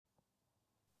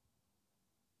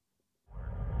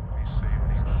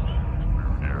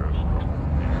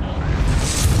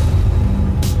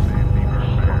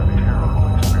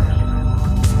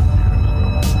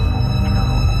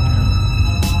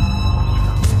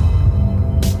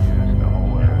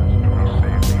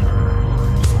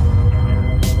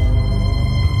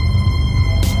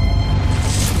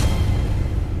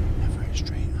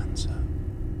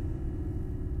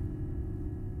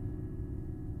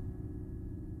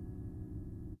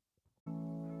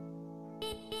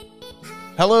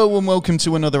Hello and welcome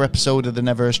to another episode of the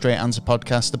Never a Straight Answer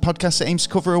podcast, the podcast that aims to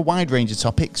cover a wide range of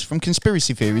topics, from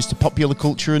conspiracy theories to popular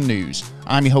culture and news.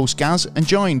 I'm your host Gaz, and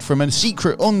joined from a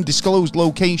secret undisclosed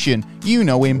location, you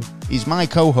know him, he's my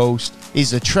co-host,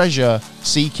 is the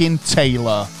treasure-seeking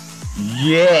Taylor.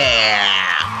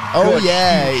 Yeah! Oh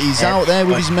yeah, he's out there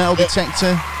with his metal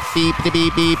detector. Beep, beep,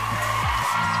 beep, beep.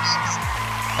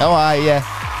 Oh, yeah.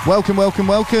 Welcome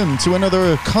to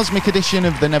another cosmic edition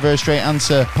of the Never a Straight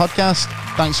Answer podcast.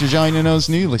 Thanks for joining us,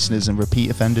 new listeners and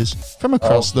repeat offenders from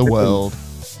across the world.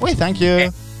 Well, thank you.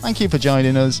 Thank you for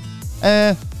joining us.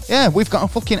 Yeah, we've got a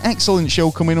fucking excellent show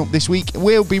coming up this week.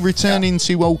 We'll be returning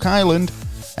to Oak Island,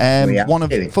 one of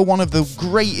the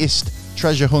greatest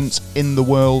treasure hunts in the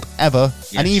world ever.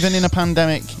 Yes. And even in a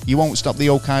pandemic, you won't stop the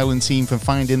Oak Island team from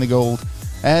finding the gold.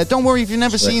 Don't worry if you've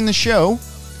never seen the show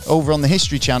over on the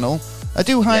History Channel. I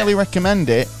do highly recommend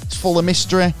it. It's full of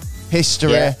mystery,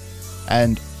 history,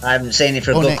 and I haven't seen it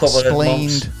for a good couple of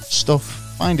months.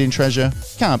 Stuff. Finding treasure.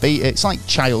 Can't beat it. It's like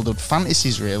childhood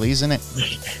fantasies, really, isn't it?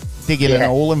 Digging a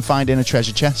hole and finding a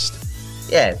treasure chest.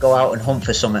 Yeah, go out and hunt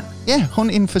for something. Yeah,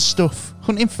 hunting for stuff.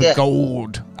 Hunting for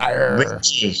gold.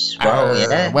 Riches. Well,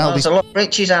 there's a lot of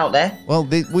riches out there. Well,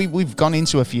 we've gone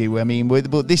into a few. I mean,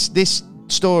 but this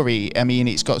story, I mean,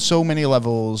 it's got so many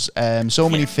levels, so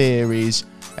many theories.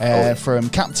 From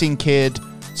Captain Kidd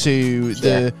to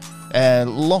the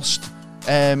lost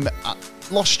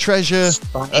treasure,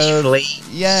 Spanish fleet.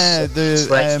 Yeah,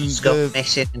 the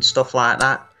missing and stuff like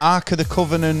that. Ark of the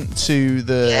Covenant to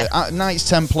the Knights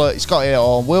Templar. It's got it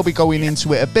all. We'll be going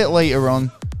into it a bit later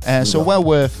on, so well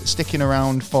worth sticking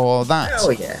around for that. Oh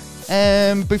yeah.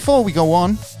 Before we go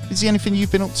on, is there anything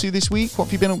you've been up to this week? What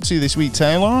have you been up to this week,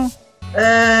 Taylor?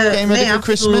 Getting ready for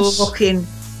Christmas. Looking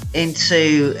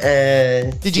into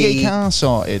did you get your car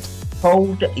sorted?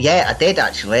 Yeah, I did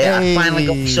actually. Hey. I finally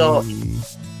got sorted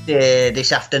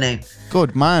this afternoon.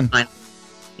 Good man.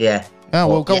 Yeah. Oh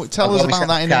well, tell us about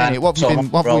that in a minute.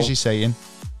 What was you saying?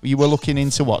 You were looking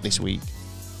into what this week?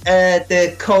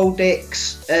 The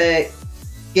Codex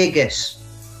Gigas.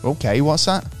 Okay, what's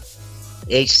that?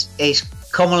 It's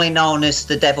commonly known as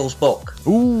the Devil's Book.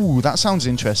 Ooh, that sounds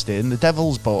interesting. The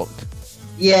Devil's Book.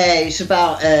 Yeah, it's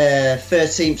about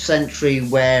 13th century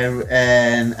where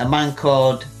a man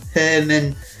called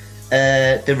Herman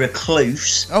the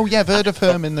Recluse. Oh yeah, I've heard of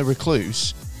Herman the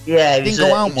Recluse. Yeah, he didn't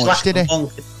go out much, did he?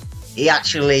 He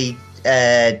actually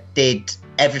did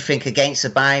everything against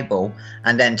the Bible,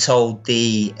 and then told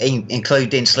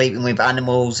including sleeping with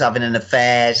animals, having an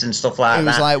affairs and stuff like that. It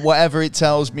was like, whatever it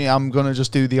tells me, I'm gonna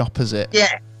just do the opposite.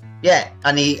 Yeah,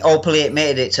 and he openly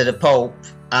admitted it to the Pope,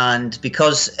 and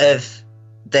because of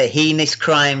the heinous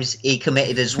crimes he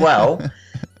committed as well,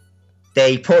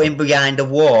 they put him behind a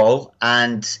wall,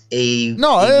 and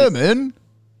Herman.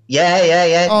 Yeah.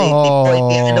 They put him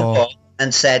behind a wall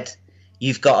and said,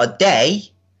 "You've got a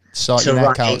day sort your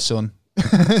neck out, son."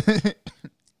 The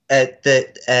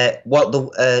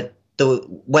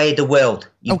way of the world.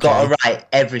 You've got to write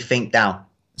everything down.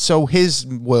 So his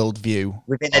worldview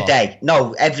within a day.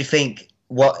 No, everything.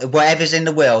 Whatever's in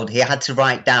the world, he had to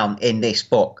write down in this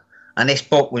book. And this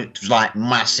book was like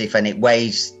massive, and it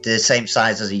weighs the same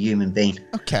size as a human being.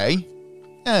 Okay.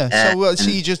 Yeah. So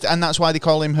he and that's why they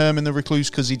call him Herman the Recluse,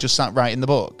 because he just sat writing the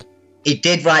book. He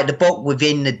did write the book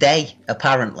within the day,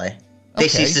 apparently.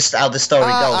 This is how the story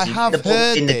goes. I have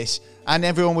heard this, and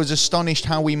everyone was astonished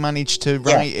how he managed to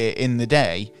write it in the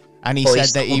day. And he said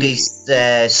that he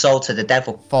sold to the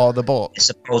devil for the book,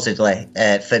 supposedly,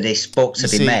 for this book to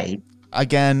be made.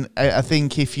 Again, I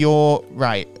think if you're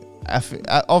right.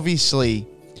 Obviously,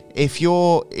 if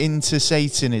you're into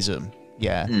Satanism,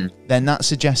 then that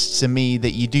suggests to me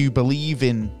that you do believe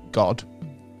in God.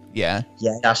 Yeah,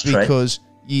 that's true. Because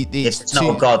if there's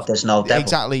no God, there's no devil.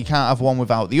 Exactly, you can't have one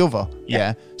without the other.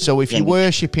 Yeah. So if you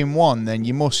worship in one, then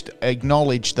you must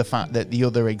acknowledge the fact that the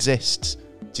other exists.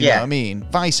 Do you know what I mean?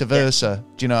 Vice versa.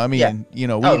 Do you know what I mean? Yeah. You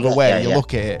know, either way you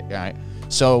look at it, right?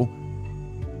 So,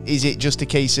 is it just a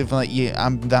case of like,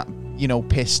 I'm that,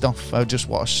 pissed off? I just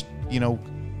watched,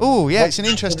 Oh yeah, it's an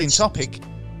interesting topic.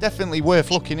 Definitely worth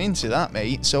looking into that,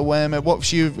 mate. So,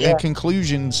 what's your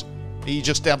conclusions? Are you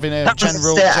just having a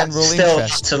general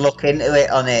interest? To look into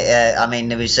it on it. I mean,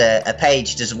 there was a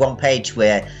page. There's one page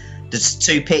where there's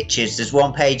two pictures. There's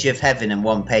one page of heaven and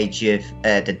one page of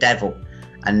the devil.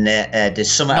 And there's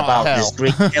something about there's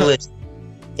Greek pillars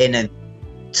in them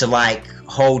to like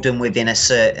hold them within a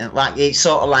certain, like it's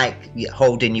sort of like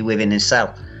holding you within a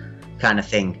cell kind of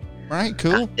thing. Right,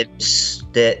 cool.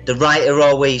 The writer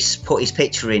always put his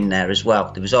picture in there as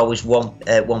well. There was always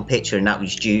one picture, and that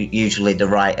was usually the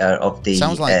writer of the.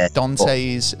 Sounds like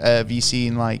Dante's. Have you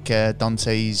seen like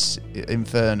Dante's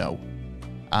Inferno,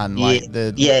 and like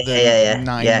the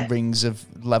 9 rings of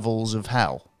levels of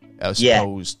hell,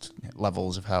 supposed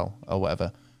levels of hell or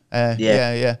whatever.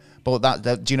 Yeah. But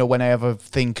that do you know, when I ever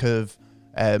think of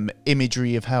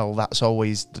imagery of hell, that's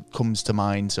always comes to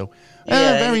mind. So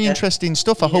very interesting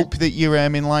stuff. I hope that you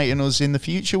enlighten us in the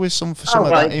future with some of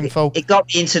that info. It got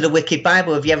me into the Wicked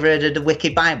Bible. Have you ever heard of the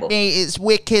Wicked Bible? It's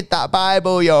wicked, that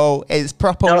Bible, yo. It's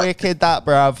proper wicked, that,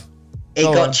 bruv. It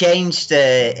got changed,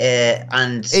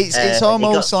 and it's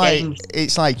almost like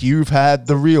it's like you've had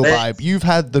the real Bible, you've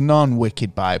had the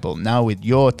non-wicked Bible. Now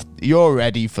you're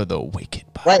ready for the wicked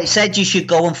Bible. Well, it said you should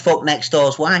go and fuck next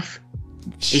door's wife.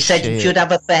 He said you should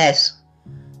have affairs.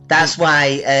 That's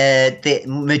why the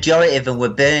majority of them were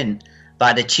burned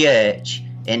by the church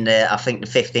in I think the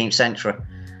 15th century.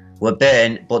 Were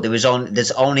burned, but there's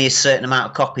only a certain amount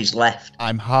of copies left.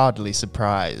 I'm hardly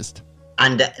surprised.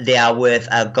 And they are worth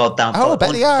a goddamn. Oh, I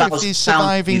bet they are. If these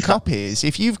surviving copies,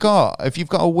 if you've got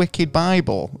a wicked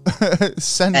Bible,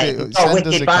 send it. Send wicked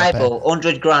us a Bible,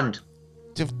 copy.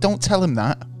 $100,000. Don't tell him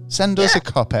that. Send us a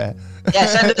copy. Yeah,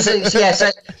 send us.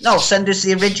 Send us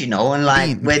the original, and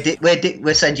like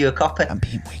we'll send you a copy. I'm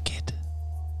being wicked.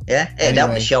 Yeah, it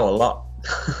helped the show a lot.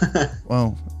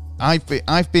 Well,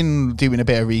 I've been doing a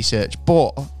bit of research,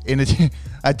 but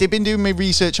I did been doing my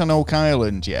research on Oak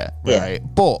Island, right?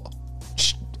 But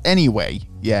anyway,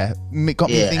 got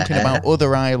me thinking about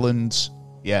other islands,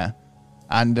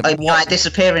 and like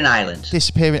Disappearing Islands.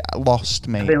 Lost,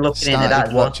 mate. I've been looking into that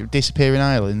as well. Disappearing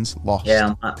Islands, Lost.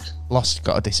 Yeah, Lost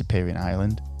got a Disappearing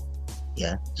Island.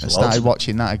 Yeah, I started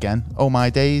watching that again. Oh my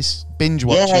days, binge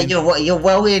watching. Yeah, you're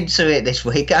well into it this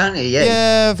week, aren't you?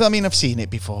 Yeah, I mean, I've seen it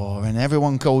before, and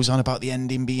everyone goes on about the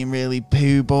ending being really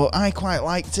poo, but I quite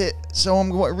liked it, so I'm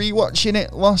rewatching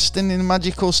it. Lost in the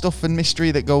magical stuff and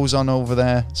mystery that goes on over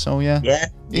there. So yeah,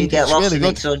 you get lost in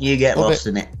it, son. You get lost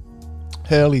in it.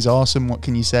 Hurley's awesome. What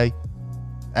can you say?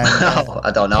 And,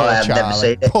 I don't know. I've never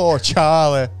seen it. Poor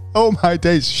Charlie. Oh my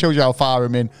days. Shows you how far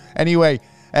I'm in. Anyway.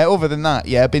 Other than that,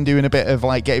 I've been doing a bit of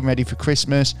like getting ready for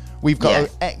Christmas. We've got an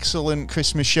excellent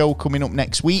Christmas show coming up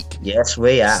next week. Yes,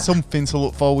 we are. Something to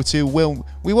look forward to.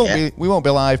 We won't be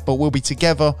live, but we'll be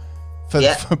together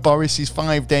for Boris's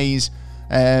 5 days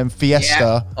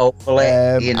fiesta. Hopefully,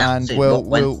 and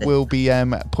we'll be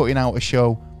putting out a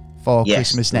show for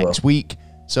Christmas next week.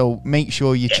 So make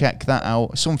sure you check that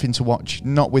out. Something to watch,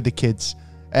 not with the kids.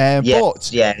 But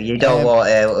you don't want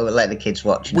to let the kids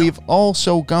watch. We've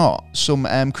also got some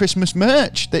Christmas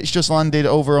merch that's just landed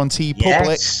over on TeePublic.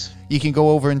 Yes. You can go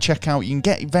over and check out. You can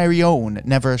get your very own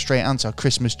Never a Straight Answer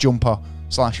Christmas jumper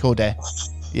 / hoodie.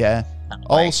 Yeah.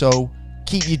 Also,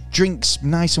 keep your drinks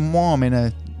nice and warm in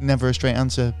a Never a Straight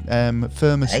Answer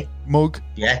thermos mug.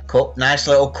 Yeah, cup, nice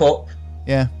little cup.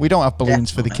 Yeah, we don't have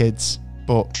balloons for the kids,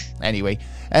 but anyway.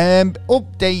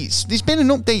 Updates. There's been an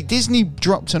update. Disney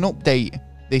dropped an update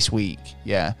this week,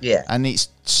 and it's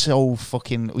so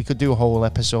fucking. We could do a whole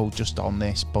episode just on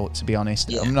this, but to be honest,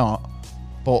 I'm not.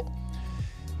 But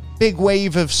big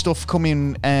wave of stuff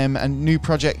coming, and new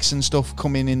projects and stuff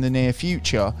coming in the near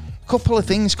future. A couple of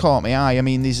things caught my eye. I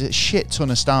mean, there's a shit ton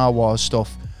of Star Wars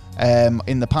stuff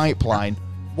in the pipeline.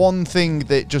 One thing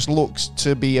that just looks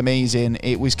to be amazing.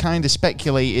 It was kind of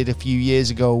speculated a few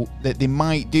years ago that they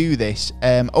might do this.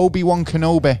 Obi-Wan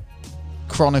Kenobi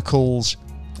Chronicles.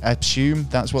 I assume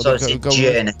that's what they're going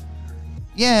journey.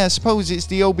 Yeah, I suppose it's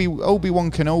the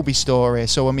Obi-Wan Kenobi story.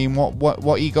 So I mean,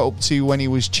 what he got up to when he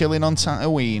was chilling on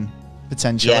Tatooine,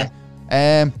 potentially.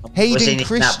 Hayden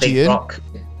Christian.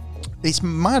 It's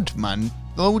mad, man.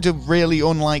 Loads of really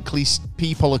unlikely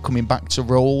people are coming back to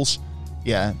roles.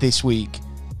 This week.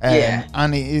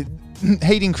 And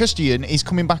Hayden Christian is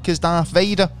coming back as Darth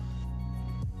Vader.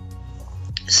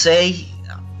 See.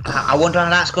 I wonder how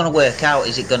that's going to work out.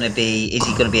 Is he going to be a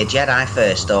Jedi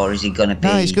first, or is he going to be?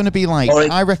 No, he's going to be like.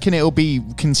 I reckon it'll be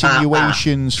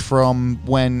continuations from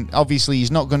when. Obviously, he's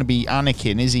not going to be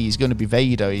Anakin, is he? He's going to be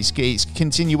Vader. It's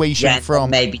continuation from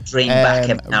maybe dream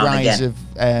back Rise of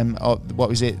what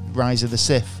was it? Rise of the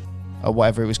Sith, or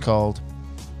whatever it was called.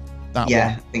 That one.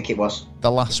 I think it was the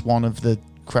last one of the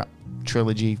crap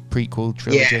prequel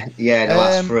trilogy. The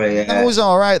last three. Yeah. That was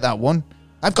all right. That one.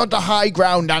 I've got the high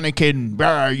ground, Anakin.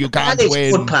 You can't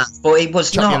win. Good path, but it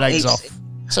was Chop not. Your legs off.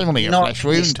 It's only a flesh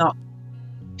wound.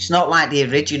 It's not like the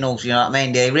originals. You know what I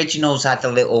mean? The originals had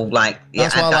the little That's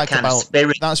what I like about.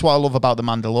 That's what I love about the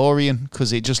Mandalorian,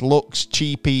 because it just looks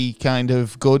cheapy, kind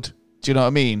of good. Do you know what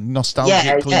I mean?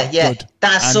 Nostalgically good.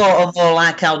 That's and sort of more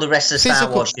like how the rest of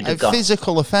Star Wars should have gone.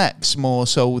 Physical effects more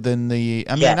so than the...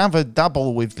 I mean, have a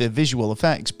dabble with the visual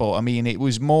effects, but, I mean, it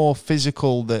was more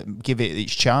physical that give it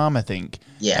its charm, I think.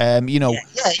 Yeah. You know...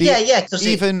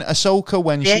 Even Ahsoka,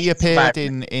 when she appeared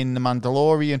in The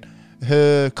Mandalorian,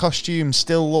 her costume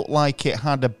still looked like it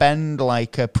had a bend,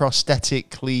 like a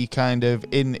prosthetically kind of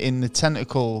in the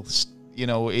tentacles. You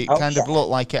know, it kind of looked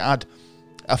like it had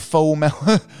a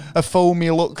foamy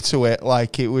look to it,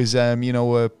 like it was, you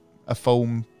know, a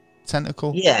foam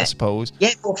tentacle, I suppose.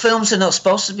 Yeah, but films are not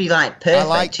supposed to be like perfect. I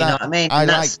like that. You know what I mean? I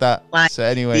like that. So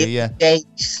anyway,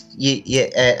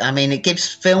 I mean, it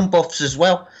gives film buffs as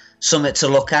well something to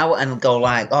look out and go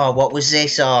like, oh, what was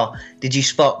this? Or did you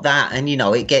spot that? And you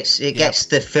know, it gets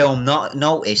the film not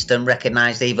noticed and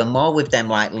recognised even more with them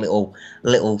like little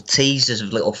teasers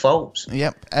of little faults.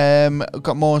 Yep.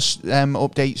 Got more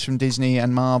updates from Disney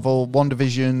and Marvel.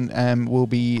 WandaVision will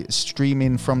be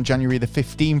streaming from January the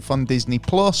 15th on Disney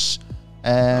Plus,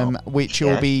 which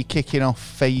will be kicking off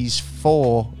Phase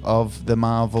 4 of the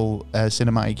Marvel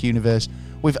Cinematic Universe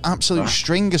with absolute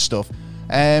string of stuff.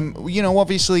 You know,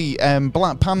 obviously,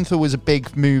 Black Panther was a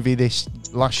big movie this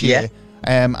last year,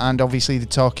 and obviously they're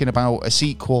talking about a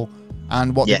sequel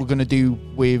and what they were going to do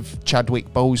with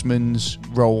Chadwick Boseman's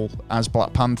role as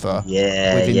Black Panther.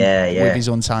 With his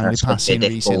untimely passing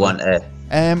recently.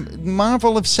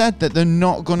 Marvel have said that they're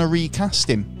not going to recast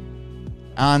him,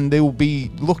 and they will be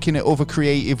looking at other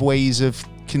creative ways of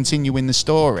continuing the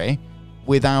story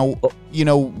without, you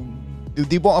know.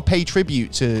 They want to pay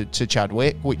tribute to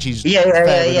Chadwick, which is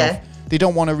fair enough. They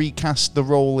don't want to recast the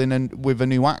role with a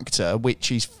new actor,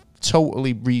 which is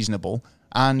totally reasonable.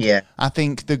 And I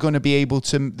think they're going to be able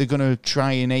to. They're going to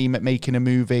try and aim at making a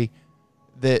movie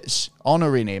that's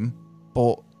honouring him,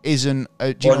 but isn't.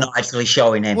 Not actually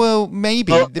showing him. Well,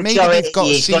 maybe they've got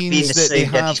scenes that they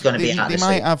have. They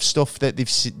might have stuff that they've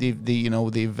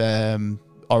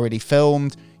already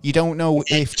filmed. You don't know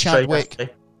if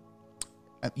Chadwick.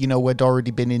 You know, had already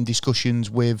been in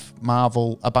discussions with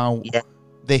Marvel about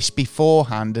this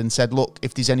beforehand and said, look,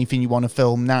 if there's anything you want to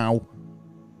film now,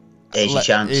 here's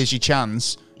your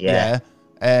chance.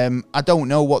 I don't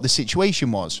know what the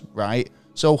situation was, right?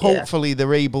 So hopefully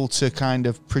they're able to kind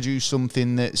of produce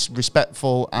something that's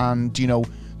respectful and, you know,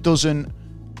 doesn't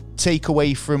take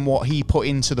away from what he put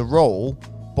into the role,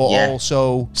 but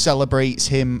also celebrates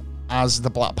him as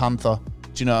the Black Panther.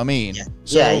 Do you know what I mean?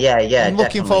 I'm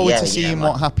looking forward to seeing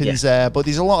what happens there. But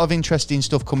there's a lot of interesting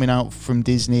stuff coming out from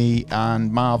Disney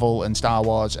and Marvel and Star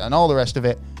Wars and all the rest of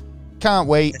it. Can't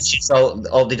wait. It's just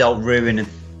all they don't ruin them.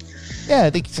 Yeah,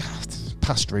 they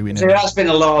past ruining. So there has been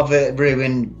a lot of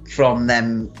ruin from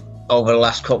them over the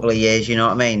last couple of years. You know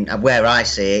what I mean? Where I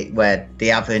see it, where they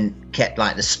haven't kept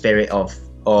like the spirit of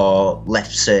or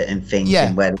left certain things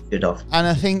in where they should have. And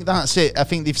I think that's it. I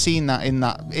think they've seen that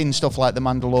in stuff like The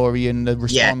Mandalorian, the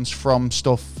response from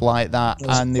stuff like that,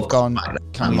 and they've gone,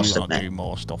 can we not do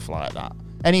more stuff like that?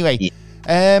 Anyway,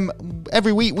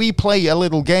 every week we play a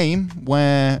little game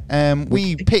where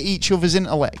we pit each other's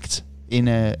intellect in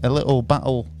a little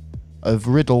battle of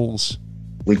riddles.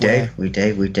 We do.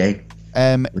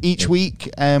 Each week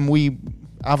we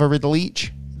have a riddle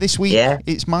each. This week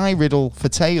it's my riddle for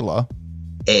Taylor.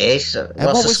 It is.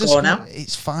 What's the score now?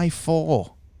 It's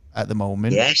 5-4 at the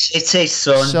moment. Yes, it is,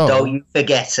 son. So, don't you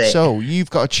forget it. So you've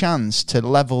got a chance to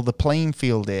level the playing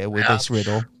field here with this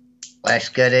riddle. Let's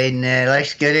get in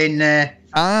there.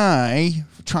 I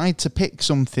tried to pick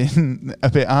something a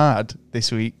bit hard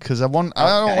this week because I don't want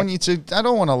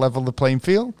to level the playing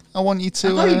fild. I want you to.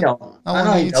 I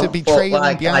want you to be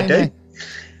trailing behind me.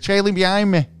 Trailing behind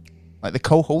me, like the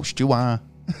co-host you are.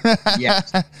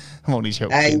 Yes. I'm only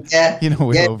joking. You know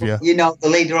we love you. You know the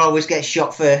leader always gets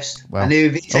shot first. Well, and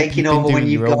who'll be taking over when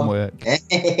you've gone. Work.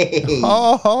 He's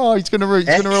gonna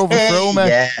overthrow me.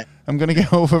 Yeah. I'm gonna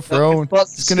get overthrown.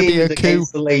 It's gonna be a coup.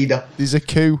 The leader. There's a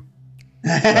coup.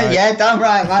 Right. Yeah, damn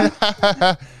right,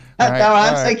 man.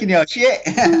 I'm taking your shit.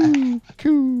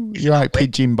 Coup. You're right,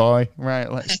 pigeon boy.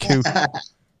 Right, let's coup.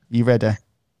 You ready?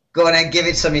 Go on and give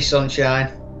it to me,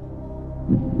 sunshine.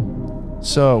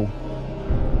 So,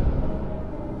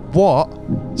 what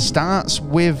starts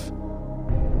with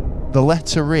the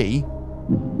letter E,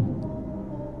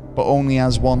 but only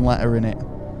has one letter in it?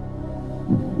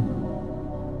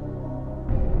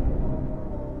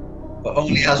 But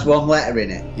only has one letter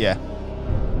in it? Yeah.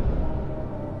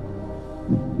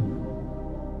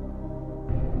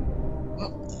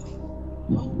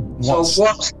 So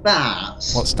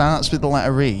what starts with the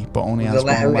letter E, but only has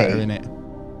one letter in it?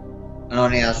 And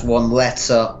only has one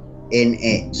letter in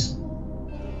it.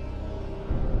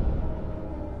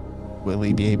 will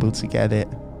he be able to get it?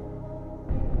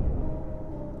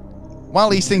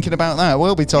 While he's thinking about that,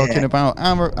 we'll be talking about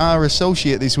our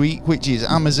associate this week, which is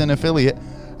Amazon Affiliate.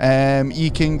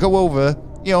 You can go over,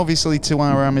 obviously, to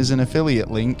our Amazon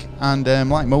Affiliate link, and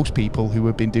like most people who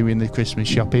have been doing the Christmas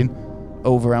shopping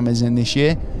over Amazon this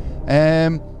year,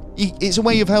 it's a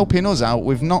way of helping us out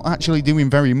with not actually doing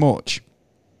very much.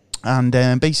 And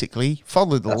basically,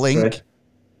 follow the link,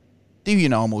 do your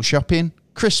normal shopping,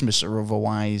 Christmas or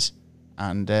otherwise,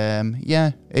 and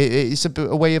it's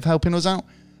a way of helping us out.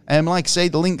 Like I say,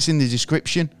 the link's in the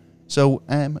description, so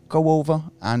go over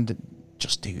and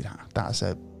just do that. That's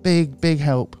a big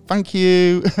help. Thank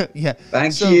you.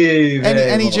 Thank you.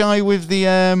 Any joy with the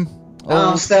I'm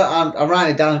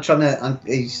writing it down. I'm trying to.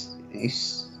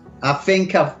 I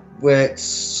think I've worked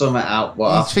something out.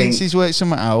 He thinks he's worked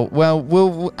something out.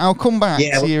 Well, I'll come back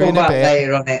to you in a bit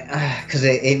later on it, because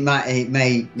it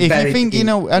may. If you think,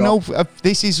 I know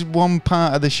this is one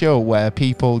part of the show where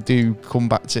people do come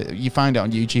back to. You find it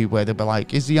on YouTube where they'll be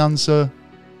like, "Is the answer?"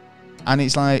 And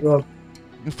it's like,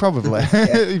 probably.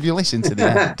 If you listen to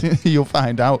the end, you'll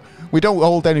find out. We don't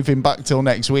hold anything back till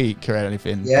next week or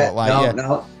anything. Yeah, but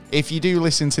no. If you do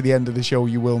listen to the end of the show,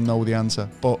 you will know the answer.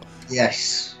 But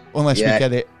yes, unless we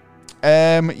get it.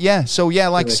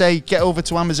 Like I say, get over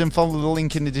to Amazon, follow the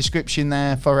link in the description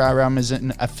there for our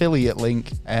Amazon affiliate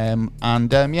link,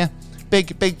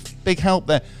 big help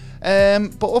there.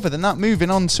 But other than that, moving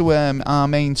on to our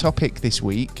main topic this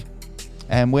week,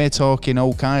 we're talking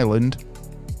Oak Island,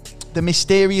 the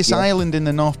mysterious island in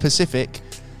the North Pacific,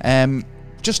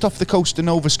 just off the coast of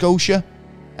Nova Scotia.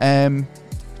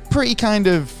 Pretty kind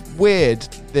of weird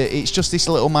that it's just this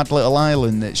mad little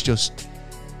island that's just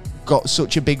got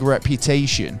such a big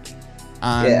reputation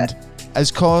and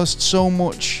has caused so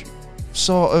much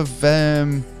sort of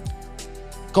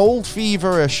gold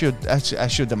fever, I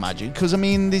should imagine, because I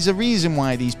mean there's a reason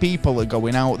why these people are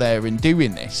going out there and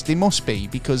doing this. They must be,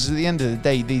 because at the end of the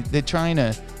day they're trying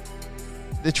to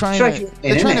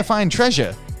find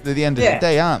treasure at the end of the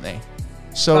day, aren't they?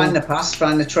 So find the past,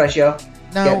 find the treasure.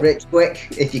 Now, get rich quick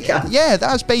if you can. Yeah,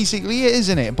 that's basically it,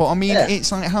 isn't it? But I mean,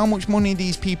 it's like how much money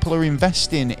these people are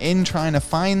investing in trying to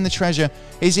find the treasure.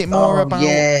 Is it more about?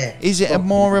 Is it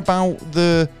more about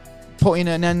the putting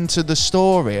an end to the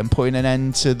story and putting an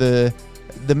end to the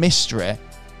mystery,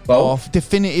 of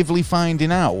definitively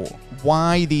finding out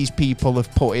why these people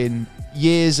have put in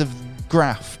years of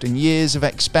graft and years of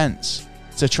expense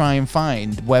to try and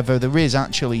find whether there is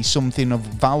actually something of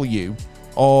value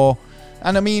or.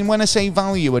 And I mean, when I say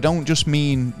value, I don't just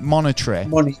mean monetary.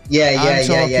 Money, I'm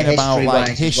talking about like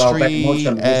history,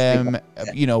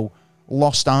 well,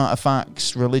 lost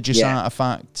artifacts, religious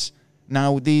artifacts.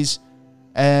 Now, there's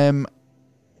a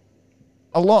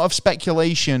lot of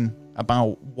speculation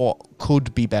about what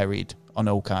could be buried on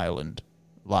Oak Island,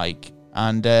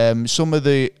 and some of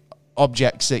the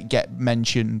objects that get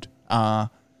mentioned are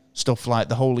stuff like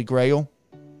the Holy Grail.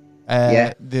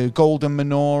 The golden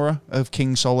menorah of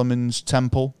King Solomon's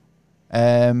temple,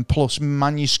 plus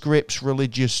manuscripts,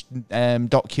 religious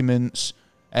documents,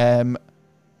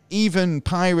 even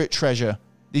pirate treasure.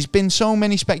 There's been so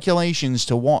many speculations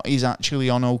to what is actually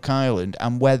on Oak Island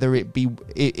and whether it be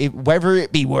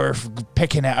worth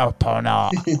picking it up or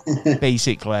not.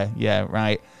 Basically,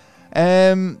 right.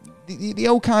 The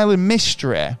Oak Island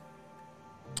mystery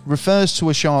refers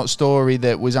to a short story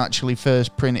that was actually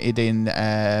first printed in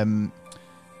the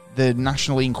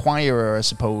National Enquirer, I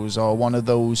suppose, or one of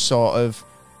those sort of,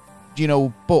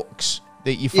 books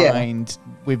that you find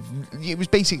with. It was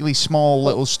basically small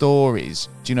little stories.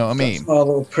 Do you know what I mean? Small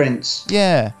little prints.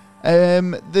 Yeah.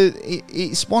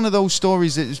 It's one of those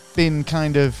stories that's been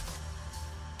kind of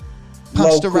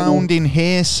passed around in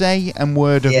hearsay and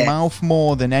word of mouth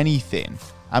more than anything.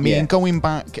 I mean, going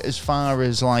back as far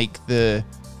as like the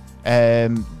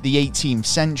 18th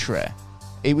century,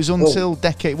 it was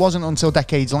it wasn't until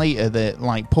decades later that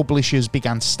like publishers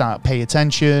began to start pay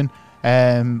attention,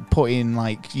 putting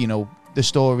the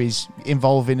stories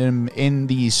involving them in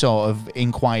these sort of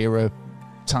Inquirer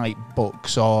type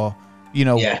books, or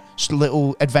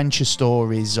little adventure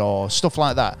stories or stuff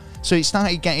like that. So it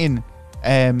started getting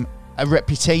a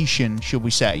reputation, should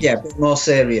we say? Yeah, a bit more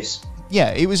serious.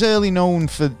 Yeah, it was early known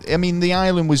for. I mean, the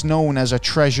island was known as a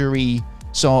treasury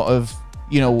sort of,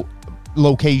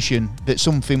 location, that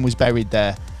something was buried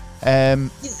there.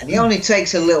 And it only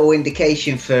takes a little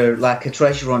indication for like a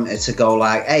treasure hunter to go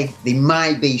like, hey, there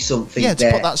might be something there.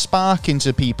 To put that spark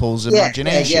into people's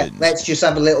imagination. Let's just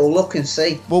have a little look and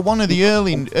see. Well, one of the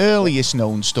earliest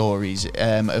known stories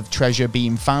of treasure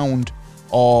being found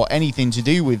or anything to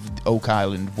do with Oak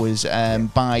Island was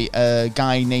by a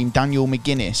guy named Daniel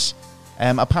McGuinness.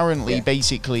 Apparently,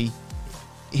 basically,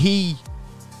 the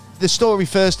story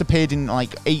first appeared in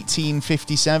like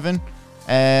 1857.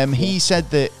 He said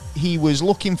that he was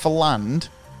looking for land,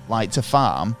 like to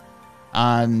farm,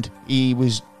 and he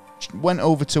went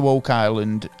over to Oak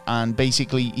Island, and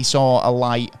basically he saw a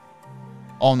light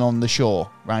on the shore,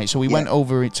 right? So he went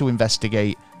over it to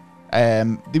investigate.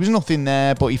 There was nothing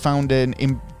there, but he found an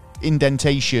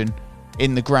indentation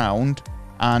in the ground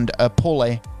and a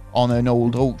pulley on an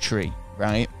old oak tree,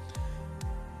 right?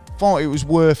 Thought it was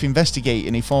worth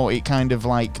investigating. He thought it kind of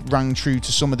like rang true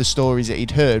to some of the stories that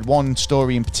he'd heard. One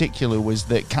story in particular was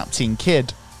that Captain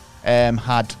Kidd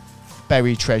had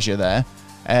buried treasure there.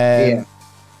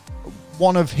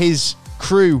 One of his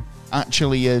crew,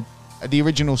 actually, the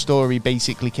original story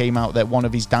basically came out that one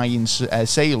of his dying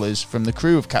sailors from the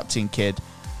crew of Captain Kidd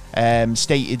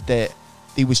stated that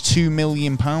there was £2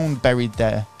 million buried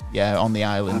there, on the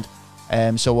island.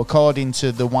 So according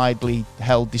to the widely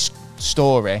held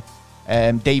story,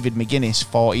 David McGuinness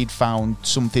thought he'd found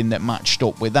something that matched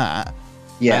up with that.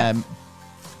 I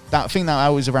think that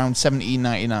was around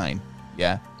 1799.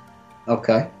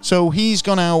 Okay. So he's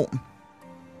gone out,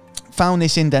 found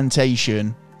this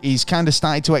indentation. He's kind of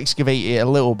started to excavate it a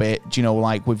little bit,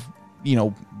 like with,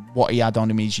 what he had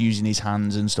on him. He's using his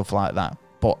hands and stuff like that.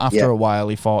 But after a while,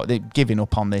 he thought, giving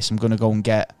up on this, I'm going to go and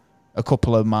get a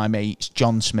couple of my mates,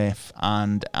 John Smith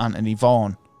and Anthony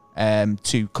Vaughan,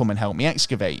 to come and help me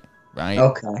excavate, right?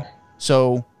 Okay.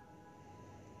 So,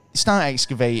 start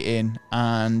excavating,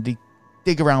 and they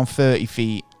dig around 30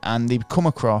 feet, and they come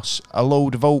across a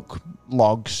load of oak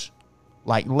logs,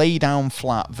 like lay down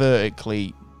flat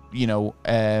vertically,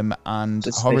 and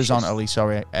horizontally,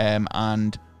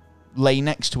 and lay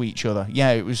next to each other.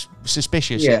 It was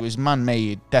suspicious. It was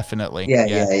man-made, definitely.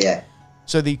 Yeah.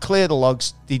 So they clear the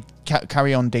logs, they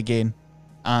carry on digging,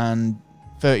 and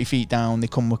 30 feet down, they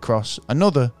come across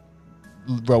another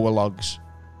row of logs.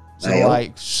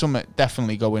 So, something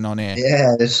definitely going on here.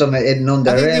 Yeah, there's something hidden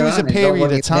under here. I think there was a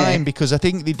period of time, because I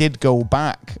think they did go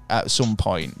back at some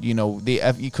point,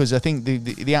 because I think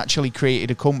they actually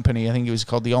created a company, I think it was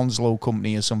called the Onslow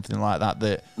Company or something like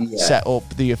that set up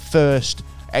the first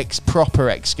proper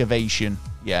excavation.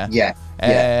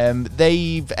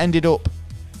 They've ended up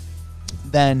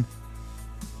then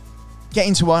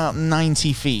getting to about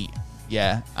 90 feet,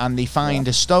 and they find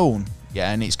a stone,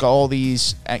 and it's got all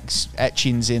these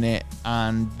etchings in it,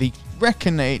 and they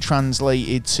reckon that it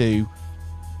translated to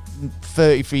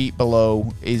 30 feet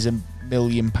below is £1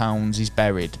 million is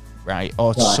buried, right?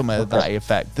 Or something of that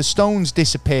effect. The stone's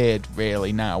disappeared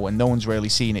really now, and no one's really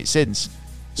seen it since.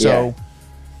 So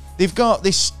they've got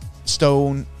this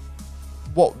stone.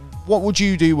 What would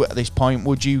you do at this point?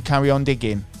 Would you carry on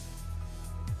digging?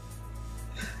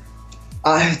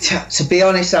 To be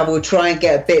honest, I will try and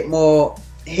get a bit more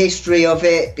history of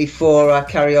it before I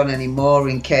carry on anymore,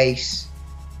 in case.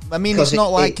 I mean, it's not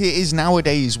like it is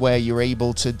nowadays where you're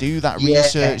able to do that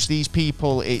research. These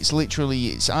people, it's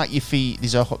at your feet.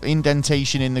 There's a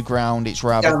indentation in the ground. It's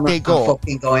rather dig up.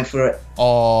 Fucking going for it.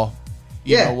 Or,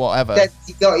 you know, whatever.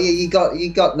 You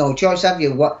got no choice, have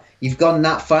you? What, you've gone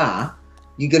that far,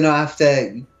 you're gonna have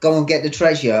to go and get the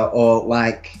treasure, or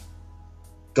like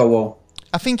go on.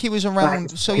 I think it was around,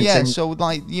 they've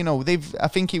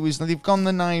gone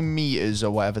the 9 meters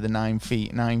or whatever, the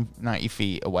 90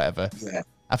 feet or whatever. Yeah.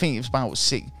 I think it was about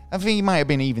I think it might have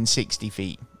been even 60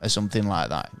 feet or something like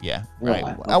that. Yeah. Right.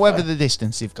 Okay. However the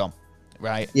distance they've gone.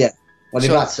 Right. Yeah. Well,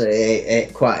 they've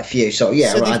had quite a few. So,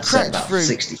 I'd say about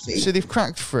 60 feet. So they've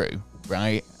cracked through,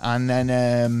 right? And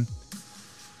then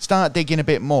start digging a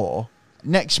bit more.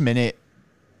 Next minute,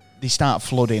 they start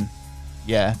flooding.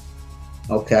 Yeah.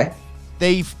 Okay.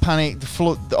 They've panicked.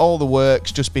 All the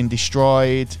work's just been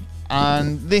destroyed,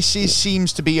 and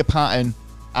seems to be a pattern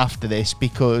after this,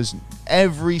 because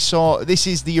this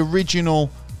is the original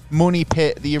money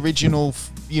pit, the original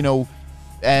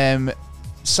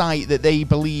site that they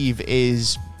believe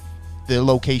is the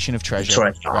location of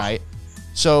treasure. Right?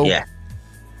 So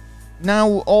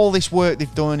now all this work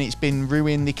they've done, it's been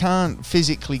ruined. They can't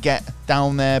physically get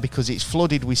down there because it's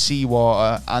flooded with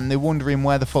seawater, and they're wondering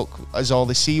where the fuck has all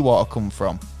the seawater come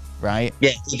from, right?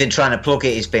 Yeah, even trying to plug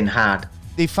it has been hard.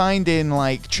 They find in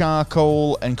like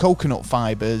charcoal and coconut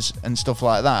fibres and stuff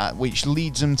like that, which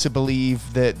leads them to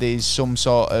believe that there's some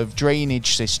sort of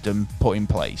drainage system put in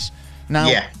place. Now,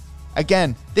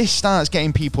 again, this starts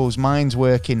getting people's minds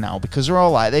working now, because they're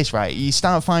all like this, right? You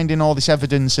start finding all this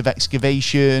evidence of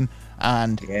excavation.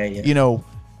 And,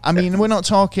 I mean, we're not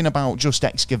talking about just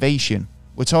excavation.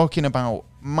 We're talking about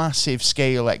massive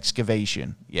scale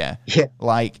excavation,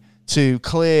 like to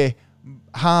clear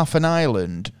half an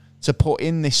island to put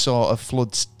in this sort of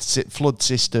flood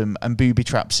system and booby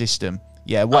trap system.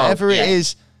 Yeah, whatever it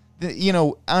is, you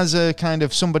know, as a kind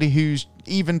of somebody who's,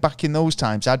 even back in those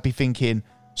times, I'd be thinking,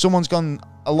 someone's gone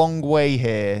a long way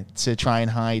here to try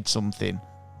and hide something.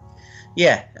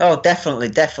 Yeah, definitely,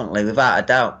 without a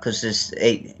doubt, because there's,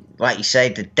 like you say,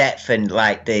 the depth and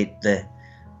like the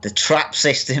trap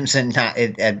systems and that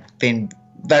have been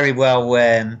very well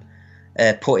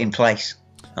put in place,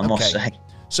 I must say.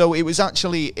 So it was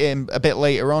actually a bit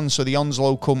later on, so the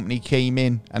Onslow Company came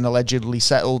in and allegedly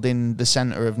settled in the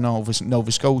centre of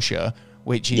Nova Scotia,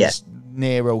 which is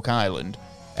near Oak Island.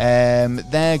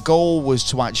 Their goal was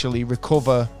to actually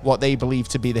recover what they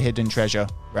believed to be the hidden treasure,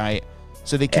 right?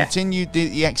 So they continued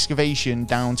the excavation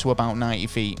down to about 90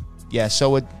 feet. Yeah,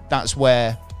 so that's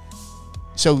where...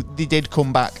 So they did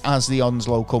come back as the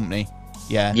Onslow Company.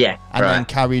 Yeah. And then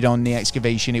carried on the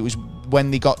excavation. It was when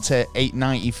they got to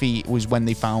 90 feet was when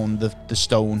they found the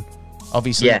stone.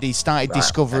 Obviously, they started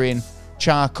discovering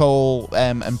charcoal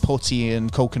and putty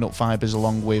and coconut fibres,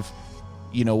 along with,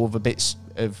 you know, other bits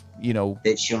of, you know...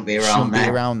 It shouldn't be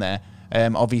around there.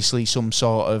 Obviously, some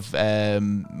sort of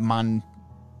man-made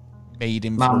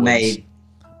influence.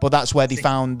 But that's where they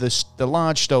found the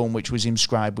large stone, which was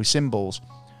inscribed with symbols.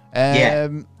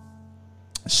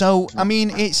 So, I mean,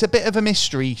 it's a bit of a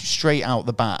mystery straight out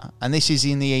the bat. And this is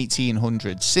in the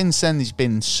 1800s. Since then, there's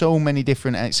been so many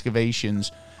different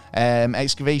excavations.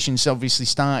 Excavations obviously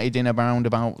started in around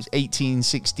about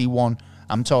 1861.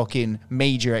 I'm talking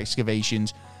major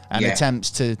excavations and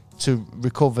attempts to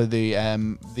recover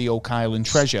the Oak Island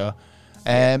treasure.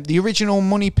 The original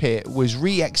money pit was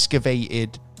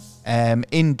re-excavated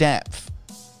in depth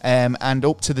and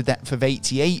up to the depth of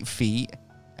 88 feet.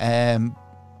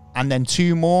 And then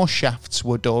 2 more shafts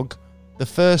were dug. The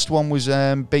first one was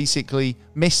basically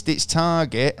missed its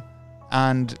target,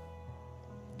 and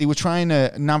they were trying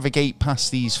to navigate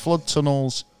past these flood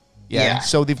tunnels.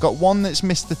 So they've got one that's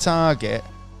missed the target,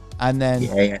 and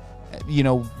then you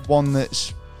know, one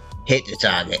that's hit the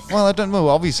target. Well, I don't know.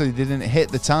 Obviously, they didn't hit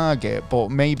the target,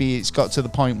 but maybe it's got to the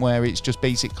point where it's just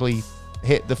basically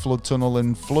hit the flood tunnel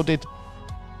and flooded.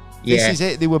 This is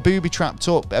it. They were booby trapped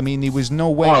up. I mean, there was no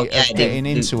way of getting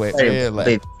into it,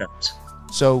 really.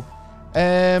 So,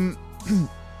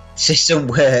 system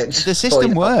worked. The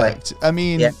system worked. I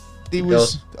mean, there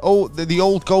was the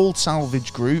old gold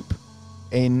salvage group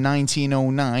in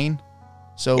 1909.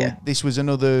 So this was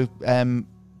another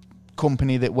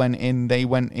company that went in. They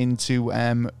went in to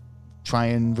try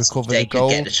and recover the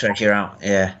gold. Get the treasure out.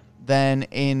 Yeah. Then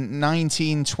in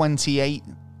 1928,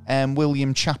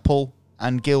 William Chappell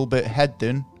and Gilbert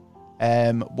Hedden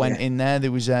went in there.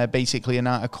 There was basically an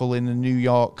article in the New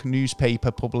York newspaper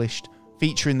published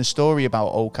featuring the story about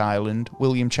Oak Island.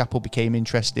 William Chappell became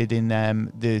interested in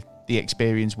the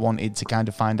experience, wanted to kind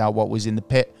of find out what was in the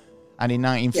pit. And in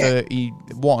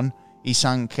 1931, he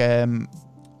sank a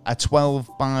 12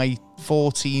 by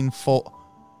 14 foot,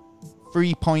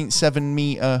 3.7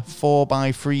 metre, 4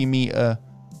 by 3 metre,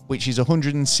 which is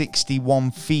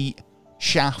 161 feet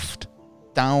shaft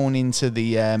down into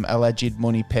the alleged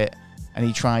money pit, and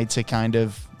he tried to kind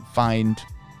of find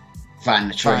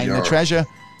the treasure.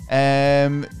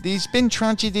 There's been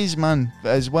tragedies, man,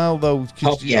 as well, though,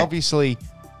 because obviously,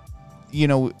 you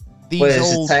know, these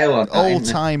old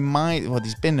time well,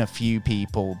 there's been a few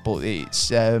people, but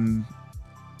it's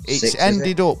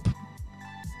ended up,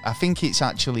 I think it's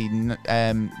actually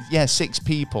 6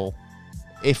 people.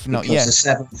 If not, because the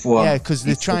 7th one, because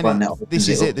they're trying to. This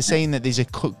is it. They're saying that there's a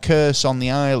curse on the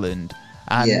island,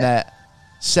 and that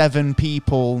 7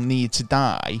 people need to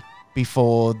die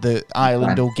before the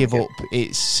island will give up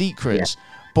its secrets.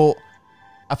 But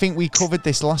I think we covered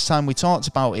this last time we talked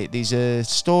about it. There's a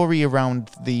story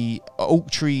around the oak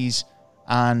trees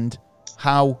and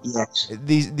how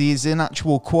there's an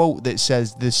actual quote that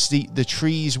says the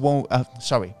trees won't.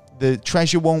 The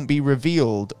treasure won't be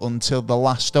revealed until the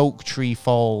last oak tree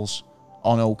falls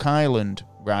on Oak Island,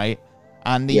 right?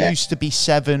 And there used to be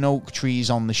 7 oak trees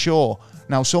on the shore.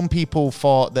 Now, some people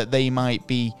thought that they might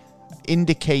be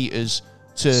indicators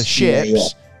to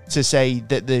ships to say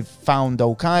that they've found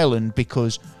Oak Island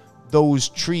because those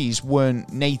trees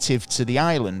weren't native to the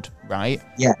island, right?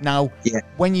 Now,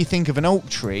 when you think of an oak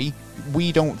tree,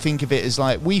 we don't think of it as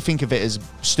we think of it as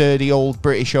sturdy old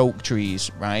British oak trees,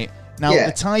 right? Now,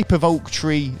 the type of oak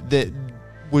tree that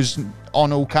was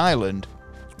on Oak Island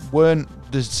weren't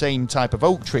the same type of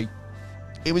oak tree.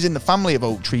 It was in the family of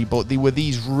oak tree, but they were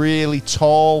these really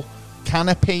tall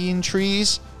canopying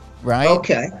trees, right?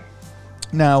 Okay.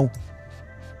 Now,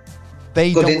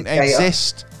 they don't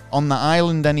exist on the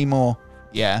island anymore.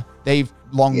 Yeah, they've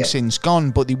long since gone,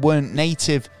 but they weren't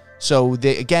native. So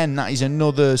again, that is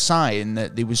another sign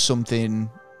that there was something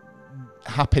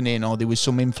happening, or there was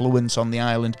some influence on the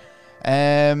island.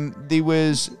 There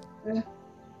was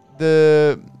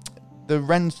the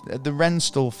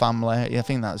Renstall family, I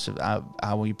think that's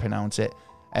how we pronounce it,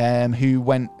 who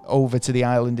went over to the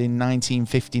island in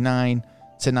 1959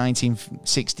 to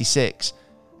 1966.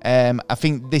 I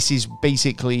think this is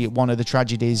basically one of the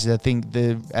tragedies. I think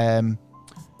the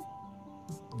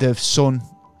son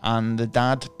and the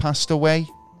dad passed away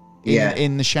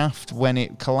in the shaft when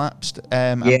it collapsed.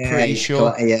 I'm pretty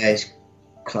sure. It's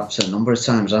collapsed a number of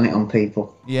times, hasn't it, on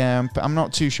people? Yeah, I'm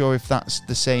not too sure if that's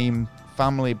the same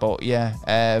family, but yeah.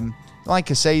 Like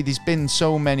I say, there's been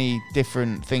so many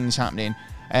different things happening.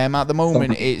 At the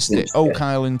moment, it's the Oak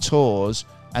Island Tours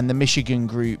and the Michigan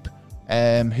group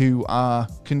who are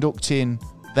conducting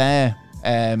their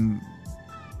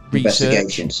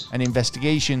research and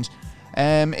investigations.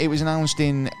 It was announced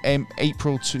in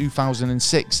April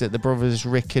 2006 that the brothers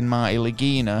Rick and Marty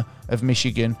Lagina of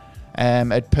Michigan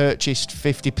had purchased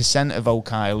 50% of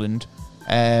Oak Island,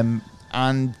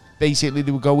 and basically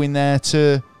they were going there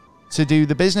to do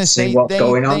the business. See what's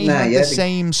going on there. Had the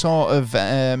same sort of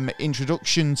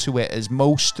introduction to it as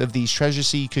most of these treasure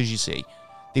seekers. You see,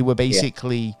 they were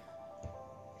basically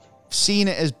seeing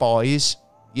it as boys,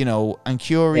 you know, and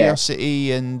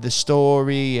curiosity and the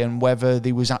story and whether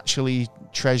there was actually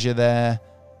treasure there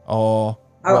or.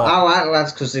 How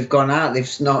lads, because they've gone out,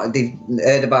 they've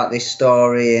heard about this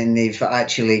story and they've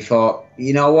actually thought,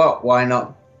 you know what, why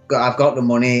not? I've got the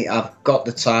money, I've got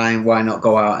the time, why not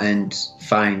go out and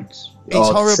find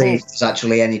or see if there's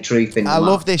actually any truth in it. I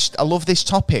love this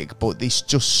topic, but there's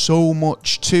just so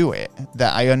much to it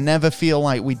that I never feel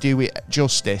like we do it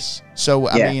justice. So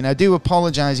I mean, I do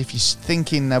apologise if you're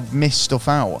thinking I've missed stuff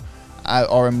out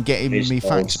or I'm getting me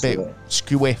facts a bit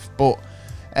squiff, but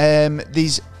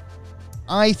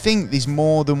I think there's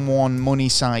more than one money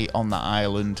site on that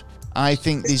island. I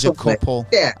think there's a couple.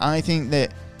 Yeah. I think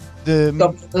that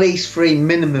at least 3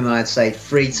 minimum, I'd say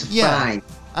 3 to 5.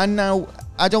 And now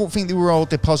I don't think they were all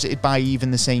deposited by even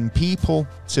the same people,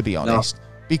 to be honest. No.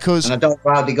 Because and I don't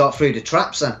know how they got through the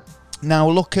traps then. Now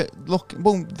look.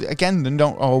 Well, again, they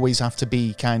don't always have to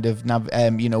be kind of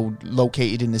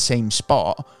located in the same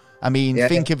spot. I mean,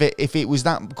 think of it. If it was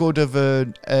that good of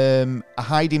a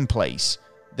hiding place,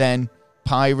 then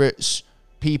pirates,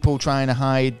 people trying to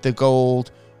hide the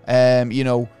gold,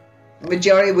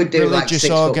 majority would do religious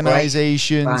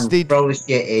organisations. They'd throw the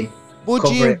shit in. Would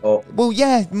cover you? It up. Well,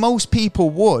 yeah, most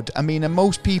people would. I mean, and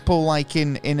most people, like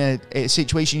in a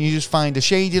situation, you just find a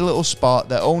shady little spot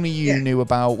that only you knew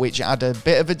about, which had a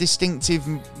bit of a distinctive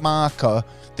marker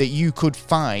that you could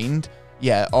find,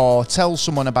 or tell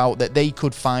someone about that they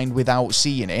could find without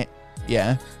seeing it,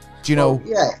 Do you know?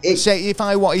 Say if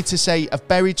I wanted to say I've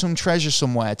buried some treasure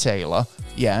somewhere, Taylor,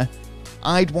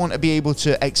 I'd want to be able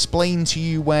to explain to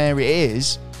you where it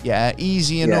is,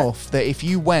 easy enough that if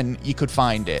you went, you could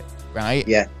find it, right?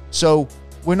 Yeah. So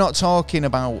we're not talking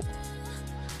about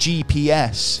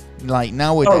GPS like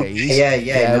nowadays,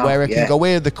 where I can go,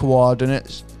 here are the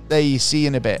coordinates, there you see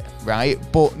in a bit, right?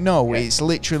 But no, it's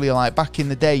literally like back in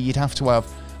the day, you'd have to have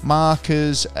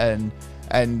markers and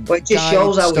but it just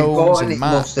shows how important it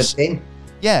must have been.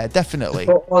 Yeah, definitely.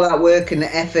 To put all that work and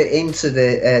effort into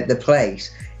the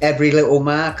place, every little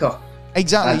marker.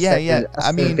 Exactly.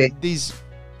 I mean, these.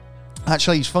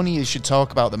 Actually, it's funny you should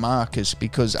talk about the markers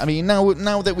because I mean, now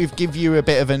that we've give you a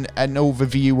bit of an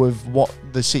overview of what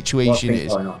the situation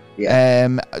is.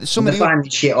 They're finding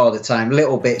shit all the time,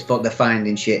 little bits, but they're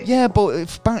finding shit. Yeah,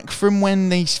 but back from when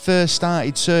they first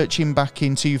started searching back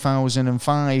in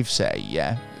 2005,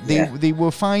 say, they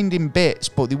were finding bits,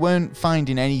 but they weren't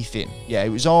finding anything. Yeah, it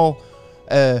was all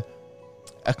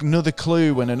another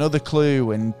clue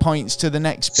and points to the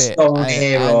next bit.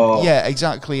 Yeah,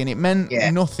 exactly, and it meant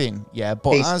nothing. Yeah,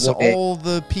 but as all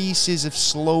the pieces have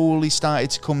slowly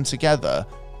started to come together,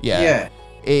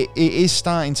 it is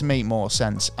starting to make more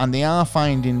sense, and they are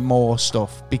finding more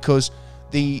stuff because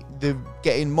they're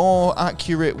getting more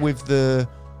accurate with the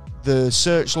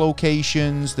search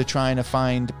locations. They're trying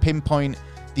to pinpoint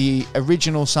the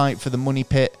original site for the money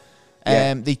pit.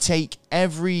 They take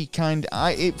every kind.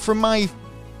 From my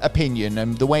opinion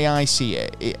and the way I see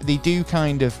it, they do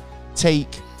kind of take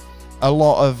a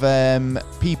lot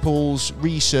of people's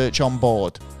research on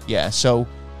board. So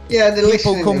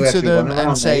people come to them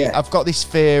and say, I've got this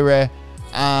theory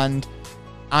and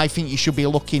I think you should be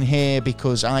looking here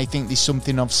because I think there's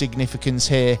something of significance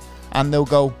here, and they'll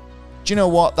go, do you know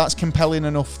what, that's compelling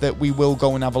enough that we will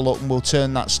go and have a look and we'll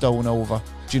turn that stone over,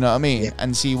 do you know what I mean,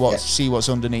 and see what's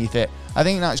underneath it. I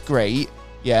think that's great.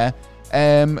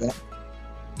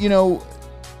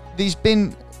 there's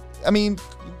been, I mean,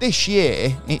 this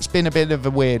year it's been a bit of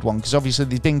a weird one because obviously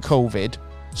there's been COVID,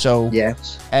 so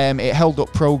yes, it held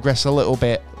up progress a little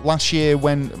bit. Last year,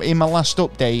 when in my last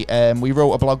update, we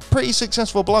wrote a blog, pretty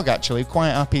successful blog actually,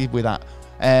 quite happy with that.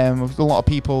 A lot of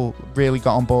people really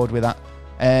got on board with that.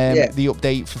 The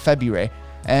update for February,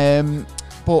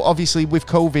 but obviously with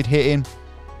COVID hitting,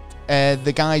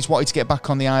 the guys wanted to get back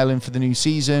on the island for the new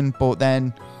season, but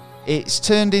then it's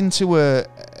turned into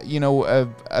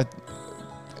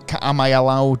am I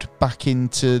allowed back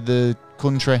into the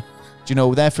country? Do you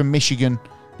know, they're from Michigan.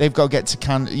 They've got to get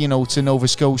to to Nova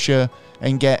Scotia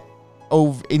and get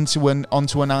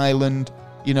onto an island.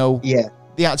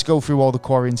 They had to go through all the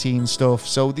quarantine stuff,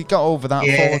 so they got over that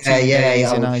 14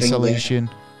 days in isolation.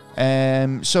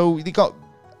 So they got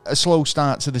a slow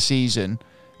start to the season.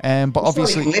 But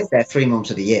obviously, lived there 3 months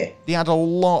of the year. They had a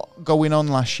lot going on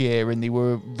last year, and they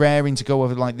were raring to go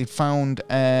over. Like they found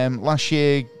last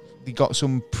year, they got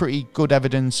some pretty good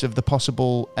evidence of the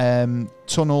possible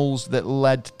tunnels that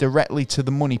led directly to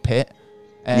the money pit.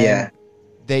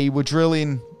 They were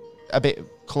drilling a bit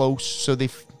close, so they,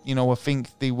 I think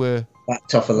they were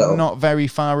backed off a little, not very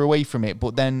far away from it.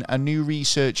 But then a new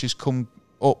research has come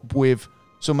up with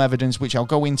some evidence, which I'll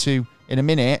go into in a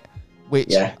minute.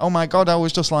 Which, oh my God, I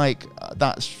was just like,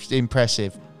 that's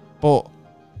impressive. But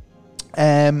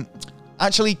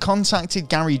actually contacted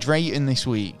Gary Drayton this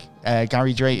week.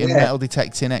 Gary Drayton, metal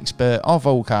detecting expert of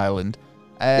Oak Island.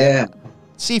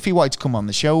 See if he wanted to come on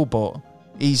the show, but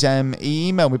he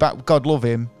emailed me back. God love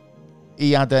him.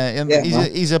 He had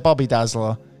he's a Bobby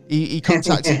Dazzler. He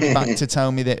contacted me back to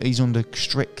tell me that he's under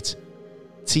strict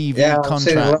TV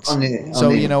contracts.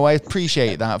 So I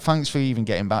appreciate that. Thanks for even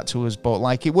getting back to us. But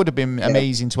like, it would have been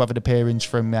amazing to have an appearance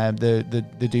from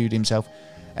the dude himself.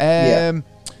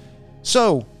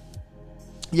 So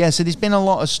there's been a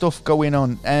lot of stuff going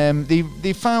on.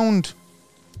 They found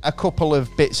a couple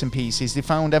of bits and pieces. They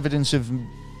found evidence of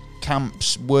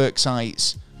camps, work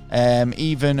sites,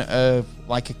 even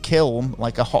like a kiln,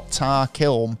 like a hot tar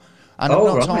kiln. And I'm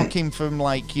not talking from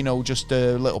just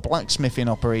a little blacksmithing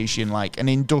operation, like an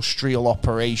industrial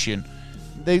operation.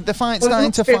 They're starting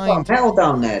to find a lot of metal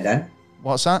down there then.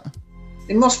 What's that?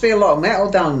 There must be a lot of metal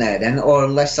down there then, or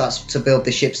unless that's to build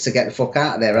the ships to get the fuck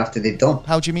out of there after they're done.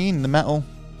 How do you mean the metal?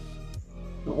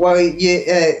 Well,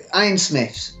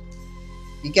 ironsmiths.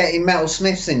 You're getting metal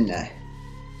smiths in there.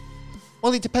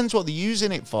 Well, it depends what they're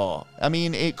using it for. I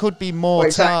mean, it could be more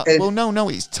tar. Well, no,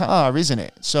 it's tar, isn't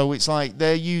it? So it's like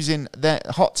they're using their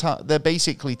hot tar. They're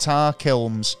basically tar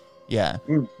kilns. Yeah,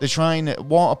 they're trying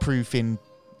waterproofing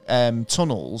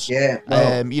tunnels. Yeah,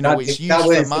 it's used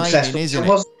for mining, isn't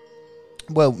it?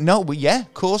 Well, no, but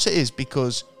of course it is,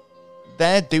 because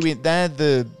they're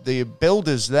the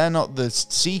builders. They're not the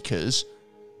seekers.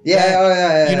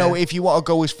 If you want to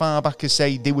go as far back as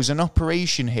say there was an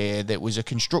operation here that was a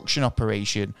construction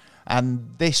operation, and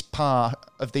this part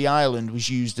of the island was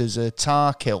used as a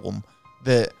tar kiln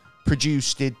that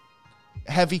produced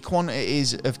heavy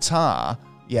quantities of tar,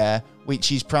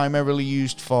 which is primarily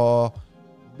used for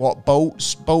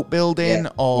boat building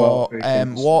or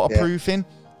waterproofing.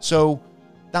 So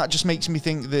that just makes me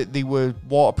think that they were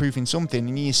waterproofing something,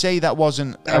 and you say that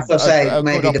wasn't a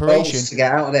good operation to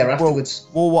get out of there afterwards.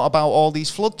 Well, what about all these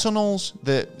flood tunnels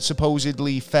that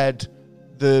supposedly fed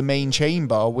the main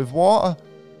chamber with water?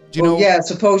 Do you know? Yeah, I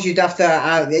suppose you'd have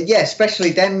to.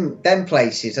 Especially them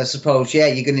places. I suppose. Yeah,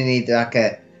 you're going to need like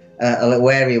a little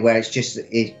area where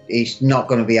it's not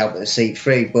going to be able to seep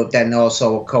through, but then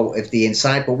also a coat of the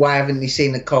inside. But why haven't you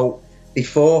seen a coat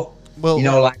before? Well,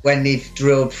 like when they've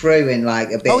drilled through in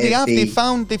like a bit. Oh, they have. They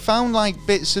found like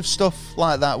bits of stuff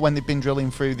like that when they've been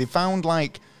drilling through. They found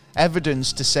like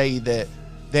evidence to say that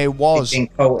there was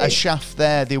a shaft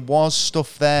there. There was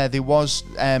stuff there. There was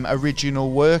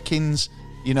original workings.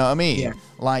 You know what I mean?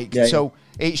 Yeah. So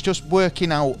it's just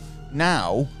working out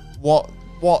now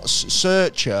what's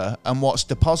searcher and what's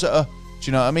depositor. Do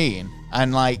you know what I mean?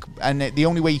 And the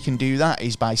only way you can do that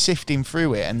is by sifting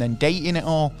through it and then dating it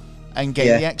all. And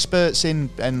getting the experts in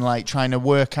and trying to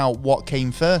work out what came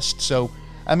first. So,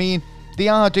 I mean, they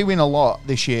are doing a lot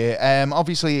this year.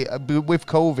 Obviously, with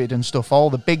COVID and stuff, all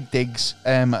the big digs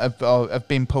have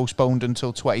been postponed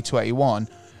until 2021.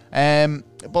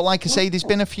 But like I say, there's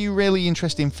been a few really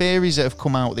interesting theories that have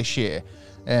come out this year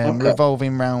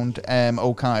revolving around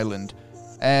Oak Island.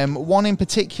 One in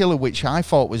particular, which I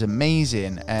thought was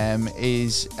amazing,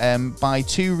 is by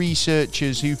two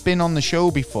researchers who've been on the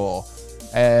show before.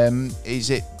 Is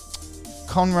it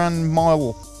Conrad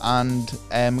Moyle and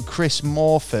Chris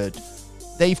Morford?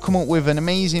 They've come up with an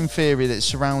amazing theory that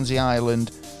surrounds the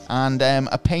island, and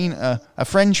a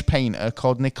French painter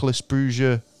called Nicolas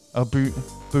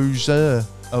Buzur,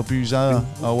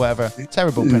 or whatever.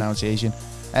 Terrible pronunciation.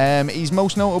 He's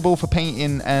most notable for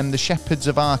painting the Shepherds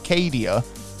of Arcadia,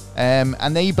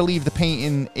 and they believe the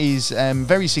painting is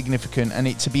very significant and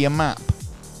it to be a map.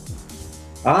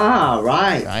 Ah,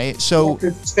 right. Right. So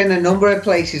there's been a number of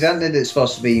places, hasn't there, that's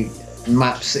supposed to be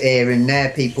maps here and there.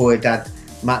 People had had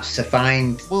maps to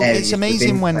find. Well, it's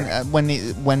amazing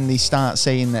when they start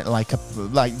saying that like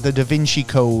the Da Vinci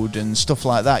Code and stuff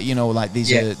like that. You know, like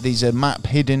there's a map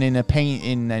hidden in a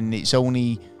painting, and it's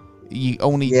only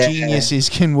geniuses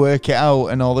can work it out,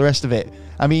 and all the rest of it.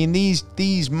 I mean,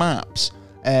 these maps,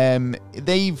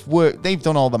 they've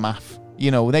done all the math. You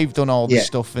know, they've done all the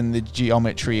stuff and the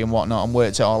geometry and whatnot and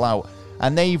worked it all out.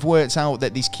 And they've worked out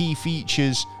that these key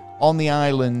features on the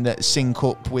island that sync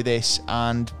up with this,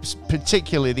 and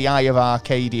particularly the Eye of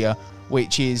Arcadia,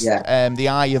 which is the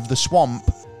eye of the swamp.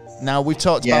 Now, we've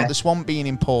talked about the swamp being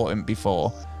important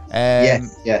before. I've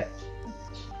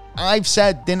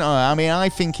said, didn't I? I mean, I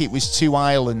think it was 2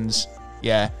 islands.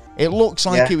 Yeah. It looks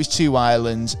like it was 2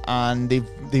 islands, and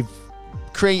they've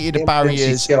created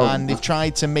barriers and they've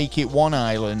tried to make it 1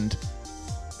 island.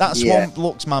 That swamp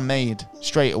looks man-made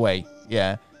straight away.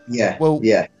 They've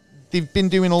been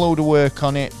doing a load of work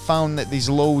on it, found that there's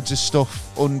loads of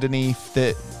stuff underneath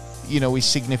that, you know, is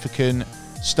significant.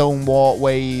 Stone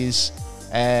walkways,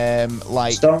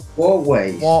 like stone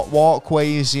walkways,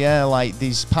 walkways, like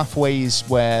these pathways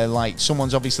where like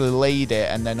someone's obviously laid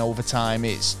it, and then over time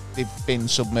they've been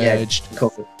submerged,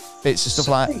 bits of stuff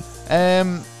like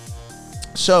that.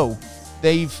 So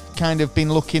they've kind of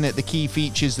been looking at the key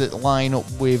features that line up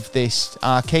with this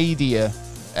Arcadia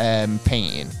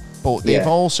painting, but they've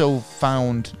also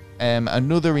found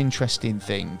another interesting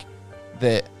thing,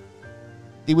 that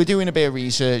they were doing a bit of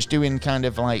research, doing kind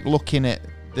of like looking at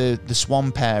the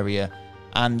swamp area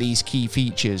and these key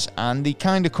features, and they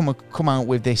kind of come out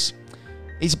with this.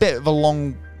 It's a bit of a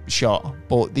long shot,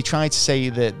 but they try to say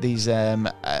that these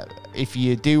if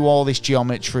you do all this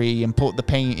geometry and put the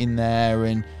paint in there,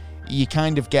 and you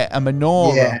kind of get a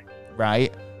menorah,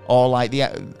 right? Or like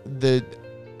the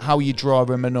how you draw a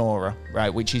menorah,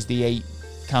 right? Which is the 8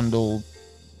 candle,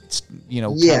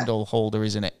 candle holder,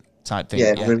 isn't it? Type thing.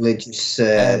 Religious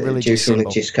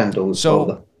candles.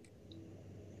 So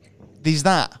there's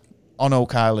that on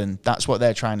Oak Island. That's what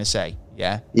they're trying to say.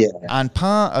 Yeah. And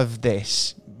part of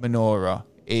this menorah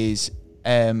is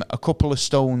a couple of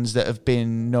stones that have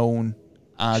been known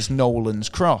as Nolan's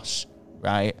Cross,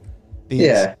 right?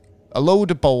 There's a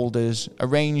load of boulders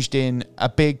arranged in a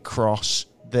big cross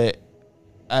that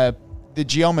the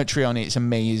geometry on it's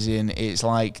amazing. It's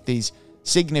like there's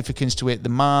significance to it. The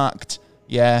marked,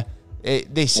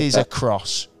 this is a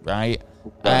cross, right?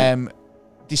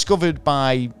 Discovered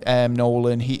by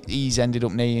Nolan. He's ended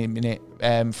up naming it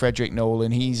Frederick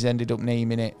Nolan. He's ended up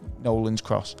naming it Nolan's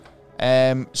Cross.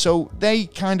 So they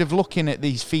kind of looking at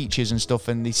these features and stuff,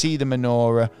 and they see the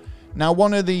menorah. Now,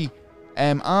 one of the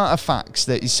artifacts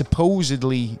that is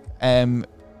supposedly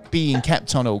being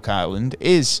kept on Oak Island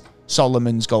is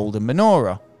Solomon's golden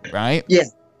menorah, right? Yeah.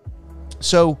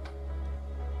 So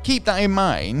keep that in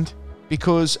mind,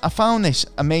 because I found this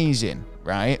amazing,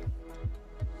 right?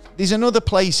 There's another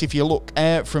place, if you look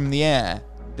from the air,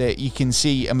 that you can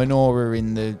see a menorah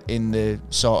in the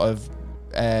sort of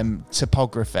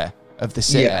topography of the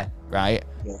city, right?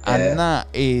 And that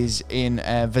is in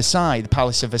Versailles, the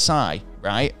Palace of Versailles,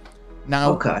 right?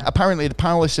 Now, apparently the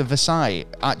Palace of Versailles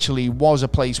actually was a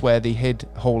place where they hid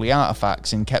holy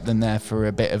artifacts and kept them there for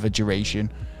a bit of a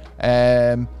duration.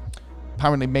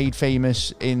 Apparently made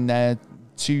famous in by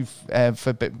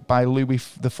Louis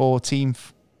XIV,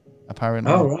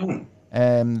 apparently. Oh, right.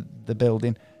 The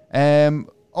building.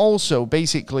 Also,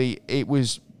 basically, it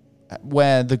was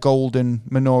where the golden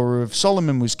menorah of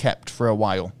Solomon was kept for a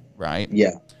while, right?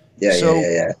 Yeah.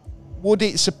 Would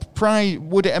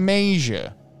it amaze you,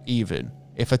 even,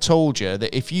 if I told you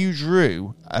that if you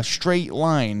drew a straight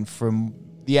line from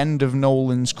the end of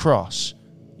Nolan's Cross,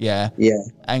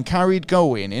 and carried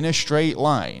going in a straight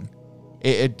line,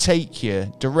 it'd take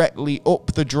you directly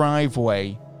up the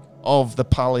driveway of the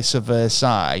Palace of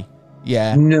Versailles,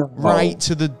 right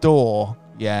to the door,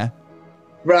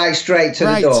 right straight to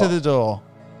the door. Right to the door.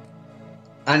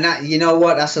 And that, you know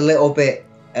what? That's a little bit.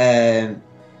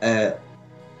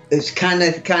 It's kind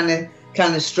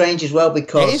of strange as well,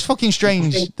 because it is fucking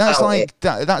strange. That's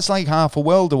like half a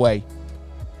world away.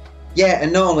 Yeah,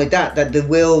 and not only that the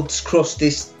world's crust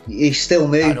is still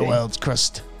moving. The world's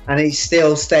crust. And he's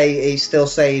still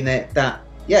saying that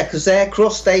because their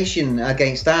crustacean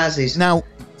against ours is now.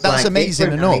 That's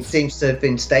amazing enough. It seems to have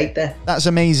been stayed there. That's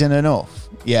amazing enough.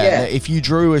 Yeah. If you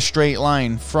drew a straight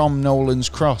line from Nolan's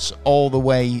Cross all the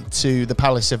way to the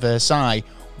Palace of Versailles,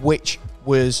 which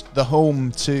was the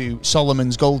home to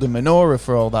Solomon's Golden Menorah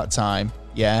for all that time,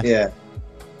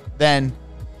 then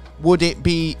would it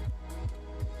be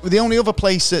the only other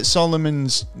place that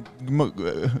Solomon's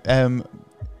menorah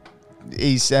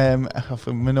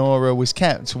was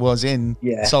kept was in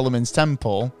Solomon's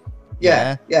Temple?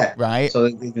 Right. So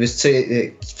it was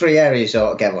 3 areas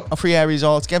altogether. 3 areas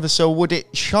altogether. So would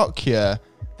it shock you that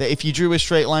if you drew a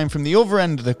straight line from the other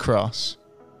end of the cross,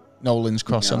 Nolan's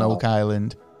Cross on Oak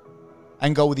Island,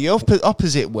 and go the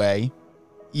opposite way,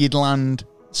 you'd land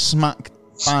smack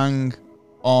bang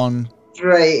on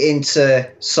straight into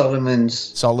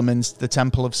Solomon's, the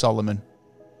Temple of Solomon.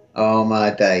 Oh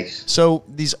my days. So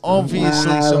there's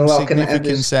obviously some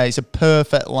significance there. It's a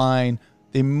perfect line.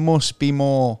 There must be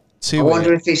more to it. I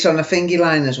wonder if it's on a thingy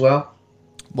line as well.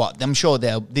 What? I'm sure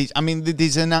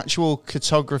there's an actual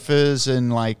cartographers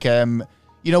and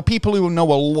people who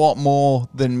know a lot more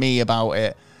than me about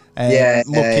it.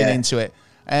 Looking into it.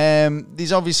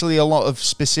 There's obviously a lot of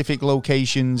specific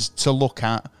locations to look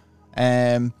at.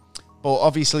 But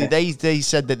obviously they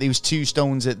said that there was 2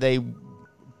 stones that they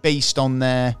based on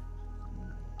their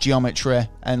geometry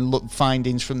and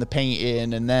findings from the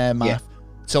painting and their math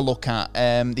to look at.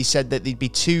 They said that there'd be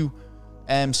 2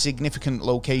 significant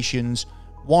locations,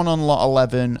 one on lot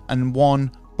 11 and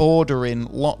one bordering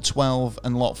lot 12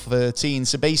 and lot 13.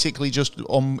 So basically just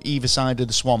on either side of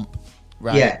the swamp,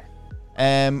 right?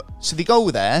 So they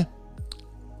go there.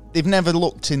 They've never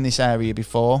looked in this area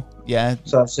before.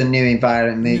 So it's a new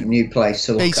environment, new place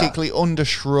to look basically at. Under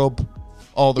shrub,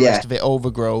 all the rest of it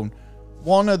overgrown.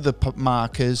 One of the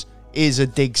markers is a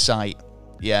dig site.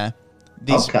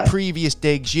 These previous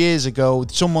digs years ago,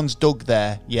 someone's dug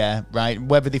there. Right.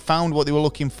 Whether they found what they were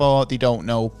looking for, they don't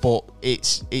know, but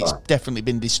it's definitely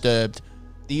been disturbed.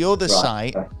 The other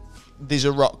site, there's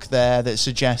a rock there that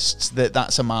suggests that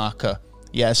that's a marker.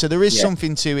 So there is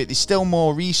something to it. There's still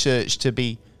more research to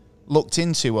be looked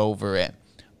into over it.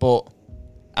 But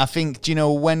I think,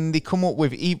 when they come up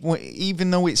with,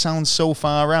 even though it sounds so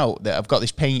far out that I've got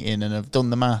this painting and I've done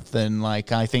the math and I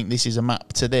think this is a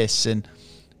map to this and,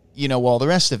 all the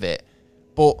rest of it.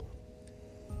 But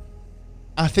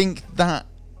I think that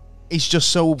is just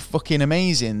so fucking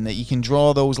amazing that you can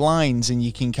draw those lines and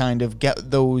you can kind of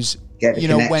get those, get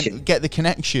the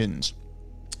connections.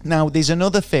 Now, there's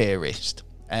another theorist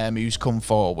who's come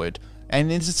forward,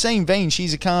 and in the same vein,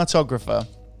 she's a cartographer.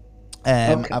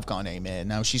 I've got a name here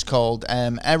now. She's called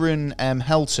Erin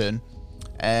Helton.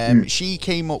 She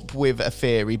came up with a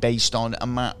theory based on a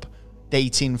map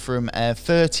dating from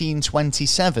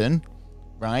 1327,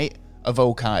 right, of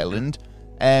Oak Island.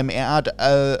 It had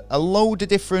a load of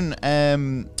different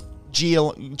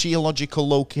geological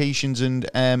locations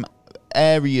and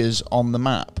areas on the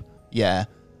map.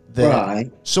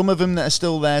 Some of them that are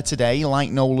still there today, like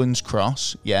Nolan's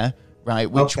Cross,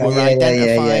 which were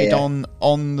identified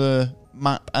on the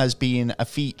map as being a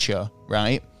feature,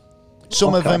 right?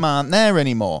 Some of them aren't there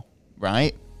anymore,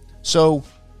 right? So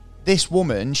this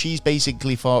woman, she's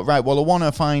basically thought, right, well, I want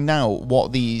to find out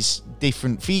what these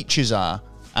different features are.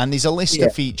 And there's a list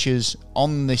of features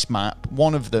on this map,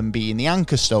 one of them being the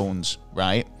anchor stones,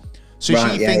 right? So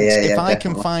she thinks if I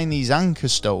can find these anchor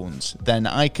stones, then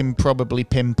I can probably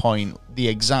pinpoint the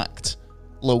exact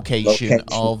location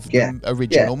of the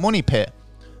original money pit.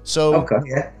 So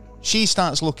she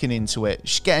starts looking into it.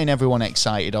 She's getting everyone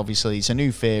excited, obviously. It's a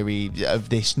new theory of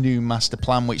this new master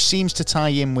plan, which seems to tie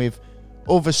in with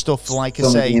other stuff, like I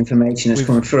say, information is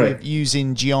coming through.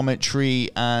 Using geometry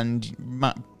and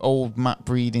old map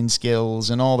reading skills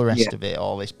and all the rest of it,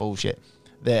 all this bullshit,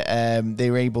 that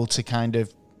they were able to kind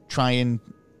of try and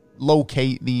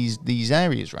locate these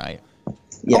areas, right?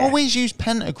 Always use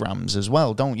pentagrams as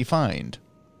well, don't you find?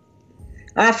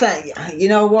 I think, you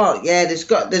know what?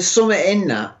 There's something in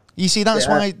that. You see, that's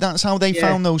how they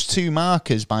found those 2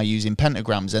 markers, by using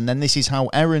pentagrams, and then this is how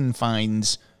Erin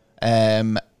finds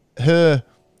her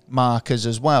markers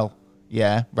as well.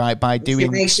 By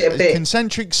doing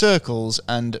concentric circles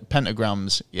and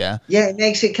pentagrams. It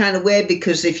makes it kind of weird,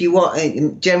 because if you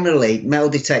want, generally metal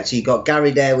detector, you got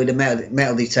Gary there with a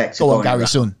metal detector. Go on, Gary,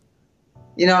 son.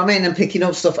 You know what I mean? And picking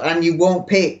up stuff, and you won't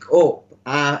pick up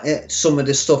some of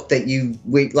the stuff that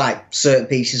like certain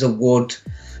pieces of wood,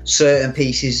 certain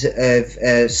pieces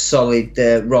of solid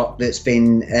rock that's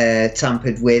been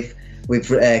tampered with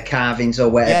carvings or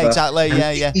whatever. Exactly.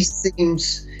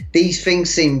 These things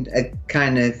seem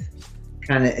kind of.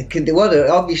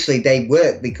 Well, obviously they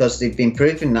work because they've been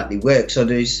proven that they work. So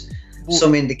there's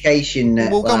some indication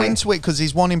that we'll go into it because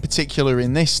there's one in particular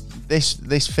in this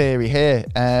theory here.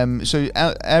 So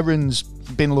Erin's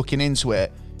been looking into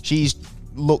it. She's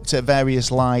looked at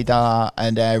various LiDAR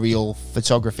and aerial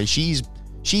photography. She's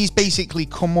basically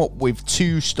come up with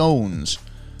two stones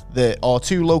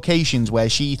two locations where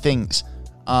she thinks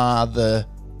are the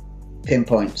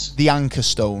pinpoints, the anchor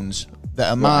stones that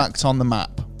are marked on the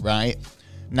map. Right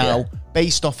now,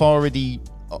 based off already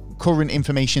current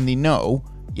information they know,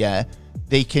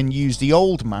 they can use the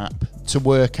old map to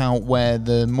work out where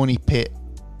the money pit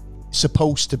is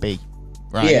supposed to be,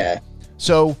 right?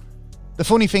 So the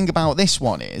funny thing about this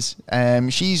one is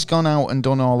she's gone out and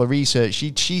done all the research.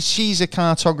 She's a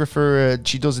cartographer,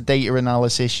 she does a data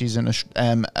analysis, she's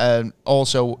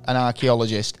also an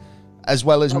archaeologist, as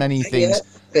well as many things.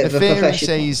 The theory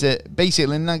says that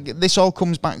basically this all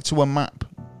comes back to a map,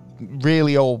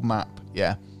 really old map,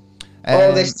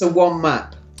 all this to one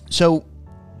map. So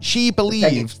she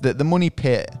believed that the money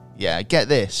pit, get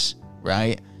this,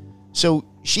 right? So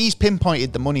she's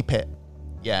pinpointed the money pit,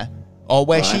 or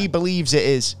where she believes it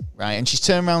is, right? And she's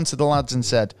turned around to the lads and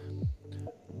said,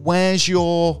 where's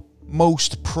your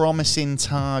most promising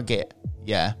target?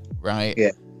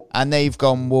 Right? And they've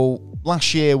gone, well,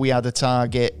 last year we had a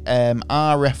target,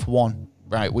 RF1,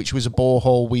 right, which was a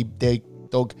borehole we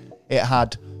dug. It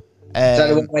had... is that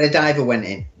the one where the diver went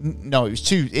in? No, it was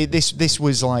two. This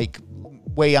was like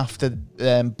way after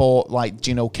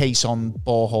caisson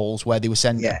boreholes where they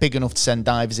were big enough to send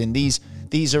divers in.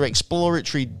 These are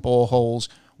exploratory boreholes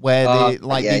where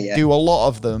they do a lot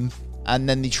of them, and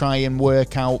then they try and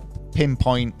work out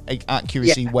pinpoint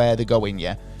accuracy where they're going.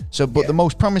 So, but the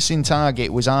most promising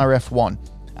target was RF1,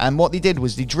 and what they did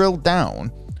was they drilled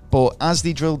down. But as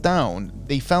they drilled down,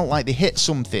 they felt like they hit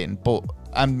something. But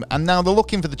and now they're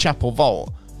looking for the chapel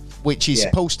vault, which is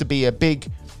supposed to be a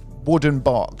big wooden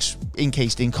box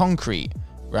encased in concrete,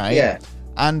 right?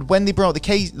 And when they brought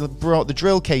the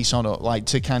drill case on up,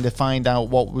 to kind of find out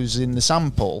what was in the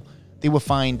sample, they were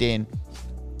finding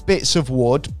bits of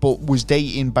wood, but was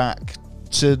dating back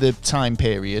to the time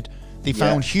period. They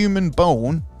found human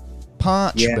bone,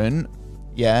 parchment.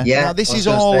 Now, this is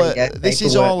all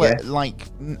at like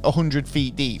 100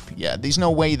 feet deep. There's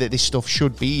no way that this stuff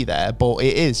should be there, but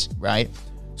it is, right?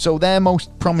 So their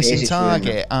most promising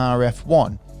target,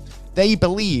 RF1, they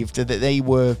believed that they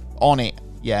were on it,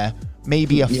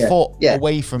 maybe a foot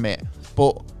away from it.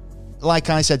 But like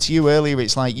I said to you earlier,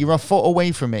 it's like you're a foot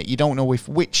away from it. You don't know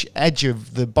which edge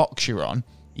of the box you're on.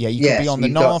 You could be on the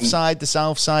north side, the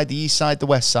south side, the east side, the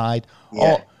west side.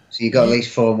 Or so you got at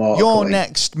least 4 more. Your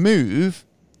next move,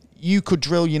 you could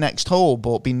drill your next hole,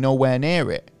 but be nowhere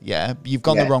near it. You've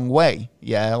gone the wrong way.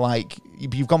 Like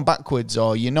you've gone backwards,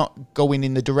 or you're not going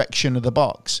in the direction of the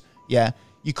box.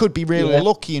 You could be really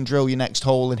lucky and drill your next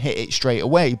hole and hit it straight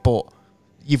away, but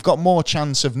you've got more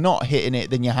chance of not hitting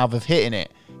it than you have of hitting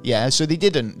it. So they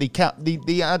didn't.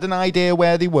 They had an idea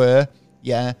where they were.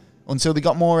 Until they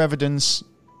got more evidence,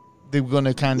 they were going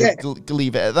to kind of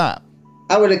leave it at that.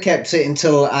 I would have kept it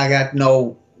until I had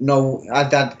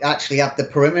I'd actually had the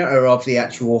perimeter of the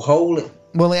actual hole.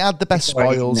 Well, it had the best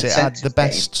spoils. It had the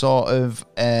best sort of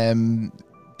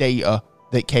data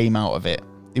that came out of it.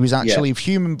 There was actually a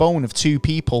human bone of 2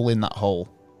 people in that hole.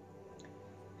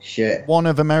 Shit. One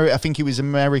of I think he was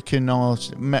American or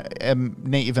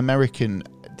Native American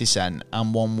descent,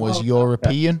 and one was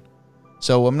European.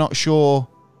 So I'm not sure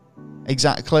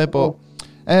exactly, but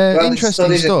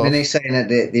interesting stuff. They're saying that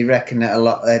they reckon that a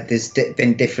lot there's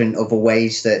been different other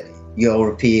ways that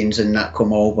Europeans and that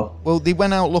come over. Well, they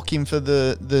went out looking for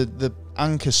the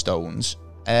anchor stones.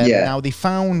 Now they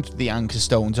found the anchor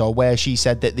stones, or where she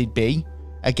said that they'd be.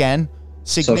 Again,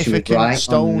 significant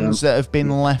stones that have been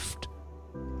left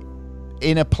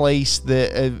in a place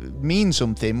that mean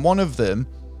something. One of them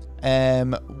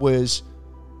was,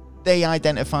 they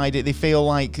identified it. They feel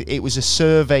like it was a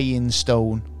surveying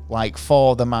stone, like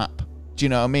for the map. Do you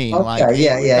know what I mean?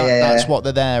 Okay, that's what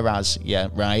they're there as.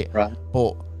 Right.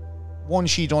 But once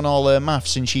she'd done all her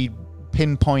maths and she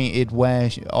pinpointed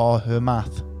her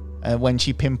math, when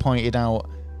she pinpointed out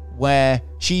where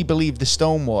she believed the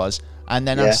stone was, and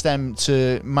then asked them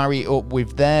to marry it up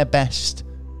with their best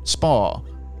spot,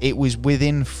 it was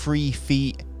within 3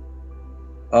 feet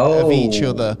of each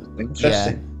other.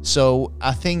 Interesting. So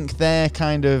I think they're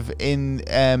kind of in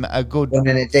a good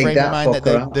frame of mind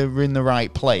that they're in the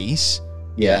right place.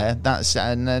 That's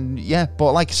and then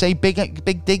but like I say,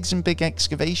 big digs and big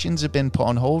excavations have been put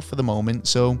on hold for the moment.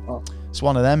 So it's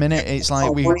one of them, innit? It's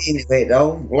like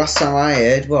last time I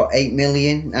heard, 8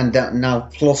 million, and now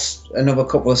plus another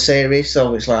couple of series.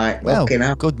 So it's like,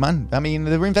 good man. I mean,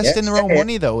 they're investing their own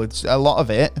money though. It's a lot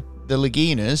of it. The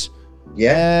Laginas,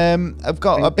 Yeah. I've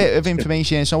got a bit of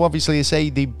information here. So obviously, I say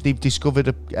they've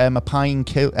discovered a pine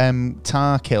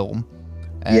tar kiln.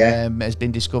 Has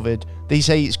been discovered. They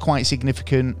say it's quite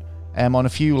significant. On a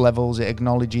few levels, it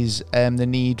acknowledges the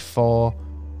need for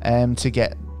to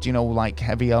get like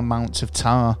heavy amounts of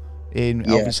tar in.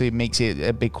 Yeah. Obviously, it makes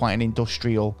it quite an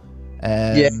industrial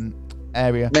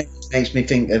area. Makes me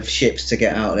think of ships to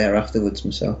get out there afterwards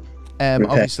myself.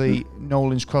 Obviously,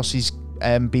 Nolan's Cross is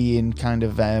being kind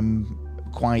of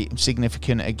quite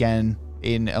significant again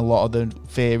in a lot of the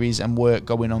theories and work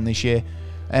going on this year.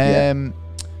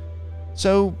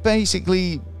 So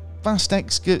basically, vast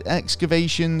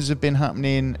excavations have been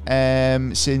happening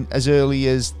since as early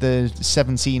as the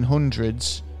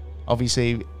 1700s.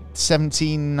 Obviously,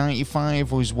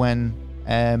 1795 was when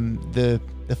the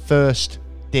first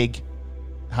dig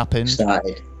happened.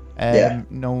 Started.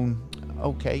 Known.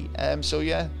 Okay.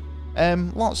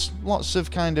 Lots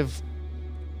of kind of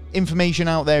information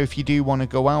out there if you do want to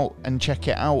go out and check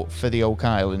it out for the Oak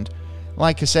Island.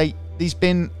 Like I say, there's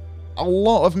been a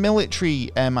lot of military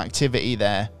activity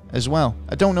there as well.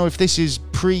 I don't know if this is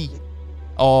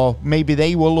or maybe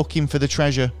they were looking for the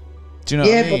treasure. Do you know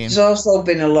what I mean? But there's also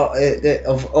been a lot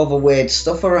of other weird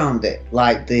stuff around it,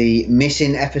 like the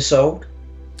missing episode.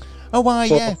 Oh,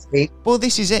 yeah. Well,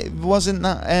 this is it. Wasn't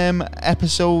that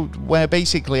episode where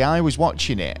basically I was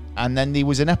watching it, and then there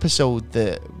was an episode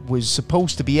that was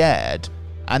supposed to be aired,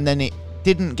 and then it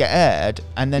didn't get aired,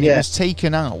 and then it was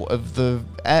taken out of the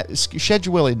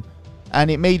scheduling, and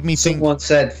it made me think someone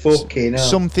said fucking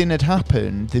something had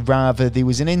happened. Rather, there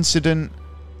was an incident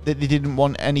that they didn't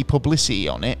want any publicity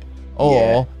on it,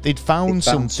 or they'd found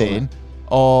something,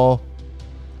 or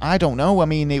I don't know. I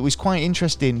mean, it was quite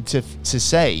interesting to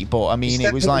say, but I mean,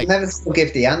 it was like never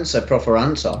give the proper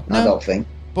answer. No, I don't think.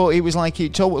 But it was like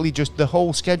it totally just the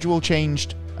whole schedule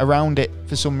changed around it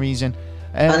for some reason.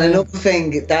 And another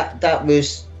thing that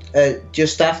was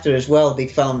just after as well. They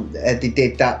found they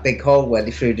did that big hole where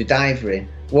they threw the diver in.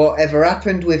 Whatever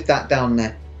happened with that down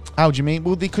there? How do you mean?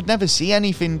 Well, they could never see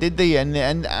anything, did they?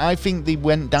 And I think they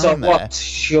went down there. What,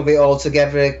 shove it all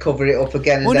together, cover it up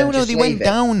again, and then just they went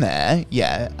down there,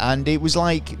 and it was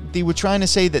like they were trying to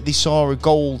say that they saw a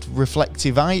gold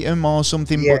reflective item or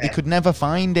something, but they could never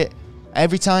find it.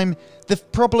 Every time, the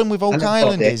problem with Oak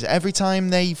Island is every time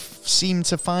they seem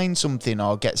to find something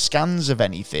or get scans of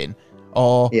anything,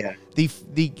 or the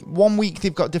 1 week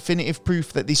they've got definitive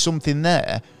proof that there's something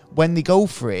there, when they go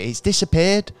for it, it's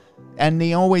disappeared. And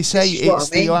they always say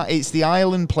it's the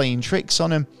island playing tricks on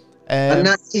them. And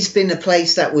that has been a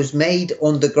place that was made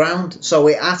underground, so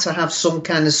it had to have some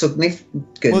kind of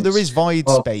significance. Well, there is void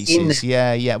spaces,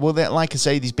 Well, like I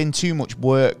say, there's been too much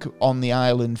work on the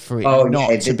island for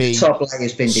it to be. The top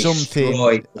layer's been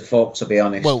destroyed. Fuck, to be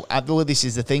honest. Well, this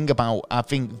is the thing about I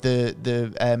think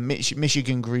the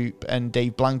Michigan group and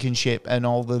Dave Blankenship and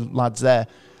all the lads there,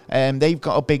 they've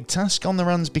got a big task on their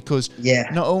hands because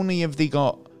not only have they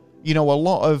got a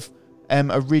lot of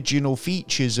original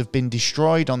features have been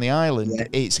destroyed on the island.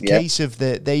 It's a case of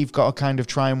that they've got to kind of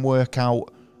try and work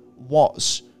out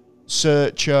what's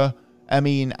Searcher. I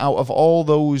mean, out of all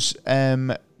those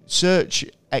search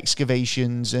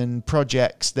excavations and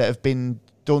projects that have been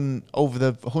done over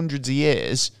the hundreds of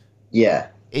years,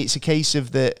 it's a case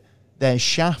of that there's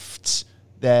shafts,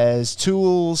 there's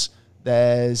tools,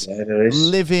 there's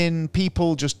living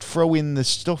people just throwing the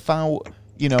stuff out,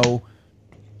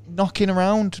 knocking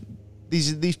around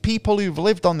these people who've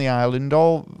lived on the island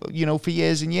all for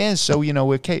years and years. So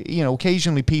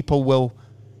occasionally people will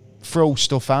throw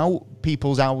stuff out,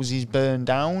 people's houses burn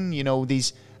down.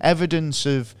 These evidence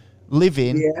of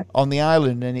living on the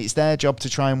island, and it's their job to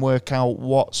try and work out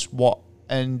what's what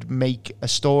and make a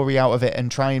story out of it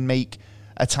and try and make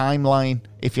a timeline,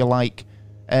 if you like.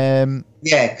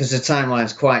 Because the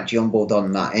timeline's quite jumbled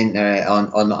on that, isn't there?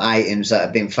 On items that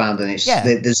have been found, and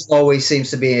there's always seems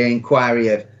to be an inquiry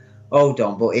of, hold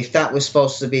on, but if that was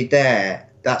supposed to be there,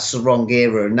 that's the wrong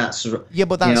era, and that's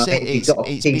but that's it.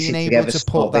 It's being able to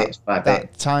put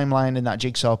that timeline and that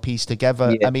jigsaw piece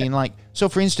together. I mean, like, so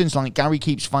for instance, like Gary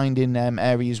keeps finding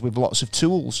areas with lots of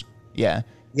tools.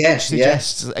 Which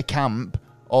suggests a camp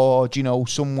or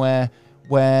somewhere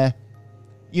where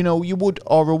you would,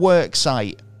 or a work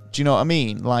site. Do you know what I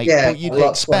mean? Like, but you'd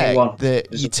expect that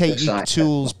you take your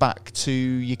tools back to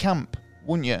your camp,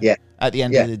 wouldn't you? Yeah. At the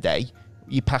end of the day,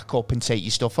 you pack up and take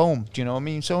your stuff home. Do you know what I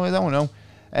mean? So I don't know.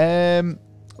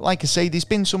 Like I say, there's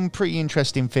been some pretty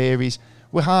interesting theories.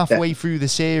 We're halfway through the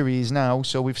series now,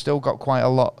 so we've still got quite a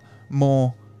lot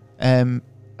more. How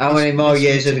many more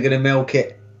years are they going to milk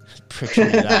it? Pretty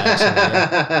much,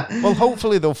 yeah. Well,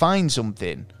 hopefully they'll find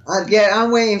something. Yeah,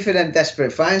 I'm waiting for them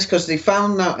desperate finds because they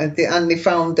found that and they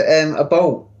found a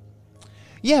boat.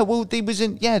 Yeah, well, there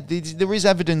is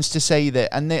evidence to say that,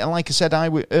 and like I said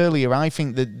earlier, I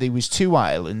think that there was 2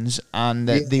 islands and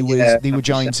that they were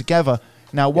joined together.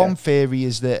 Now, one theory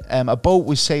is that a boat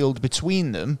was sailed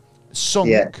between them,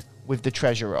 sunk with the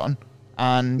treasure on,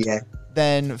 and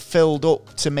then filled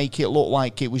up to make it look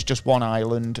like it was just one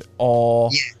island, or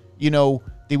they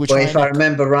were trying if I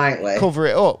remember rightly, cover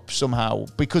it up somehow,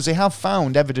 because they have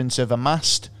found evidence of a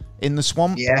mast in the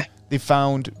swamp. Yeah, they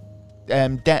found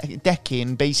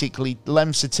decking, basically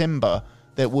lengths of timber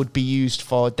that would be used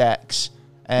for decks.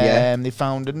 They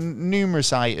found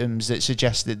numerous items that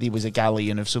suggest that there was a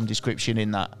galleon of some description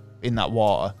in that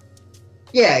water.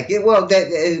 Yeah, well,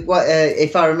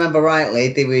 if I remember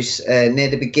rightly, there was near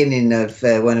the beginning of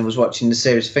when I was watching the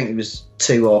series, I think it was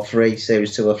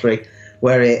series 2 or 3,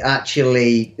 where it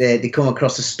actually they come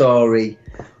across a story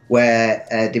where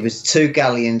there was 2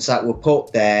 galleons that were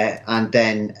put there, and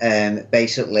then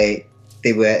basically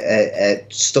they were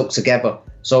stuck together.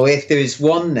 So if there is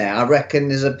one there, I reckon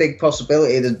there's a big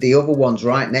possibility that the other one's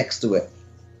right next to it.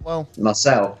 Well,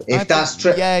 myself, if that's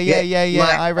true,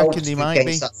 I reckon they might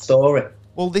be. That story.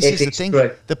 Well, this is the thing.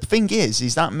 True. The thing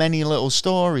is that many little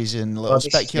stories and little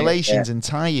speculations and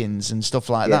tie-ins and stuff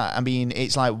like that. I mean,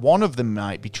 it's like one of them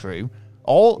might be true,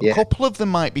 or a couple of them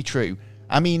might be true.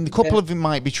 I mean, a couple of them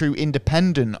might be true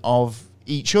independent of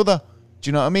each other. Do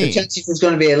you know what I mean? The chances there's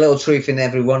going to be a little truth in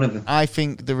every one of them. I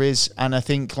think there is, and I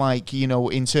think, like,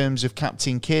 in terms of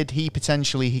Captain Kidd, he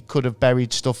could have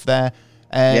buried stuff there.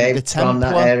 The Templar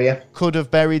that area could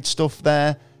have buried stuff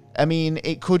there. I mean,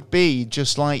 it could be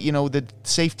just like, the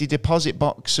safety deposit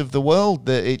box of the world,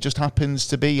 that it just happens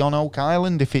to be on Oak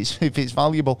Island if it's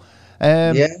valuable.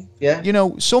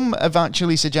 Some have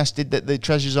actually suggested that the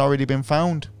treasure's already been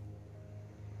found.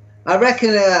 I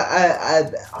reckon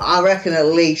at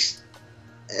least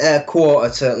a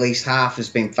quarter to at least half has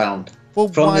been found. Well,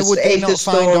 why would they not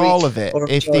find all of it?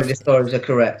 If the stories are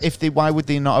correct. Why would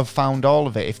they not have found all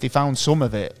of it? If they found some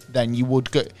of it, then you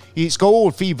would go, it's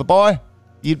gold fever, boy.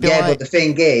 You'd be but the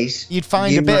thing is, you'd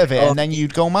find a bit of it, and then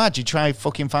you'd go mad. You'd try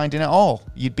fucking finding it all.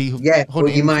 You'd be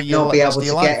but you might not be able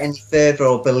to get any further,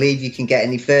 or believe you can get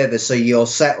any further, so you'll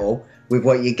settle with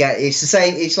what you get. It's the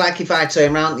same. It's like if I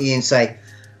turn around to you and say,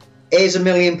 "Here's £1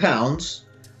 million,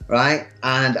 right?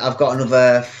 And I've got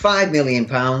another £5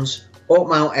 million up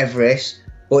Mount Everest.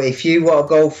 But if you want to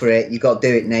go for it, you got to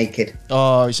do it naked."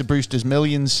 Oh, it's a Brewster's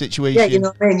Millions situation. Yeah, you know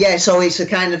what I mean? Yeah, so it's a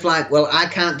kind of like, well, I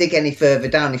can't dig any further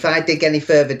down. If I dig any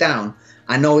further down,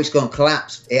 I know it's going to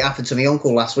collapse. It happened to my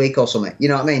uncle last week or something. You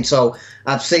know what I mean? So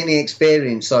I've seen the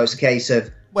experience, so it's a case of...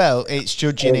 Well, it's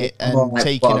judging it and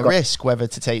taking a risk, whether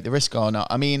to take the risk or not.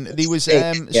 I mean, there was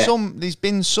there's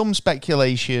been some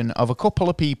speculation of a couple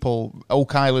of people,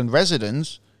 Oak Island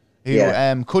residents, who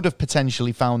could have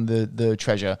potentially found the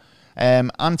treasure.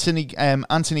 Anthony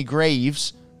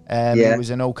Graves, who was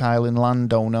an Oak Island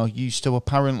landowner, used to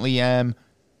apparently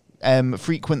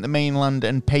frequent the mainland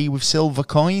and pay with silver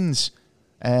coins.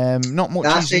 Not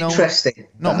much interesting.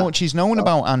 Not much is known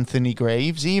about Anthony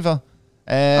Graves either.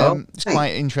 It's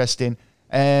quite interesting.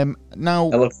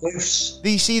 Now,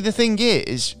 you see, the thing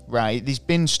is, right, there's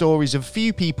been stories of a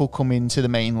few people coming to the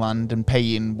mainland and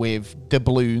paying with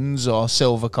doubloons or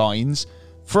silver coins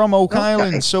from Oak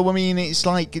Island. So, I mean, it's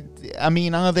like,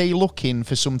 are they looking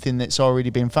for something that's already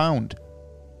been found?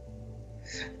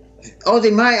 Oh,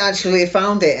 they might actually have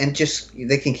found it and just,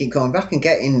 they can keep going back and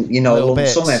getting, lump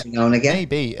sum every now and again.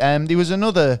 Maybe. There was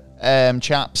another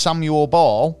chap, Samuel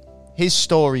Ball. His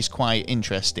story's quite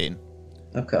interesting.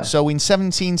 Okay. So in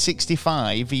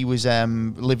 1765, he was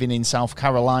living in South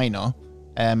Carolina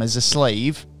as a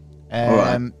slave.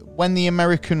 When the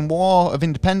American War of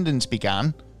Independence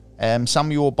began,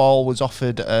 Samuel Ball was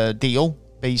offered a deal.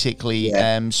 Basically,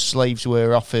 slaves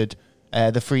were offered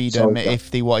the freedom if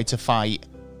they wanted to fight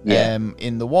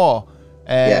in the war.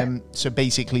 So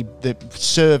basically, the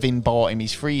serving bought him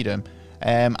his freedom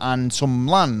and some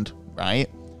land, right?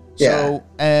 So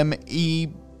he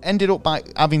ended up by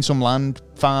having some land,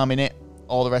 farming it,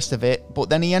 all the rest of it. But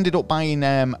then he ended up buying,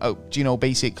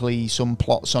 basically some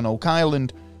plots on Oak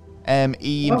Island.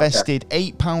 He invested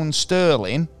 £8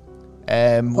 sterling,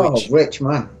 which rich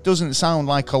man. Doesn't sound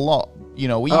like a lot,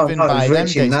 even by them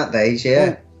days. In that days,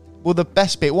 Well, the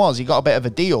best bit was he got a bit of a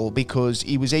deal because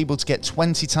he was able to get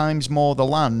 20 times more the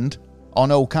land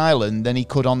on Oak Island than he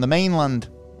could on the mainland,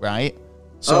 right?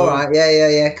 So,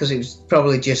 because it was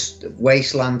probably just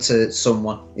wasteland to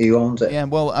someone who owned it. Yeah,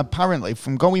 well, apparently,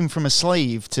 from going from a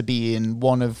slave to being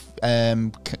one of,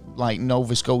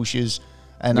 Nova Scotia's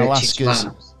and Alaska's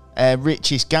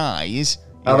richest guys.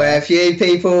 Yeah. A few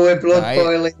people with blood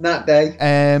boiling that day.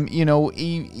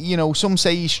 Some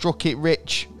say he struck it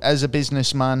rich as a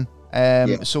businessman.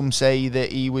 Some say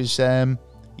that he was,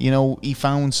 he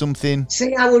found something.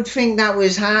 See, I would think that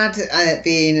was hard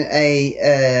being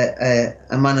a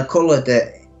man of colour,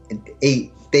 that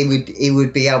he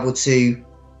would be able to,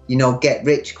 get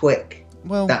rich quick.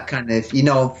 Well, that kind of,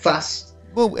 fast.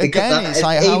 Well, again, it's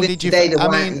like, how did you?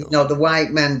 The white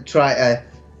men try to.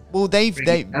 Well,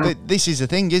 but this is the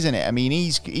thing, isn't it? I mean,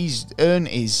 he's earned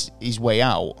his way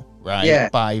out, right? Yeah.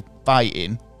 By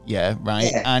fighting, right. Yeah,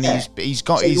 and he's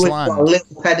got his land.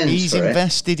 He's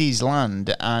invested his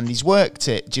land and he's worked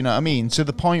it. Do you know what I mean? To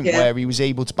the point where he was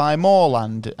able to buy more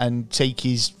land and take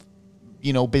his,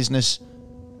 business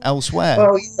elsewhere.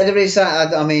 Well, there is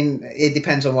that. I mean, it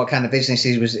depends on what kind of business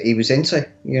he was into.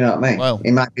 You know what I mean? Well,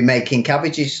 he might be making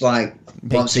cabbages like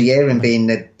once a year and being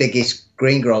the biggest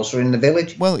greengrocer in the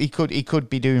village. Well, he could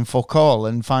be doing fuck all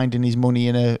and finding his money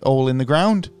in a hole in the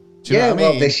ground. Do you know what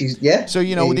I mean? This is So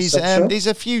there's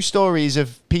a few stories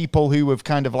of people who have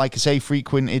kind of, like I say,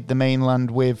 frequented the mainland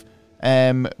with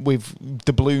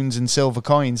doubloons and silver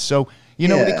coins. So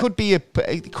it could be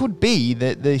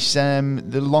that this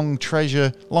the long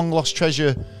lost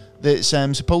treasure that's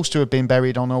supposed to have been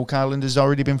buried on Oak Island has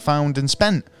already been found and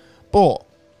spent. But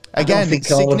again, it's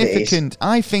significant.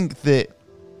 I think that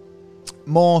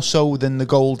more so than the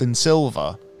gold and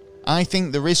silver, I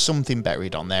think there is something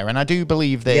buried on there, and I do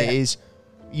believe there is,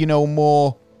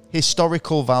 more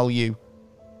historical value,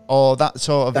 or that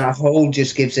sort of. That hole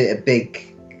just gives it a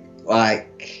big,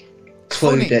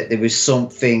 clue that there was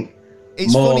something.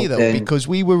 It's funny though, because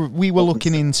we were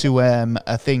looking into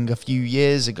a thing a few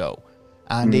years ago,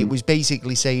 and it was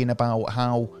basically saying about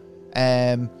how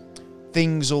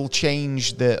things will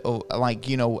change,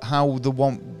 how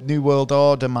the New World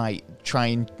Order might try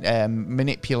and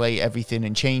manipulate everything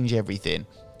and change everything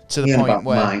to the point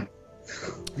where mine.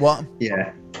 What?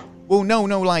 Yeah. Well, no,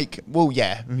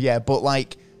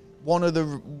 but one of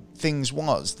the things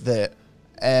was that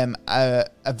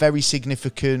a very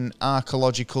significant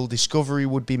archaeological discovery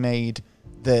would be made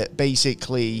that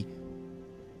basically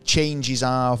changes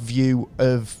our view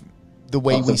of the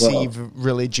way we see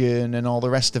religion and all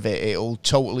the rest of it. It'll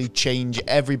totally change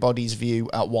everybody's view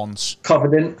at once.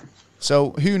 Covenant.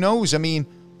 So who knows? I mean,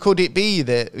 could it be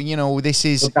that, this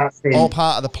is all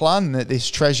part of the plan, that this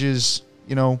treasure's,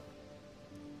 a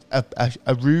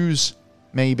ruse,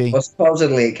 maybe? Well,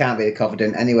 supposedly it can't be a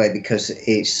covenant anyway, because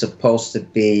it's supposed to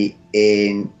be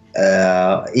in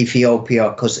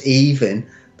Ethiopia, because even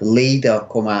the leader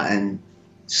come out and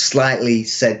slightly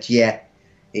said,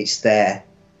 it's there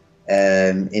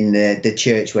in the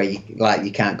church where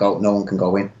you can't go, no one can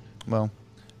go in. Well,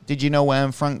 did you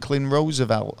know Franklin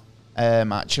Roosevelt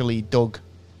actually dug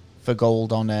for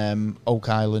gold on Oak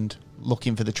Island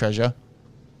looking for the treasure?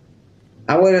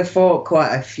 I would have thought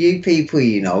quite a few people,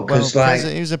 because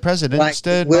he was a president.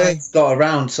 Words got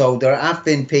around, so there have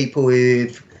been people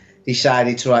who've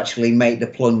decided to actually make the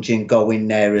plunge and go in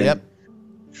there and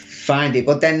find it.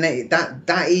 But then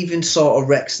that even sort of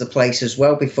wrecks the place as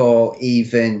well. Before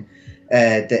even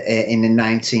in the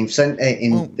 19th century,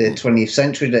 the 20th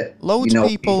century, that loads of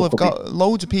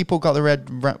people got their head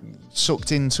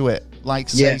sucked into it.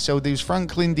 So there's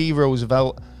Franklin D.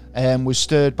 Roosevelt. Was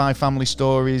stirred by family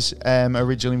stories,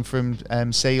 originally from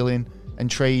sailing and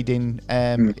trading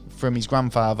from his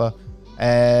grandfather.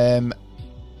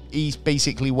 He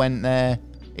basically went there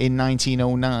in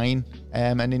 1909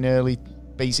 and in early,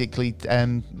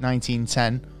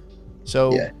 1910.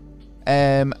 So,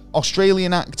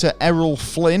 Australian actor Errol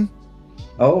Flynn.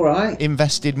 Oh, right.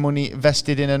 Invested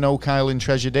in an Oak Island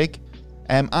treasure dig.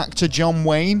 Actor John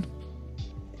Wayne.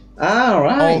 All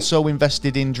right. Also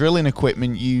invested in drilling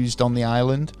equipment used on the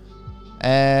island.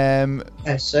 I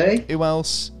see. Who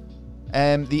else?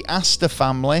 The Astor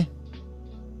family.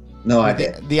 No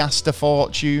idea. The Astor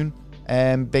fortune.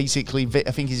 Basically,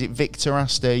 I think is it Victor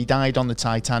Astor? He died on the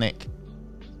Titanic.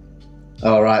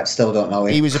 All right. Still don't know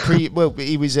him. He was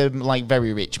he was a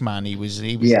very rich man. He was.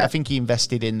 I think he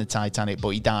invested in the Titanic, but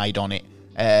he died on it.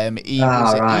 He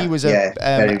was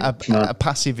a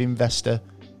passive investor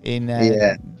in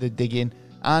the digging.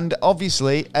 And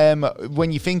obviously,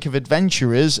 when you think of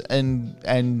adventurers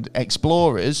and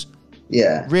explorers,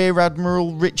 Rear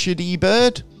Admiral Richard E.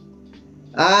 Byrd.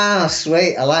 Ah,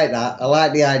 sweet. I like that. I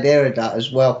like the idea of that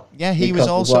as well. Yeah, he was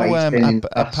also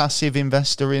a passive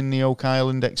investor in the Oak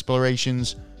Island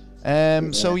explorations.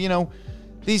 So,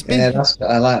 these big... Yeah,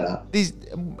 I like that.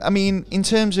 In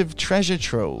terms of treasure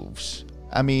troves,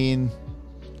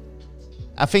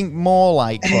 I think more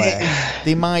likely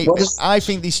they might. I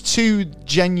think there's two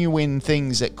genuine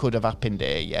things that could have happened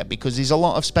here, yeah, because there's a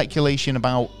lot of speculation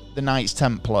about the Knights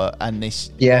Templar and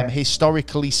this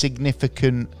historically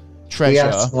significant treasure. We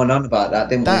had someone on about that,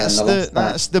 didn't we?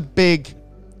 That's the big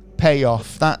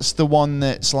payoff. That's the one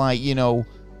that's like, you know,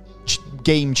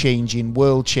 game changing,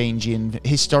 world changing,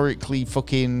 historically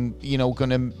fucking, you know,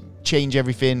 gonna change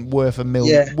everything, worth $1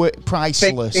 million,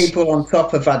 priceless. People on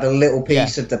top have had a little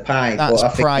piece of the pie. That's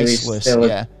but I priceless.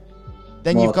 Think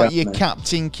Then you've got your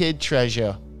Captain Kidd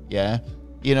treasure. Yeah,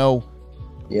 you know.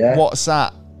 Yeah. What's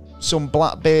that? Some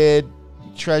Blackbeard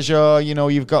treasure. You know,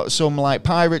 you've got some like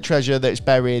pirate treasure that's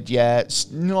buried. Yeah, it's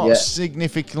not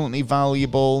significantly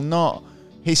valuable, not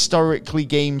historically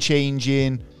game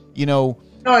changing. You know.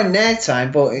 Not in their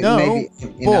time, but maybe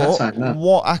in our time. No.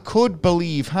 What I could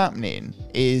believe happening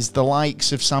is the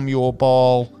likes of Samuel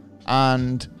Ball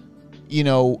and, you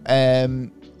know,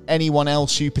 anyone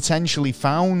else who potentially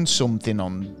found something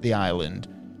on the island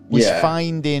was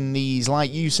finding these,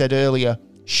 like you said earlier,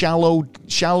 shallow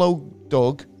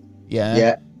dug,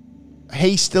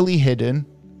 hastily hidden,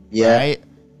 right?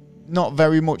 Not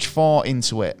very much thought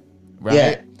into it, right?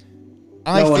 Yeah.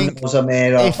 I think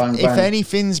if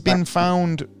anything's been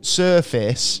found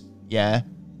surface,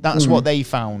 that's what they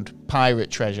found.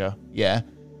 Pirate treasure,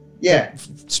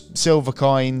 silver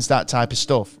coins, that type of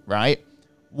stuff, right?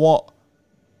 What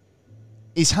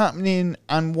is happening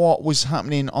and what was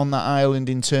happening on that island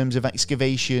in terms of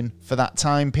excavation for that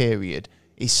time period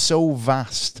is so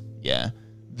vast,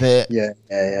 that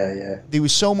there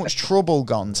was so much trouble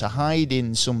gone to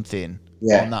hiding something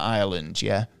on that island,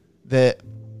 that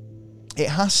it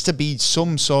has to be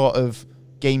some sort of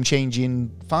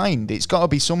game-changing find. It's got to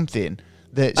be something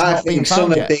that's not been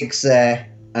found yet. I think some Big's there,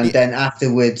 and then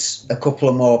afterwards a couple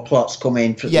of more plots come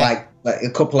in, like a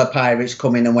couple of pirates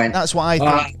come in and went. That's what I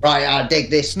think. Right, I dig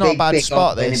this. It's not a bad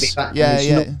spot, this. Compared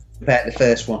to the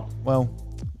first one. Well,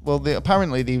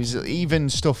 apparently there was even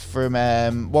stuff from,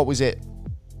 what was it?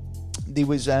 There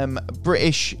was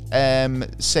British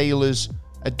sailors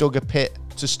had dug a pit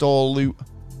to store loot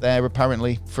there,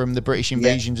 apparently, from the British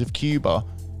invasions of Cuba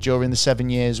during the 7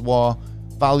 Years' War,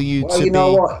 valued to be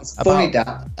what? It's funny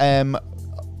about,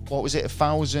 what was it,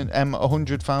 100,000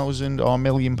 or £1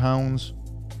 million?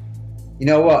 You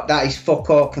know what? That is fuck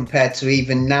all compared to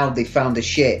even now. They found a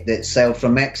ship that sailed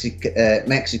from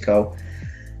Mexico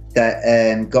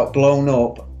that got blown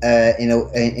up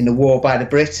in a war by the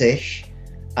British,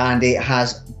 and it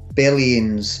has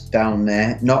billions down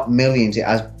there, not millions. It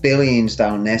has billions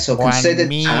down there. So consider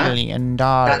 $1 million.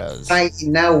 That's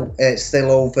fighting now. It's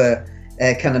still over.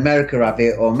 Can America have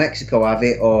it, or Mexico have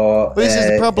it, or? But this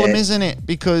is the problem, isn't it?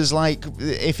 Because like,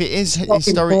 if it is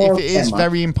historic, if it is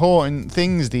very important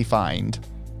things they find,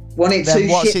 then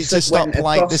what's it to stop?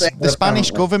 Like the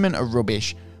Spanish government are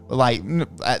rubbish. Like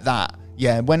at that,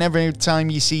 Whenever time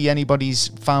you see anybody's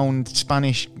found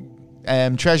Spanish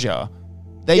treasure,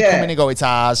 they come in and go, it's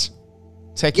ours.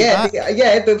 Take it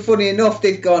back. But funny enough,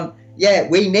 they've gone,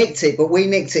 we nicked it, but we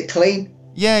nicked it clean.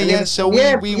 So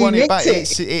we want it back.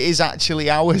 It is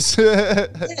actually ours.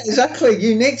 Exactly.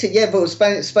 You nicked it, but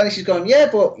Spanish is going,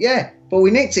 but we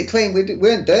nicked it clean. We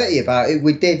weren't dirty about it.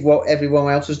 We did what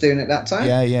everyone else was doing at that time.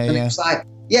 And it's like,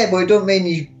 but it don't mean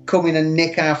you come in and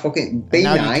nick our fucking be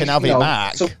now nice. You can have it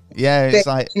back. It's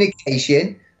like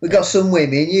communication. We got some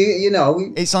women, you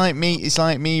know. It's like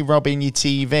me robbing your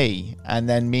TV, and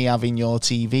then me having your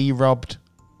TV robbed.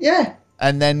 Yeah.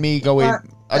 And then me going,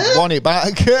 I want it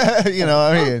back. You know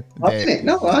what I mean?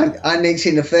 No, I nicked it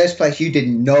in the first place. You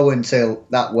didn't know until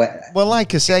that went. Well,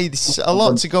 like I say, there's a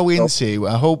lot to go into.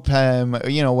 I hope,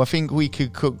 I think we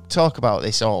could talk about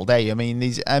this all day. I mean,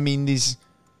 there's.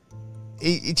 Do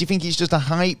you think it's just a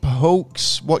hype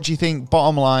hoax? What do you think?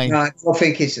 Bottom line. No,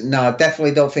 I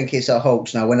definitely don't think it's a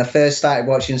hoax. Now, when I first started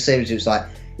watching the series, it was like,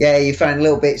 you find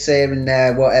little bits here and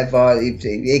there, whatever.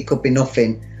 It could be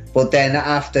nothing. But then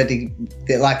after,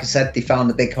 like I said, they found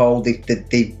the big hole.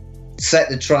 They set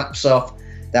the traps off.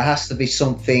 There has to be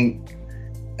something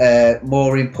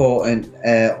more important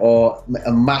or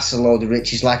a massive load of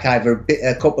riches, like either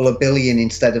a couple of billion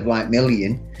instead of like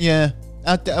million. Yeah.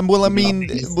 There's a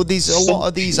lot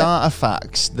of these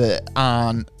artifacts that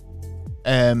aren't,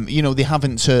 they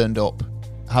haven't turned up,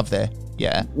 have they?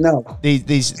 Yeah. No.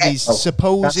 These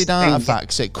supposed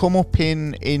artifacts that come up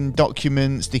in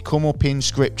documents, they come up in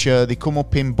scripture, they come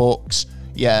up in books.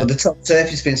 Yeah. But the top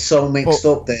surface has been so mixed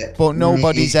up that. But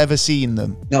nobody's ever seen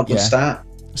them. No, but start.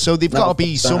 So they've got to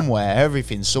be somewhere.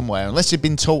 Everything's somewhere, unless they've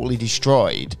been totally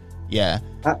destroyed. Yeah.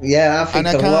 I think. And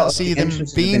I can't see them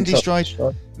being destroyed.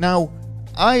 Now,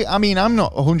 I mean, I'm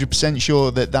not 100%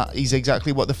 sure that is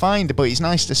exactly what they find, but it's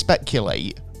nice to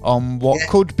speculate on what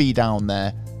could be down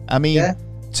there. I mean,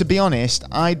 to be honest,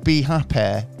 I'd be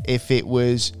happy if there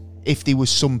was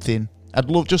something. I'd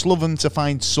love them to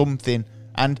find something.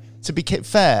 And to be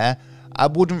fair, I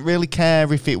wouldn't really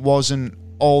care if it wasn't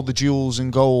all the jewels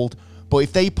and gold. But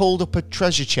if they pulled up a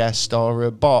treasure chest or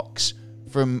a box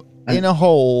from in a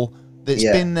hole that's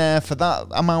been there for that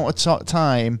amount of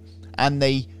time, and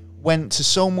they went to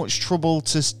so much trouble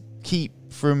to keep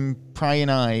from prying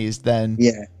eyes, then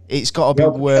it's got to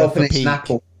be worth a peek.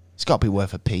 It's got to be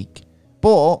worth a peek.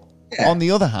 But on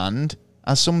the other hand,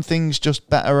 are some things just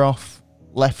better off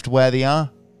left where they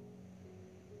are?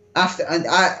 I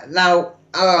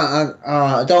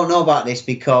don't know about this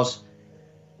because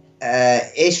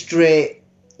history,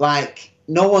 like,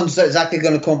 no one's exactly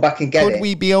going to come back and get it. Could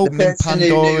we be opening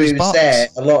Pandora's box? There,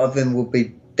 a lot of them would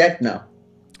be dead now.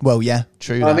 Well, yeah,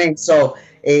 true. I mean, so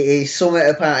it's something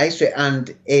about history,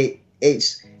 and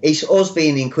it's us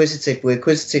being inquisitive. We're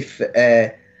inquisitive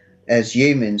as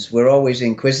humans. We're always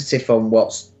inquisitive on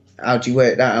how do you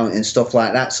work that out and stuff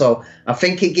like that. So I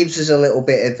think it gives us a little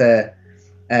bit of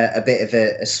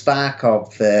a spark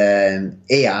of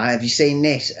have you seen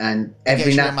this? And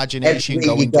every night, imagination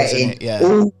going, doesn't it? Yeah.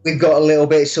 Oh, we've got a little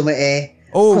bit of something here.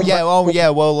 Oh yeah.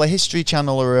 Well, the History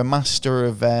Channel are a master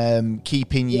of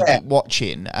keeping you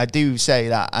watching. I do say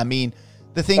that. I mean,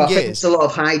 the thing is, there's a lot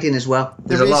of hiding as well.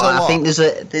 I think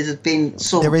there's been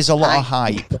some. There is a lot of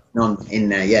hype in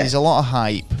there. Yeah, there's a lot of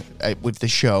hype with the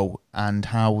show and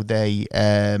how they,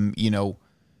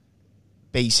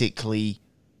 basically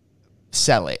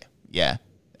sell it. Yeah.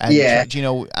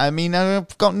 And, I mean,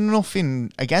 I've got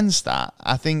nothing against that.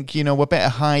 I think, a bit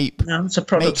of hype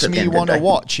makes me want to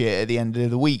watch it at the end of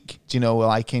the week.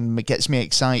 It gets me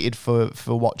excited for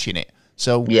watching it.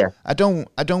 So I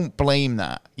don't blame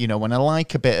that, when I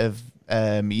like a bit of,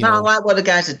 I like what the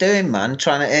guys are doing, man.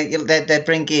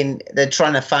 They're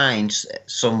trying to find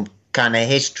some kind of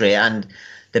history, and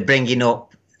they're bringing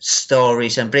up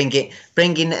stories and bringing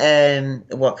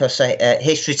what can I say,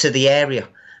 history to the area.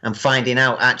 And finding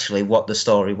out actually what the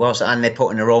story was, and they're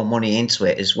putting their own money into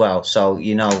it as well. So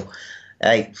hey,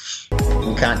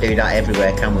 we can't do that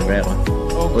everywhere, can we? Really?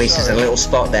 At least there's a little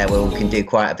spot there where we can do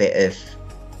quite a bit of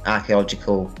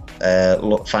archaeological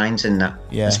finds in that.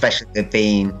 Yeah. Especially with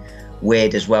being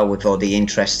weird as well, with all the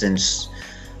interest and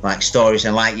stories,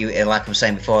 and like I was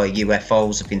saying before,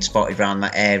 UFOs have been spotted around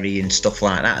that area and stuff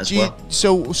like that as well.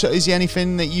 So is there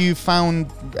anything that you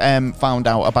found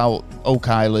out about Oak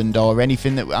Island, or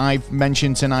anything that I've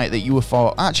mentioned tonight that you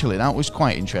thought actually that was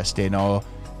quite interesting, or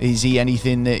is there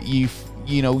anything that you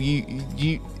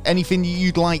anything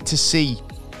you'd like to see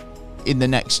in the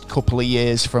next couple of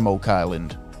years from Oak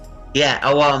Island? Yeah,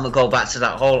 I want them to go back to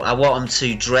that hole. I want them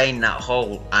to drain that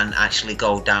hole and actually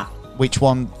go down. Which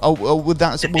one?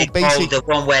 That's basically the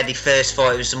one where they first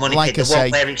thought it was the money pit. The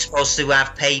one where it's supposed to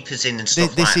have papers in and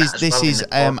stuff this is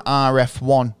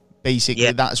RF1.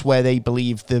 Basically, that's where they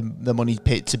believe the money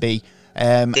pit to be.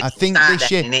 I think this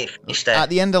year, at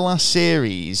the end of last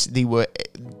series, they were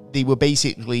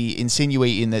basically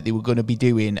insinuating that they were going to be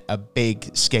doing a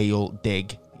big scale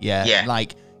dig. Yeah.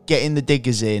 Like getting the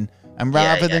diggers in, and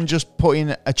rather than just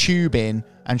putting a tube in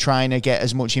and trying to get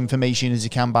as much information as you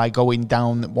can by going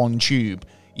down one tube.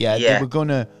 They were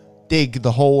gonna dig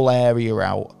the whole area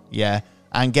out,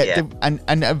 and get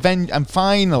and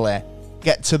finally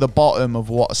get to the bottom of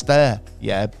what's there.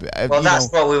 Well,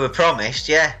 that's what we were promised.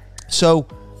 So,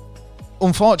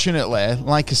 unfortunately,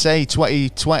 like I say,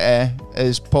 2020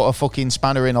 has put a fucking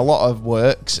spanner in a lot of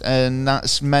works, and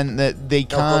that's meant that they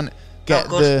can't get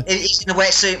he's in a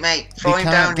wetsuit, mate. Throw him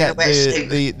down in a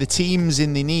wetsuit. The teams they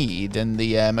need and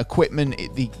the equipment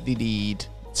they need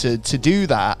to do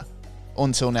that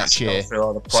until next year.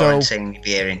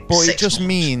 But it just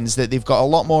means that they've got a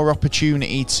lot more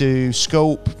opportunity to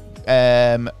scope,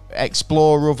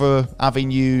 explore other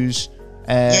avenues.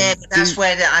 But that's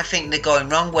where I think they're going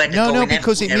wrong.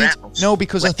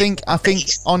 Because I think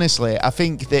honestly, I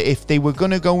think that if they were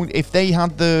gonna go, if they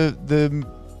had the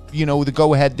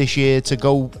go ahead this year to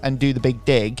go and do the big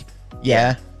dig,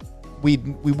 we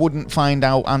wouldn't find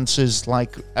out answers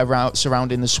like around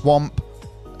surrounding the swamp,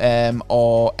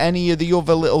 or any of the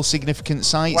other little significant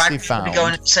sites they found. Why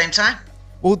going at the same time?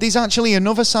 Well, there's actually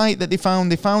another site that they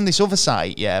found. They found this other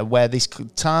site, where this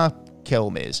tar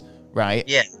kiln is, right?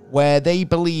 Yeah. Where they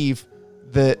believe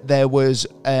that there was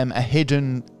a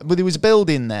hidden. Well, there was a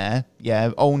building there,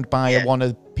 owned by one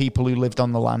of the people who lived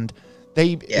on the land.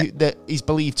 That is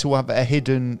believed to have a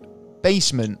hidden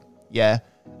basement,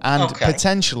 and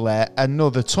potentially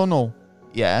another tunnel,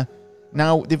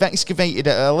 Now, they've excavated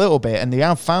it a little bit, and they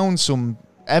have found some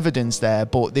evidence there,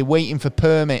 but they're waiting for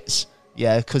permits,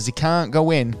 yeah, because they can't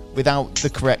go in without the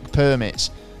correct permits.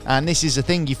 And this is the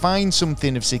thing, you find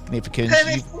something of significance.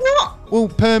 Permits what? Well,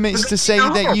 permits to say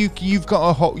that you've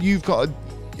got to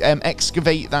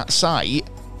excavate that site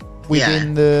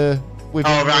within the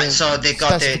so they've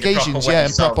got to do it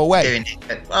the proper way.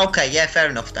 Okay, yeah, fair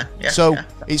enough then. Yeah, so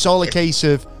it's all a case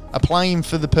of applying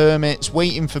for the permits,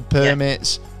 waiting for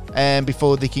permits,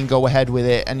 before they can go ahead with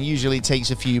it, and usually it takes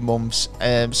a few months.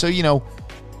 So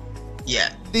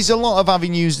there's a lot of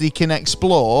avenues they can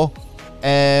explore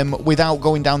without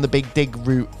going down the big dig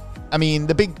route. I mean,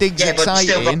 the big dig's exciting. But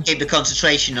still got to keep the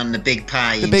concentration on the big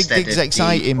pie. The big dig's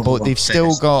exciting, but they've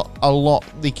still got a lot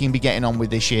they can be getting on with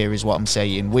this year, is what I'm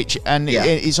saying.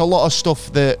 It's a lot of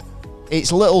stuff that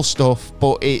it's little stuff,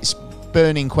 but it's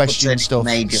burning question stuff.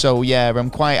 Major. So yeah, I'm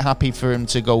quite happy for him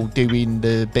to go doing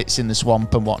the bits in the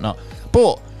swamp and whatnot.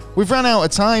 But we've run out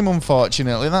of time,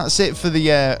 unfortunately. That's it for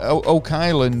the Oak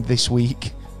Island this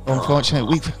week.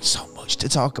 Unfortunately, we've got so much to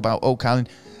talk about Oak Island.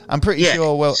 I'm pretty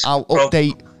sure. I'll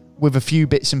update with a few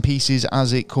bits and pieces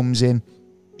as it comes in.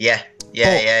 Yeah.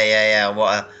 I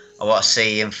want to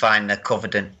see him find the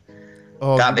Coverdon.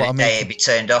 That'd be the day it'd be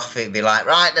turned off. It'd be like,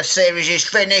 right, the series is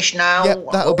finished now. Yep,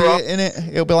 that'll be it, innit?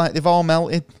 It'll be like they've all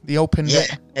melted. They opened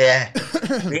it. Yeah.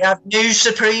 We have new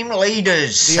supreme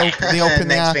leaders. They opened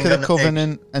the Ark of the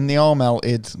Covenant and they all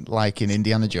melted like in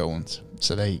Indiana Jones.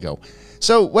 So there you go.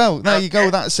 So, there you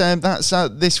go. That's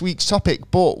this week's topic.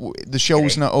 But the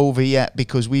show's not over yet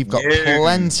because we've got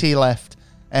plenty left.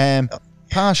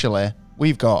 Partially,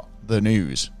 we've got the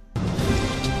news.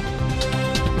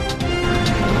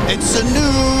 It's the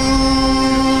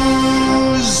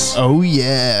news! Oh,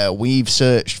 yeah. We've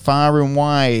searched far and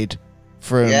wide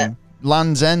from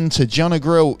Land's End to John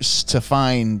O'Groats to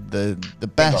find the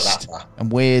best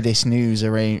and weirdest news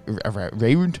around the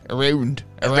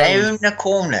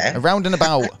corner. Around and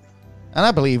about. And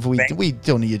I believe we've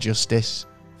done you justice.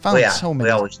 We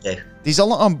always do. There's a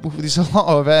lot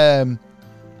of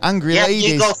angry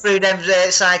ladies. You go through them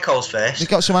cycles first. We've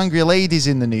got some angry ladies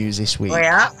in the news this week.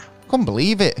 Couldn't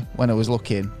believe it when I was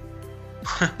looking.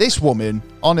 This woman,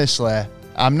 honestly,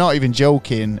 I'm not even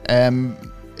joking.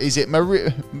 Is it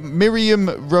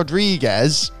Miriam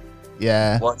Rodriguez?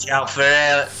 Yeah. Watch out for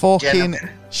her. Fucking,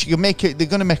 she can make it. They're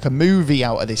gonna make a movie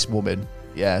out of this woman.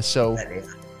 Yeah. So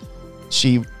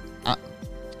she,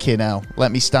 hell,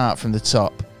 let me start from the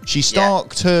top. She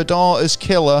stalked her daughter's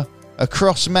killer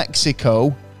across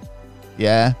Mexico.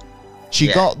 Yeah.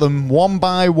 She got them one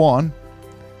by one,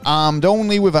 armed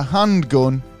only with a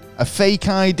handgun, a fake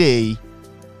ID,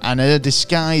 and her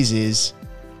disguises.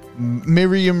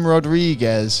 Miriam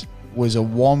Rodriguez was a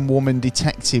one-woman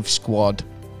detective squad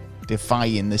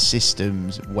defying the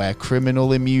systems where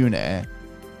criminal immunity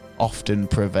often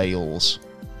prevails.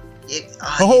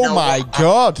 Oh my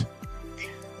God!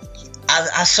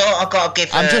 I got to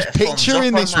give her. I'm just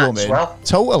picturing this woman.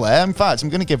 Totally. In fact, I'm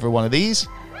going to give her one of these.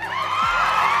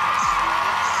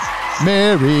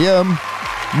 Miriam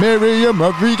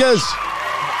Rodriguez.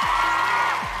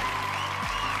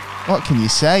 What can you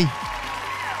say?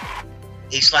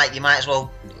 It's like you might as well.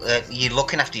 You're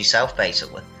looking after yourself,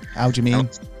 basically. How do you mean?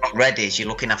 Red is you're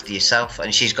looking after yourself,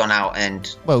 and she's gone out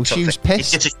and. Well, she was pissed.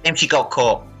 It's just a shame she got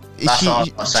caught. Do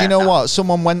you know what?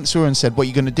 Someone went to her and said, "What are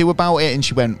you going to do about it?" And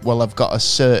she went, "Well, I've got a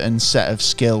certain set of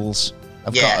skills.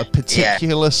 I've got a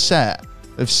particular set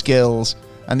of skills."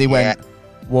 And they went,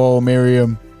 "Whoa,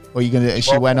 Miriam, what are you going to do?"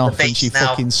 She went off and she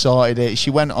fucking sorted it. She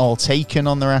went all taken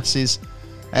on their asses.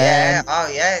 Hey,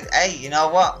 you know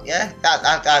what? Yeah,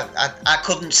 I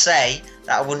couldn't say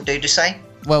that I wouldn't do the same.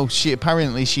 Well, she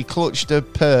clutched a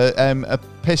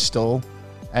pistol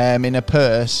in a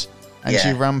purse, and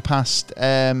she ran past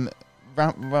ran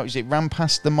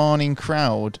past the morning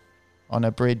crowd on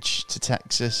a bridge to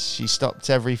Texas. She stopped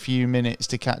every few minutes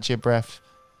to catch her breath.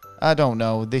 I don't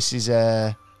know. This is you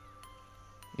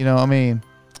know what I mean?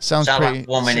 Sounds pretty.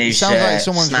 Like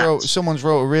sounds like someone's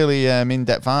wrote a really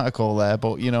in-depth article there,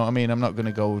 but you know what I mean. I'm not going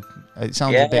to go. It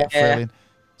sounds a bit thrilling.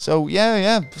 So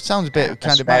sounds a bit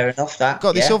kind of bad. Fair enough.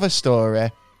 Got this other story,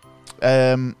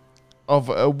 of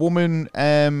a woman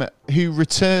who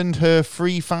returned her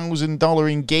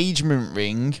 $3,000 engagement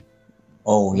ring.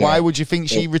 Oh yeah. Why would you think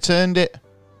she returned it?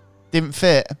 Didn't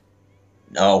fit.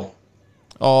 No.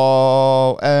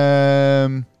 Oh,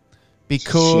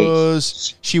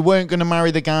 because she weren't going to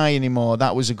marry the guy anymore.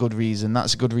 That was a good reason.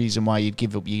 That's a good reason why you'd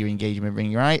give up your engagement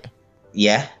ring, right?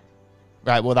 Yeah.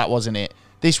 Right, well, that wasn't it.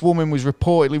 This woman was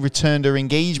reportedly returned her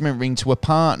engagement ring to a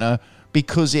partner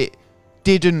because it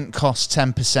didn't cost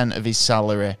 10% of his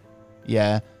salary.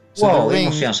 Yeah. So whoa, the he ring,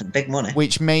 must be on some big money.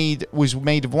 which was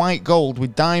made of white gold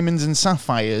with diamonds and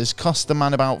sapphires, cost the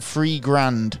man about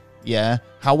 $3,000. Yeah.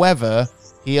 However,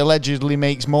 he allegedly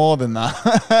makes more than that.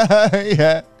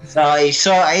 Yeah. So he's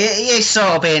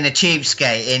sort of being a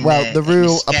cheapskate in. Well, the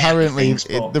rule apparently,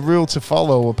 the the rule to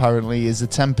follow apparently is the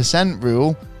 10%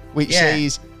 rule, which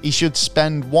says he should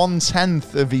spend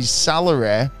 1/10 of his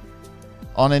salary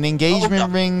on an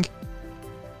engagement ring.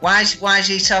 Why is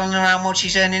he telling her how much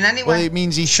he's earning anyway? Well, it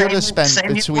means he should have spent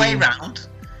between. Way round.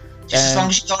 Just as long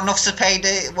as you've got enough to pay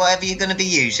whatever you're going to be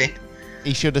using.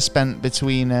 He should have spent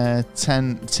between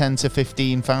 $10,000 to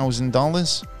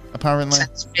 $15,000, apparently. 10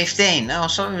 to 15. Oh,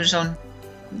 so he was on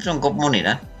good money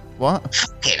then. What?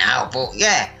 Fucking hell, but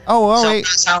yeah. Oh, all so right.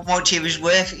 that's how much he was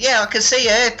worth. Yeah, I can see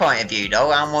her point of view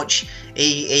though. How much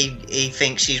he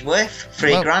thinks he's worth.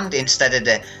 $3,000 instead of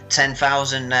the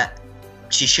 10,000 that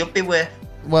she should be worth.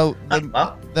 Well,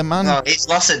 the man. Well, it's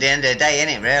lost at the end of the day, isn't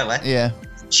it? Really? Yeah.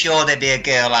 Sure, there'd be a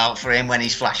girl out for him when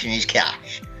he's flashing his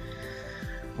cash.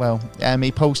 Well,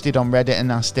 he posted on Reddit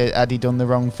and asked it, had he done the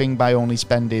wrong thing by only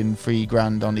spending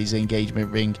 $3,000 on his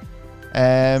engagement ring?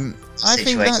 I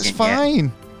think that's fine.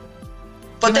 Yeah.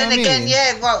 But then again,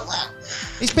 yeah, well,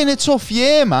 it's been a tough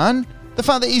year, man. The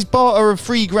fact that he's bought her a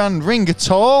 $3,000 ring at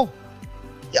all.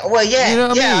 Yeah, well, yeah, you know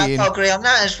what I mean? I agree on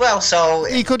that as well. So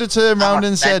he could have turned around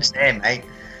and said, mate.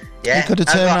 Yeah, he could have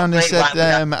turned around and said,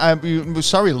 I'm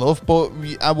sorry, love, but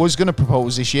I was going to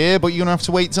propose this year, but you're going to have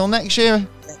to wait till next year.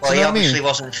 Well, he obviously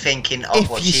wasn't thinking of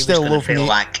what she was going to feel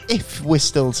like. If we're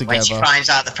still together. When she finds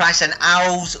out the price, and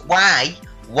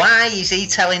why is he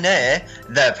telling her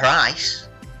the price?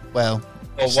 Well,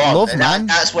 it's love, man.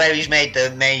 That's where he's made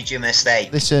the major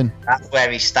mistake. Listen. That's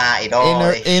where he started all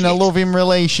this in a loving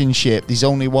relationship, there's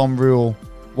only one rule.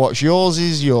 What's yours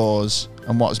is yours,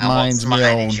 and what's mine's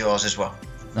my own. Is yours as well.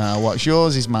 No, what's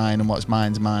yours is mine, and what's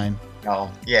mine's mine.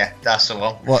 Oh, yeah, that's the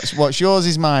one. What's yours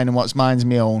is mine, and what's mine's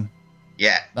my own.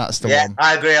 Yeah, that's the one.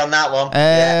 I agree on that one.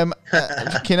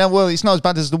 Well, it's not as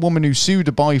bad as the woman who sued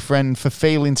her boyfriend for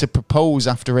failing to propose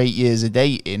after 8 years of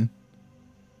dating.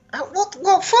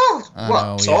 What for?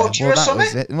 Torture or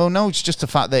something? Well, no, it's just the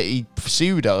fact that he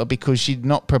sued her because she'd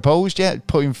not proposed yet,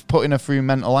 putting her through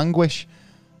mental anguish.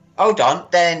 Hold on,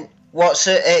 then it's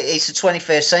the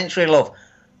 21st century, love.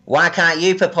 Why can't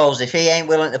you propose if he ain't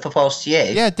willing to propose to you?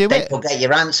 Yeah, do it. You'll get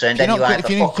your answer, and then you either if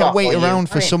you can wait around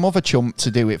for some other chump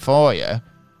to do it for you, do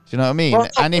you know what I mean? Well,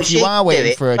 and if you are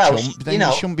waiting for a chump, then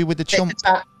you shouldn't be with the chump.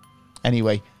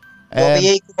 Anyway,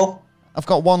 I've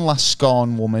got one last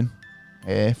scorn woman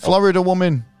here. Florida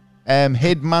woman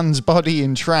hid man's body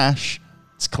in trash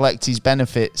to collect his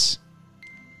benefits.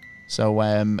 So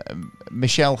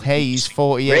Michelle Hayes,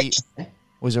 48,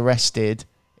 was arrested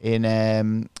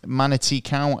in Manatee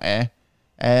County.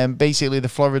 Basically, the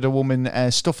Florida woman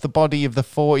stuffed the body of the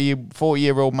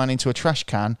 40-year-old man into a trash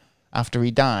can after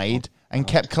he died and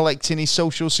kept collecting his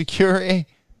Social Security.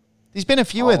 There's been a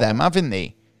few of them, haven't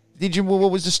they?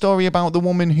 What was the story about the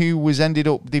woman who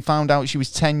they found out she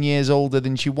was 10 years older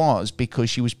than she was because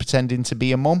she was pretending to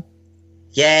be a mum?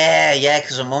 Yeah,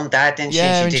 because her mum died, didn't she?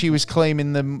 Yeah, and she was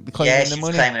claiming the money. Claiming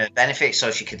the benefits so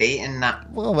she could eat in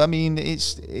that. Well, I mean,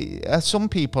 it's some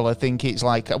people. I think it's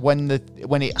like when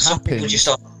it happens.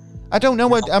 I don't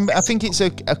know. I think it's a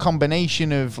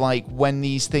combination of like when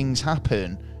these things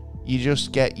happen, you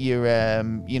just get your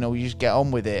you just get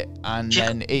on with it, and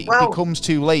then it becomes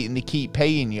too late, and they keep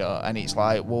paying you, and it's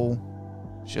like, well,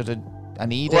 I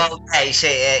need it. Well,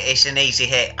 it's an easy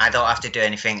hit. I don't have to do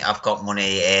anything. I've got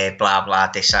money, blah,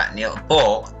 blah, this, that, and the other.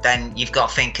 But then you've got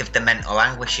to think of the mental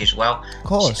anguish as well. Of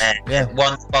course,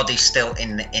 One body's still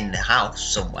in the house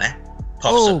somewhere,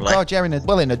 possibly. Oh, God, yeah, in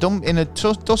a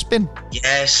dustbin.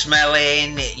 Yeah,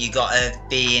 smelling. You got to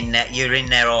be in there. You're in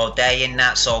there all day in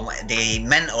that. So the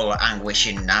mental anguish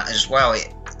in that as well.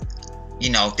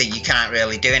 That you can't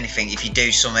really do anything. If you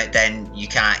do something, then you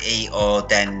can't eat, or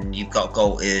then you've got to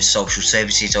go to social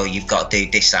services, or you've got to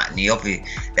do this, that, and the other.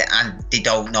 And they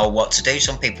don't know what to do.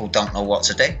 Some people don't know what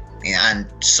to do. And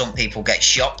some people get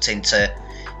shocked into,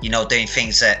 doing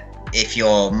things that if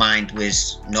your mind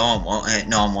was normal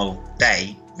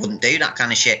day, wouldn't do that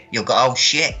kind of shit. You'll go, oh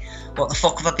shit, what the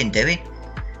fuck have I been doing?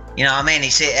 You know what I mean?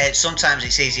 Sometimes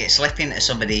it's easy to slip into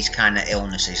some of these kind of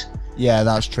illnesses. Yeah,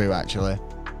 that's true, actually.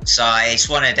 So it's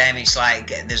one of them. It's like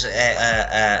there's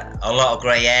a lot of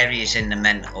grey areas in the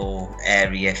mental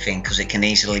area thing, because it can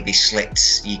easily be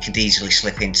slipped. You could easily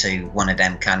slip into one of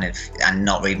them kind of and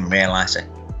not even realise it.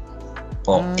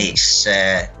 But it's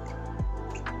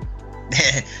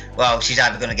well, she's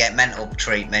either going to get mental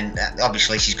treatment.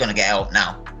 Obviously, she's going to get help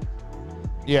now.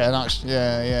 Yeah, that's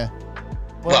yeah.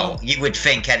 Well, you would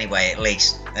think anyway, at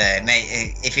least.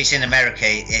 If it's in America,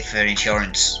 if an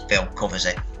insurance bill covers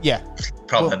it. Yeah.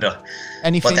 Probably. Well,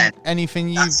 anything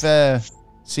you've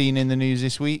seen in the news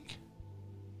this week?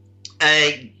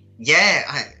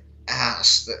 Yeah.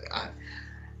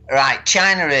 Right,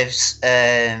 China has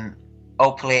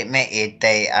openly admitted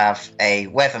they have a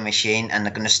weather machine and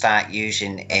they're going to start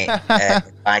using it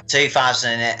by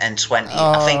 2020.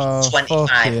 I think it's 25.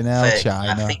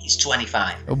 China. I think it's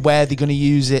 25. And where are they going to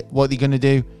use it? What are they going to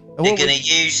do? They're going to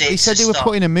use it. They said they were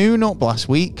putting a moon up last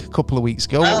week, a couple of weeks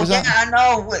ago. What was that? I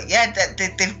know. Yeah,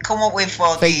 they've come up with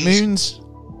all fake moons.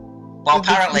 Well,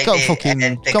 apparently they're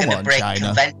going to break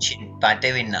convention by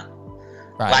doing that.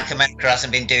 Right. Like America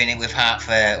hasn't been doing it with Heart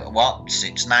for what?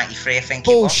 Since '93, I think.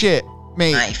 Bullshit.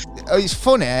 Mate, it's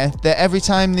funny that every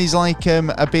time there's like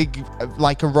a big,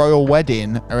 like a royal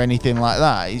wedding or anything like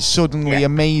that, it's suddenly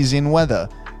amazing weather.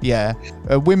 Yeah,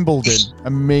 Wimbledon,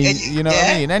 amazing. You know what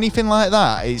I mean? Anything like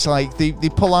that, it's like they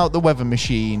pull out the weather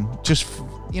machine. Just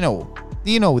you know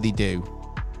what they do.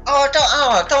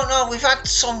 I don't know. We've had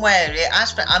somewhere.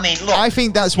 I mean, look. I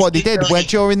think that's what they did. Where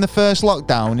during the first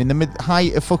lockdown, in the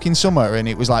height of fucking summer, and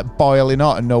it was like boiling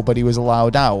hot, and nobody was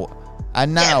allowed out.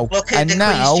 And now, look at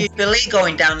the Jubilee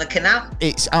going down the canal.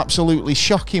 It's absolutely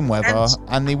shocking weather,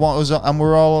 and they want us, and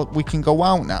we can go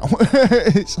out now.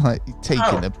 It's like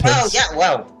taking the piss.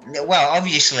 Well,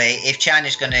 obviously, if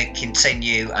China's going to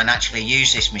continue and actually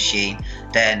use this machine,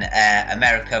 then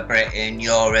America, Britain,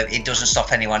 Europe, it doesn't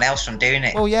stop anyone else from doing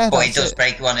it. Well, yeah, but it does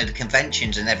break one of the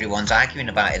conventions, and everyone's arguing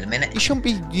about it at the minute. It shouldn't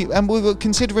be. And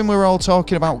considering we're all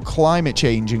talking about climate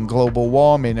change and global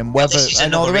warming and weather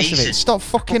and all the rest of it, stop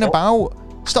fucking about.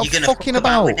 Stop fucking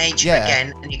about with nature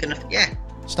again, and you're gonna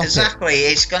Stop exactly.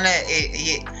 It's gonna.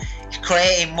 It's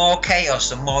creating more chaos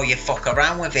the more you fuck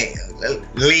around with it.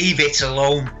 Leave it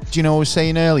alone. Do you know what I was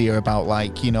saying earlier about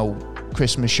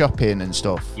Christmas shopping and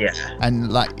stuff? Yeah.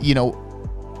 And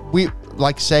we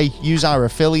say use our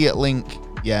affiliate link.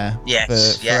 Yeah.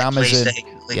 Yes. For Amazon.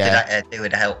 Please do it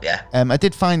to help. Yeah. I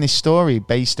did find this story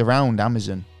based around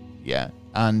Amazon. Yeah.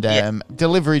 And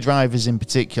delivery drivers in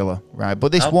particular, right?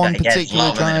 But this one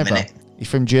particular driver, he's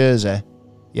from Jersey.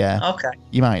 Yeah. Okay.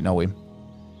 You might know him.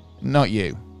 Not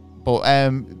you. But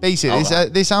basically,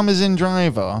 this Amazon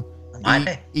driver,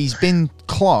 he's been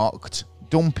clocked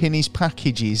dumping his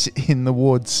packages in the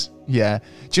woods. Yeah.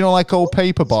 Do you know, like old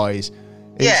paper boys?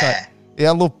 Yeah. I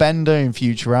love Bender in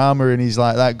Futurama, and he's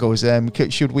like that. Goes,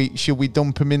 should we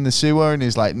dump him in the sewer? And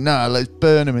he's like, no, let's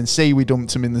burn him and say we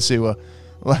dumped him in the sewer.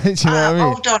 Like, do you know what I mean?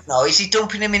 I don't know. Is he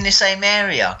dumping him in the same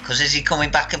area? Because is he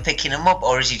coming back and picking him up,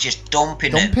 or is he just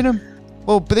dumping him?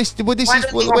 Well, but this is.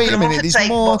 Wait a minute. There's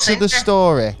more to the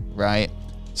story, right?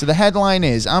 So the headline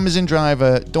is: Amazon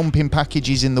driver dumping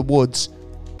packages in the woods.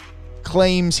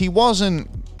 Claims he wasn't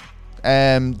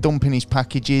dumping his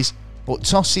packages, but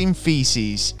tossing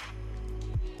feces.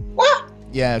 What?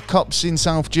 Yeah, cops in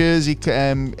South Jersey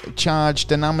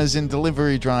charged an Amazon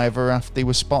delivery driver after they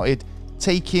were spotted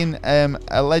taking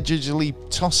allegedly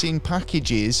tossing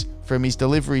packages from his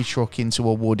delivery truck into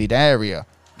a wooded area.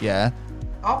 Yeah.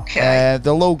 Okay.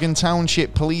 The Logan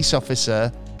Township police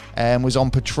officer was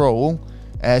on patrol,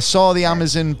 saw the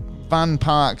Amazon van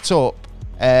parked up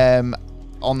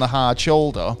on the hard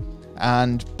shoulder,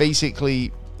 and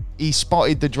basically he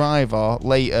spotted the driver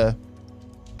later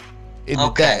in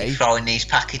the day throwing these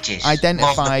packages.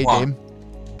 Identified him,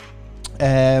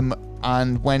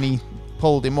 and when he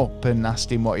pulled him up and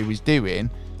asked him what he was doing,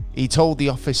 he told the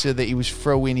officer that he was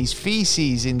throwing his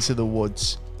feces into the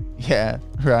woods. Yeah,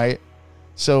 right.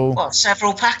 So what?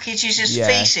 Several packages of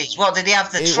feces. What did he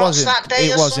have the trucks that day?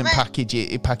 It wasn't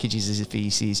packages as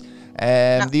feces.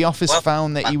 The officer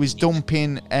found that he was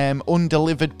dumping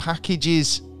undelivered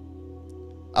packages.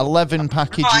 11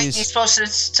 packages. Right, you're supposed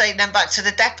to take them back to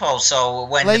the depot. So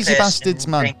when lazy bastards,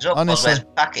 man. Up, honestly, where's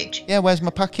my package? Yeah, where's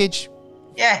my package?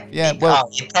 Yeah. Well,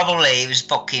 he was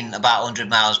fucking about 100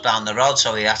 miles down the road,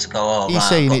 so he had to go. He's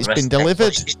saying it's been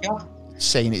delivered.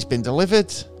 Saying it's been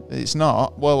delivered. It's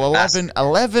not. Well,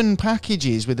 11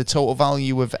 packages with a total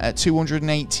value of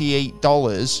 $288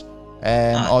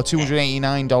 or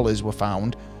 $289 were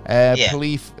found.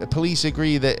 Police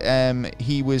agree that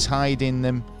he was hiding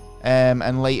them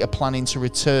and later planning to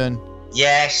return.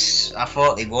 Yes, I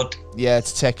thought he would. Yeah,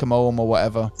 to take them home or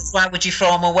whatever. Why would you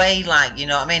throw them away? Like, you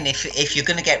know what I mean? If you're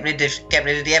gonna get rid of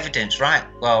the evidence, right?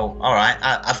 Well, all right.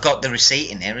 I've got the receipt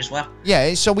in here as well.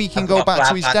 Yeah, so we can go back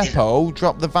to his depot,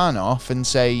 drop the van off, and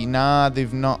say, nah,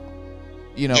 they've not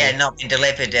you know. Yeah, not been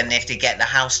delivered, and if they get the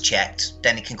house checked,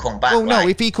 then he can come back. Well, no,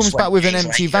 if he comes back with an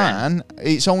empty van,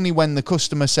 it's only when the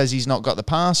customer says he's not got the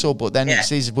parcel, but then it's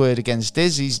his word against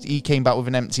his. He came back with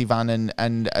an empty van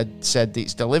and said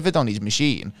it's delivered on his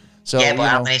machine. So, yeah, but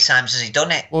how many times has he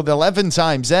done it? Well, the 11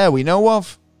 times there we know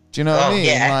of. Do you know what I mean?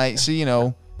 Yeah. Like, so, you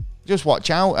know, just watch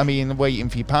out. I mean, waiting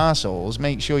for your parcels,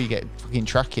 make sure you get fucking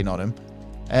tracking on them.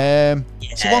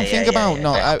 So one thing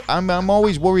about I'm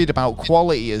always worried about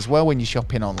quality as well when you're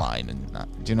shopping online and that.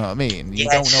 Do you know what I mean? You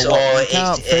don't know what, you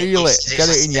can't feel it. Get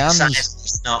it in your hands.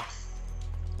 It's not.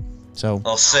 So.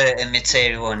 Or certain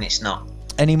material, and it's not.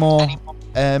 Any more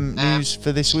news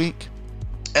for this week?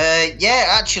 Yeah,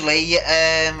 actually,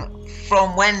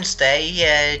 from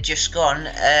Wednesday, just gone,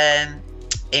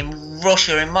 in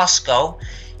Russia, in Moscow,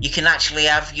 you can actually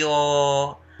have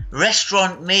your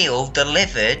restaurant meal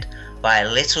delivered by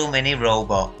a little mini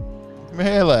robot.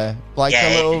 Really? Like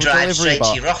a little drive delivery straight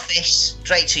bot? to your office,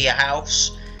 straight to your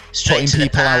house, straight putting to the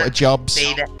people out of jobs.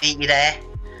 Meet you there.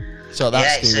 So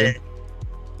that's it's a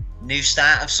new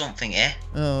start of something, yeah.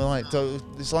 Oh, like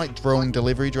it's like drone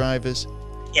delivery drivers.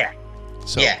 Yeah.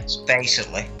 So, yeah,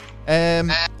 basically.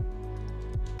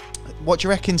 What do you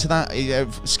reckon to that?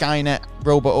 Skynet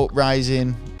robot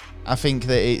uprising. I think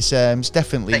that it's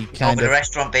definitely kind of the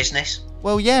restaurant business.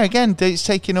 Well, yeah, again, it's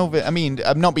taking over. I mean,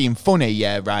 I'm not being funny,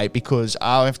 yeah, right? Because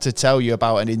I'll have to tell you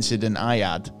about an incident I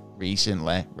had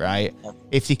recently, right?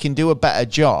 If they can do a better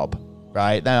job,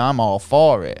 right, then I'm all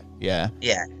for it, yeah.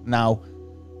 Yeah. Now,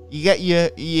 you get your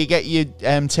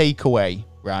takeaway,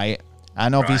 right?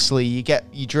 And obviously you get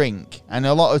your drink. And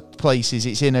a lot of places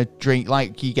it's in a drink,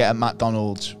 like you get at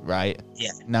McDonald's, right?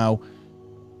 Yeah. Now,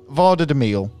 I've ordered a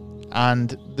meal,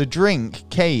 and the drink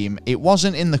came. It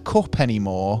wasn't in the cup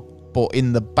anymore, but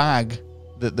in the bag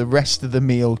that the rest of the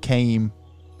meal came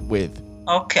with.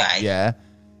 Okay. Yeah.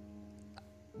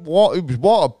 It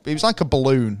was like a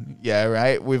balloon, yeah,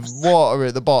 right, with water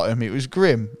at the bottom. It was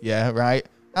grim, yeah, right.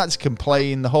 Had to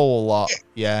complain the whole lot,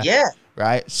 yeah. Yeah.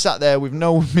 Right. Sat there with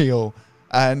no meal,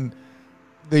 and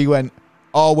they went,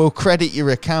 "Oh, we'll credit your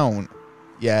account,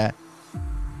 yeah,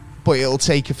 but it'll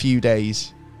take a few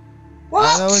days."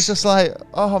 What? And I was just like,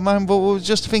 "Oh man, but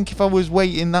just think if I was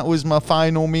waiting, that was my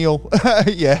final meal."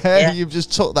 Yeah, you've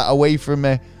just took that away from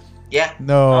me. Yeah.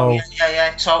 No. Oh,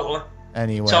 yeah, totally.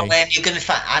 Anyway. So you're gonna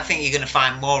find. I think you're gonna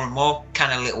find more and more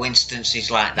kind of little instances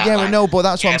like that. Yeah, like, no, but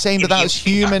that's what I'm saying. But that's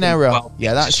human error.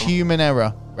 Yeah, that's something. human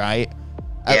error, right?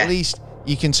 At least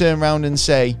you can turn around and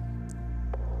say,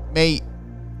 mate,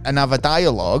 and have a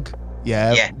dialogue.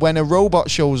 Yeah. When a robot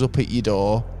shows up at your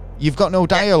door, you've got no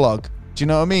dialogue. Do you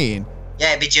know what I mean? Yeah,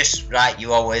 it'd be just right.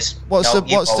 You always. What's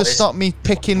to stop me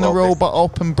picking the robot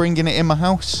up and bringing it in my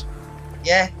house?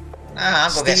 Yeah. Nah,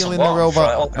 I'm stealing the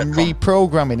robot and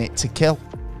reprogramming it to kill.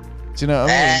 Do you know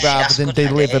what I mean? Rather than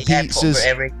deliver pizzas.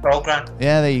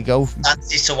 Yeah, there you go. That's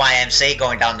just a YMC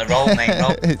going down the road, mate.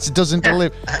 No. It doesn't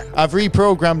deliver. I've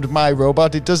reprogrammed my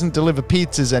robot. It doesn't deliver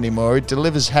pizzas anymore. It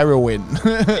delivers heroin.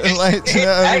 Like, do you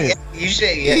know what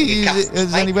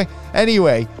I mean?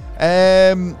 Anyway,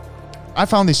 I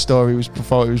found this story.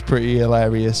 Thought it was pretty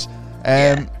hilarious.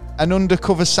 An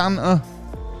undercover Santa.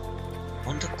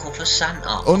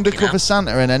 Undercover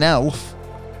Santa and an elf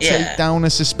take down a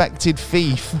suspected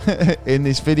thief in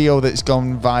this video that's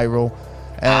gone viral.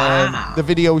 The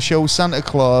video shows Santa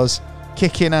Claus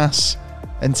kicking ass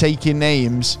and taking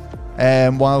names,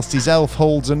 whilst his elf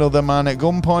holds another man at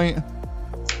gunpoint.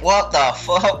 What the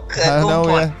fuck? I know,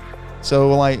 yeah. So,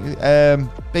 like,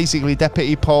 basically,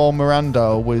 Deputy Paul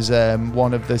Miranda was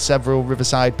one of the several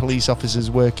Riverside police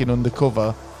officers working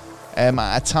undercover at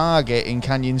a Target in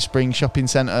Canyon Springs Shopping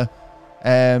Centre.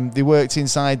 They worked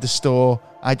inside the store,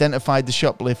 identified the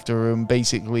shoplifter, and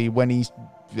basically when he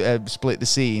split the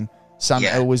scene,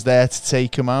 Santa was there to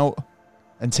take him out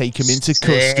and take him into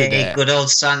custody. Good old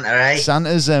Santa, eh?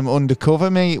 Santa's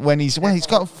undercover, mate. When he's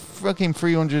got fucking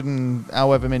 300 and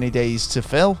however many days to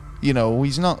fill. You know,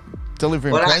 he's not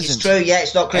delivering presents. It's true. Yeah,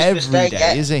 it's not Christmas every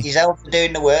Day. Is he? His elf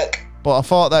doing the work. But I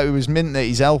thought that it was mint that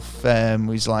his elf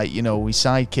was like, you know, his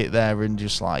sidekick there and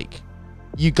just like,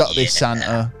 you got this,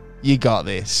 Santa. You got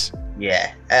this.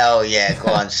 Yeah. Hell yeah.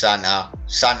 Go on, Santa.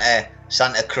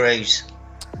 Santa Cruz.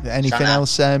 Anything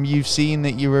else you've seen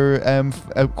that you were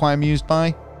quite amused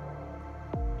by?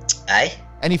 Eh?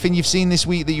 Anything you've seen this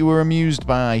week that you were amused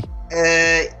by?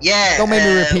 Yeah. Don't make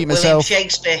me repeat myself. William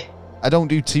Shakespeare. I don't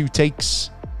do two takes.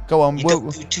 Go on. You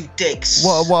don't do two takes.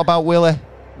 What about William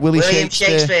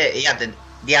Shakespeare? He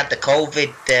had the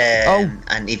COVID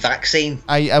anti-vaccine.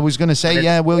 I was going to say,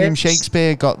 yeah, William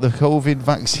Shakespeare got the COVID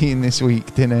vaccine this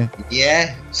week, didn't he?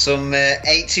 Yeah, some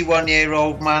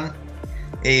 81-year-old man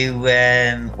who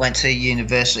went to a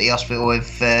university hospital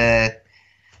with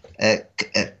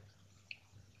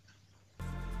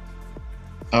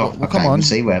come on.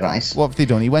 See where that is. What have they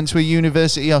done? He went to a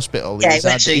university hospital. Yeah, he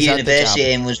went to a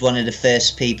university and was one of the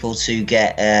first people to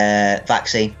get a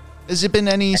vaccine. Has there been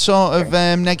any sort of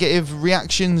negative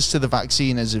reactions to the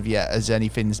vaccine as of yet? Has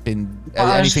anything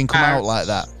come out like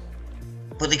that?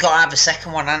 But they got to have a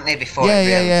second one, haven't they, before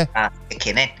start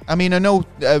kicking in? I mean, I know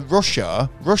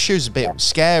Russia's a bit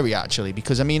scary, actually,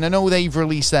 because, I mean, I know they've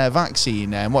released their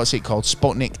vaccine, what's it called,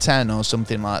 Sputnik 10 or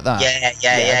something like that.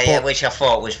 Yeah, which I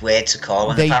thought was weird to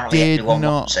call, and they apparently did everyone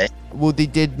not, wants it. Well, they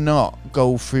did not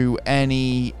go through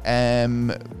any,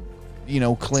 clinical...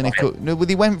 No, well,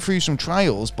 they went through some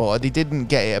trials, but they didn't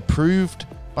get it approved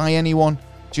by anyone.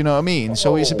 Do you know what I mean?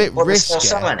 So it's a bit risky. They're still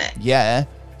selling it? Yeah.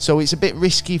 So it's a bit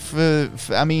risky for,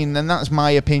 I mean, and that's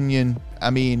my opinion. I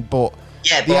mean, but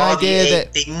the idea that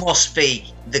it must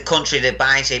be the country that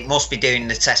buys it must be doing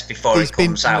the test before it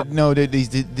comes out. No,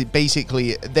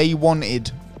 basically they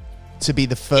wanted to be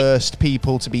the first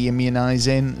people to be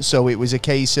immunising, so it was a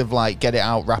case of like get it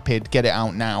out rapid, get it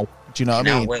out now. Do you know what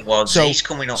I mean? It was. He's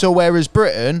coming up. So whereas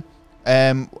Britain,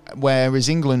 whereas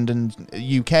England and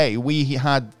UK, we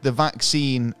had the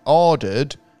vaccine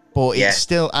ordered. But it's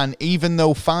still, and even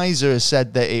though Pfizer has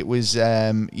said that it was,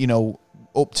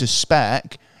 up to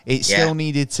spec, it still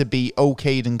needed to be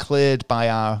okayed and cleared by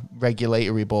our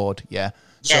regulatory board. Yeah.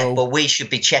 Yeah, but we should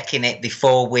be checking it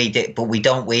before we did, but we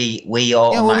don't. We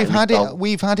automatically. Yeah, well,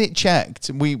 we've had it checked.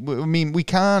 I mean, we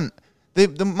can't.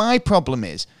 My problem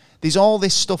is there's all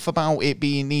this stuff about it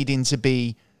needing to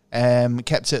be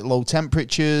kept at low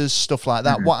temperatures, stuff like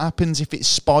that. Mm-hmm. What happens if it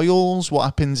spoils? What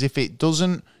happens if it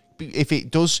doesn't? If it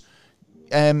does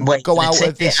go out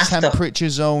of this temperature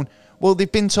zone, well,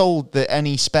 they've been told that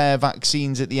any spare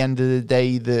vaccines at the end of the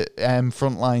day that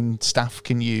frontline staff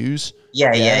can use.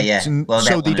 Yeah. Well,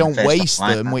 so they don't waste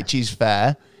them, which is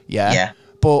fair. Yeah.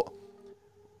 But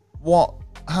what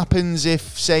happens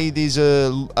if, say, there's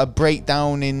a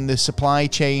breakdown in the supply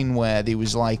chain where there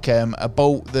was like a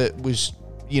boat that was,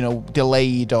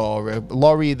 delayed, or a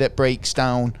lorry that breaks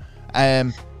down?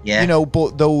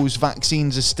 But those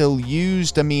vaccines are still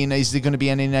used. I mean, is there going to be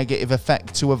any negative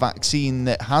effect to a vaccine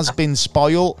that has been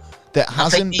spoiled, that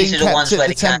hasn't been kept at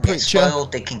the temperature?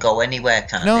 They can go anywhere,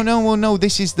 can't they? No.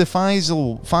 This is the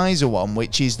Pfizer one,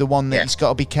 which is the one that's got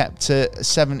to be kept at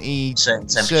 70 certain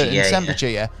temperature.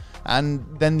 Yeah. And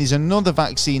then there's another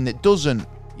vaccine that doesn't.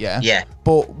 Yeah.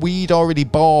 But we'd already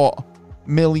bought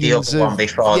millions of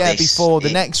before the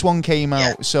next one came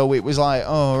out. So it was like,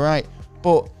 oh right,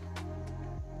 but.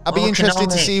 I'd be interested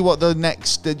to see what the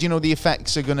next, the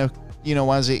effects are gonna,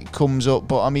 as it comes up.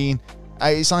 But I mean,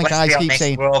 it's like I keep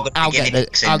saying, I'll get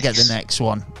the next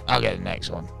one.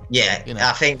 Yeah,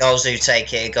 I think those who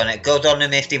take it are gonna good on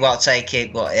them if they want to take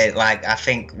it. But I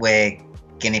think we're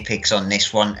guinea pigs on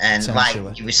this one. And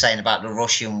like you were saying about the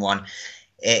Russian one,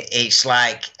 it's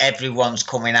like everyone's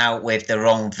coming out with their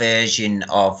own version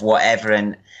of whatever.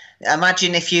 And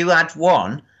imagine if you had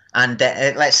one. And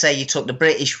let's say you took the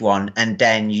British one and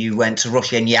then you went to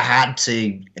Russia and you had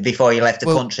to, before you left the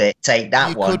country, take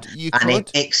that one.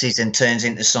 It mixes and turns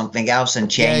into something else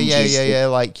and changes. Yeah.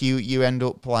 Like you end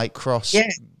up like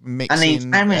mixing. And the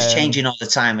environment's changing all the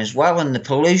time as well. And the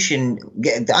pollution,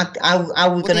 how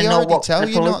are we going to know what the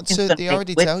pollution? They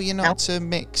already tell you not to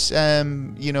mix,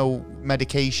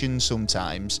 medication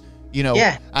sometimes.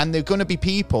 And there are going to be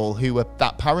people who are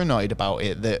that paranoid about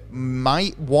it that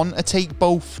might want to take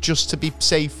both just to be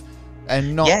safe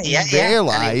and not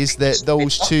realise that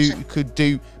those two could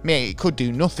do. It could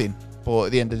do nothing, but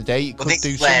at the end of the day, it could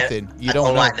do something. You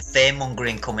don't know. Like the fear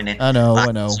mongering coming in. I know.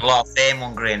 There's a lot of fear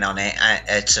mongering on it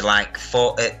to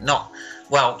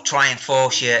try and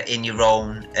force you in your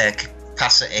own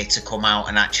capacity to come out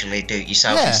and actually do it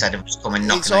yourself instead of just coming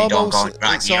knocking on your door going,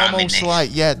 right, it's almost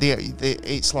like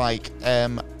it's like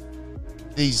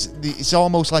it's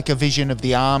almost like a vision of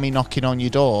the army knocking on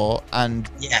your door and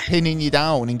pinning you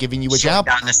down and giving you a jab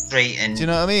down the street. And do you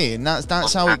know what I mean?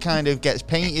 That's how it kind of gets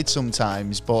painted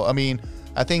sometimes. But I mean,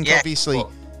 I think obviously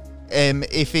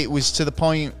if it was to the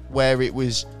point where it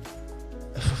was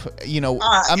I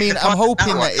mean, I'm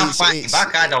hoping that it's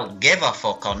I don't give a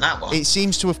fuck on that one. It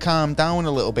seems to have calmed down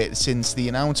a little bit since the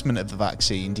announcement of the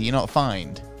vaccine. Do you not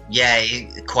find? Yeah,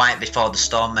 quiet before the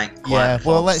storm, mate.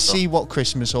 Well, let's see what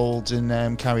Christmas holds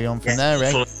and carry on from there.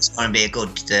 It's going to be a good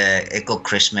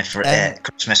Christmas for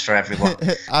everyone.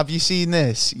 Have you seen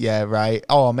this? Yeah, right.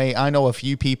 Oh, mate, I know a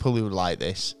few people who like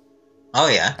this. Oh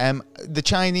yeah. The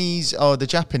Chinese or the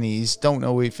Japanese, don't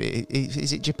know if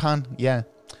is it Japan? Yeah.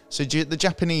 So the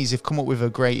Japanese have come up with a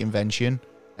great invention.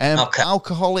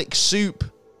 Alcoholic soup.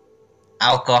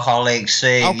 Alcoholic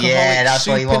soup. Yeah, that's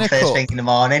what you want first thing in the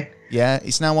morning. Yeah,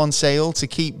 it's now on sale to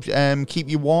keep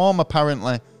you warm.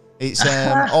 Apparently, it's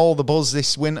all the buzz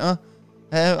this winter.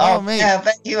 Mate, yeah, I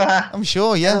bet you are. I'm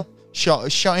sure. Yeah,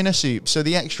 shot in a soup. So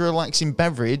the extra relaxing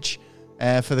beverage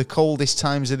for the coldest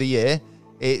times of the year.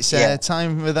 It's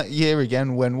time of that year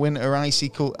again when winter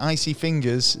icy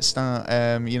fingers start,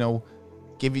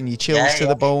 giving you chills to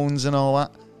the bones and all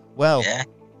that. Well,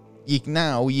 you can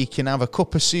have a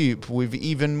cup of soup with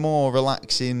even more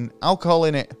relaxing alcohol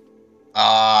in it.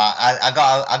 I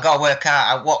got to work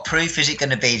out what proof is it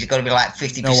going to be. Is it going to be like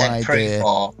 50% proof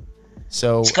or?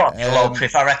 So it's got to be low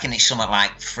proof. I reckon it's something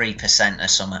like 3% or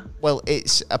something. Well,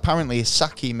 it's apparently a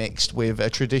sake mixed with a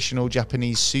traditional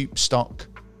Japanese soup stock.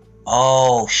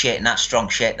 Oh shit, and that's strong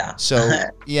shit, that. So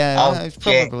it's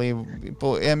probably,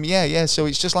 but So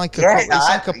it's just like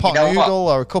a pot noodle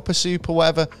or a cup of soup or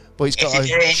whatever, but it's got a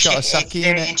shot of sake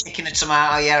in it. Chicken and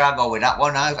tomato, I'll go with that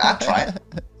one. I'll try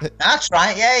it. That's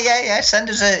right. Yeah.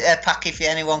 Send us a pack if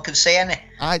anyone can see any.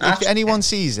 If anyone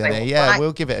sees any,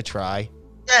 we'll give it a try.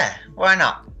 Yeah, why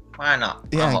not?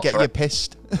 Yeah, get you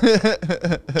pissed.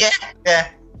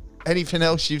 Yeah. Anything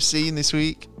else you've seen this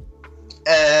week?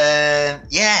 A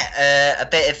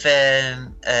bit of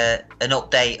an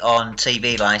update on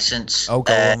TV license. Oh,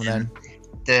 go on then.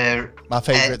 My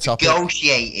favourite topic.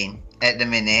 Negotiating at the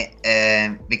minute,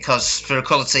 because for a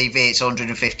colour TV it's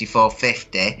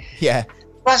 $154.50. Yeah.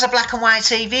 Who has a black and white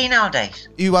TV nowadays?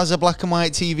 Who has a black and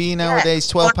white TV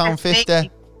nowadays? £12.50.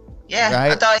 Yeah,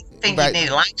 right. I don't think you need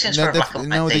a license for a black and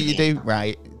white TV. No, that you do.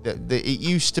 Right. It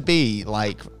used to be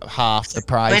like half the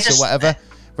price or whatever.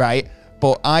 Right.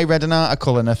 But I read an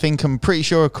article, and I'm pretty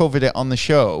sure I covered it on the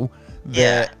show,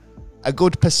 that a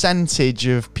good percentage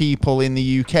of people in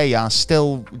the UK are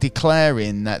still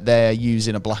declaring that they're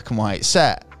using a black and white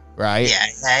set, right?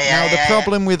 Now, the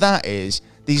problem with that is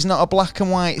there's not a black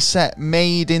and white set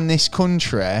made in this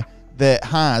country that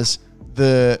has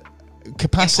the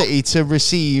capacity to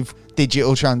receive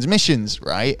digital transmissions,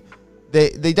 right?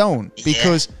 They don't,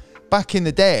 because back in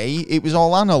the day, it was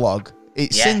all analog.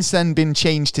 It's since then been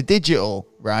changed to digital,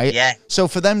 right? Yeah. So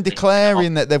for them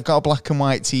declaring that they've got a black and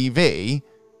white TV,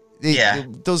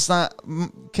 does that?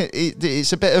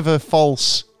 It's a bit of a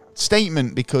false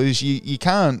statement because you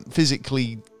can't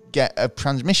physically get a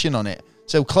transmission on it.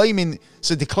 So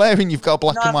declaring you've got a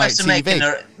black and white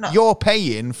TV, you're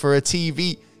paying for a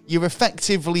TV. You're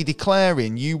effectively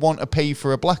declaring you want to pay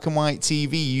for a black and white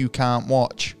TV you can't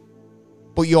watch,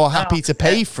 but you're happy to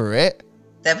pay for it.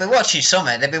 They'll be watching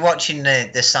something. They'll be watching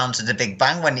the Sounds of the Big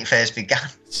Bang when it first began.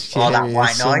 All that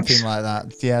white noise. Something like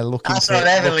that. Yeah, looking for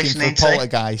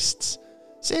poltergeists.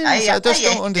 Seriously, I just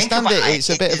don't understand it. It's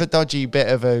a bit of a dodgy, bit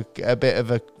of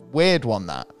a weird one,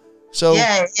 that. So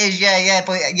yeah, it is.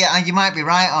 But you might be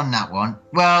right on that one.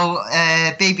 Well,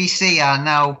 BBC are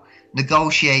now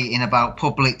negotiating about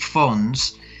public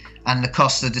funds and the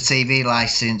cost of the TV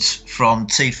license from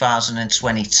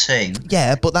 2022.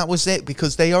 Yeah, but that was it,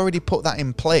 because they already put that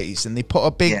in place, and they put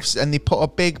a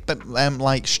big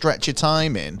like stretch of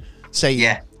time in,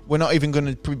 saying we're not even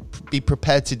going to be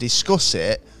prepared to discuss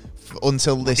it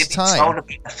until this time. They've been told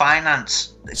about the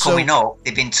finance coming up.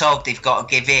 They've been told they've got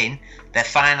to give in their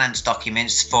finance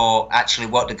documents for actually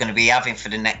what they're going to be having for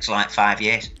the next 5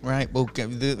 years. Right. Well,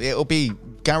 it'll be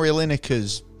Gary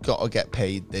Lineker's got to get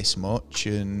paid this much,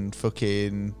 and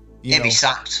fucking he'll be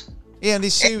sacked. Yeah, I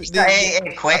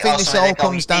think this all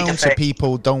comes down to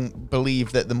people don't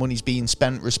believe that the money's being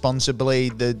spent responsibly.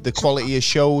 The quality of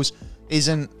shows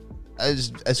isn't as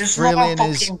brilliant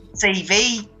as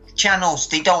TV channels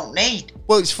they don't need.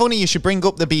 Well, it's funny you should bring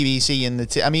up the BBC and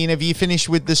have you finished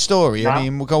with the story? No.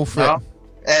 We'll go for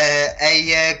it.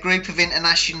 A group of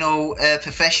international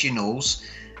professionals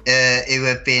who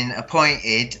have been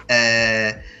appointed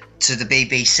to the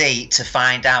BBC to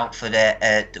find out for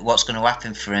what's going to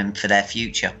happen for their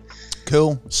future.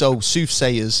 Cool. So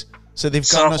soothsayers. So they've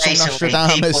got some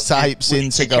Nostradamus types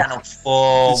in to go Channel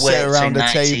 4, sit around a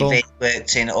table. TV,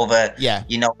 worked in other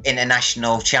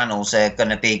international channels. They're going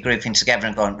to be grouping together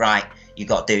and going, right, you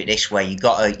got to do it this way. You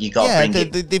got to bring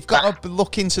it. They've got to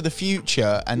look into the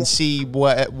future and see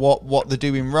what they're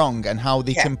doing wrong and how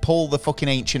they can pull the fucking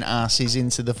ancient asses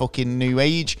into the fucking new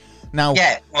age. Now,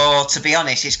 well, to be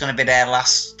honest, it's going to be their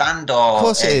last stand. Of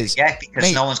course it is. Yeah,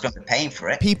 because no one's going to be paying for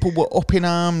it. People were up in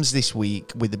arms this week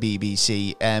with the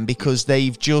BBC because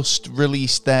they've just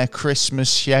released their Christmas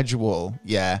schedule,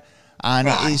 and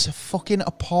it is fucking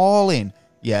appalling,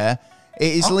 It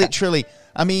is literally,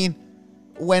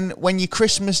 when your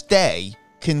Christmas Day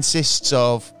consists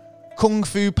of Kung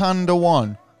Fu Panda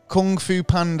 1, Kung Fu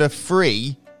Panda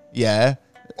 3,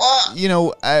 What? You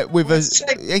know,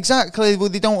 exactly. Well,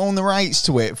 they don't own the rights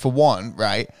to it for one,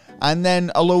 right? And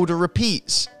then a load of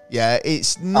repeats. Yeah,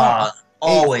 it's not.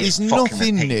 It's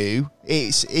nothing new.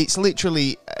 It's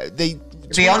literally they.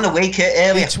 Be on the week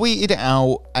earlier. They tweeted it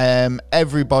out.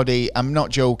 Everybody, I'm not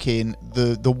joking.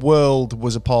 The world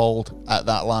was appalled at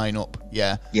that lineup.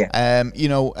 Yeah. Yeah. You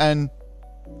know, and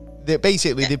they've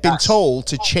been told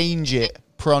to change it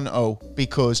pronto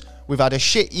because we've had a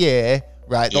shit year.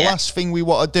 Right. The last thing we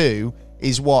want to do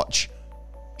is watch.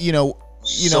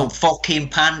 Some fucking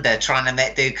panda trying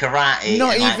to do karate.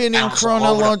 Not even in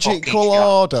chronological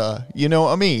order. You know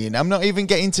what I mean? I'm not even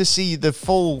getting to see the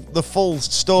full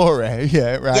story.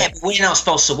 Yeah, right. Yeah, but we're not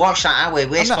supposed to watch that, are we?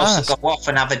 We're supposed to go off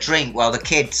and have a drink while the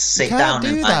kids sit down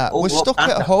and that. We're stuck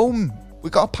at home.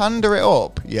 We got to pander it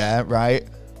up. Yeah, right.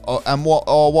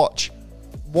 Or watch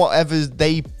whatever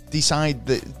they decide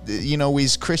that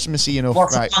is Christmassy enough.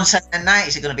 What's right. on Saturday night?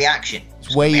 Is it going to be action?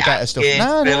 It's way better stuff.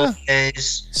 No.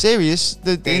 Serious.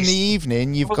 In the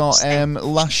evening, you've got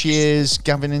last year's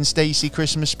Gavin and Stacey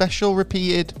Christmas special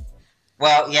repeated.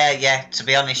 Well, yeah. To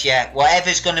be honest, yeah.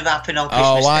 Whatever's going to happen on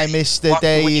Christmas. Oh, I miss the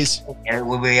days.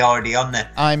 Were we already on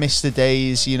there? I miss the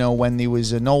days, when there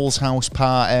was a Noel's house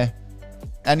party,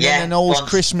 and then a Noel's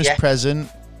Christmas present,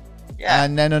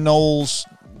 and then a Noel's.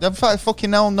 In fact,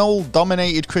 fucking hell, Noel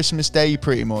dominated Christmas Day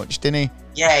pretty much, didn't he?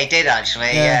 Yeah, he did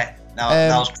actually. Yeah.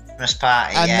 Noel's Christmas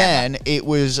party. And then it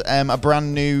was a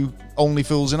brand new Only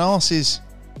Fools and Horses.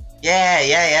 Yeah.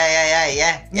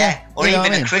 Or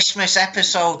even a Christmas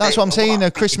episode. That's what I'm saying. A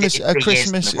Christmas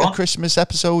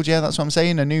episode. Yeah, that's what I'm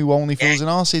saying. A new Only Fools and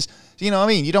Horses. You know what I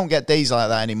mean? You don't get days like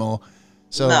that anymore.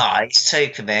 So no, it's too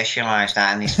commercialised,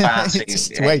 and it's far too.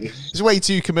 It's way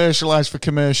too commercialised for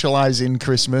commercialising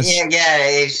Christmas. Yeah,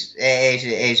 it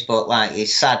is. But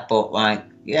it's sad. But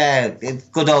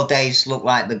good old days look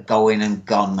like they're going and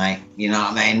gone, mate. You know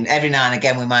what I mean? Every now and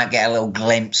again we might get a little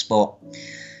glimpse, but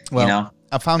I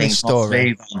found this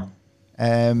story,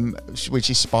 which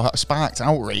is sparked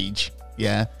outrage.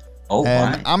 Yeah. Oh,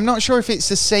 right. I'm not sure if it's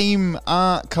the same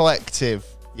art collective.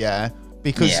 Yeah.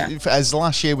 Because as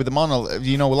last year with the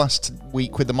last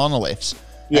week with the Monoliths,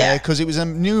 because it was a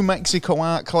New Mexico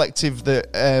art collective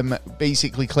that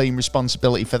basically claimed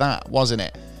responsibility for that, wasn't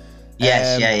it?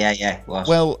 Yes, it was.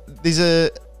 Well, there's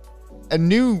a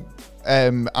new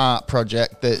art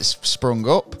project that's sprung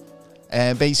up,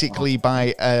 basically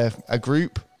by a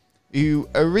group who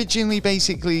originally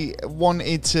basically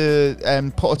wanted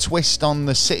to put a twist on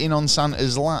the sitting on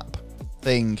Santa's lap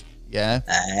thing. Yeah.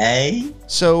 Hey.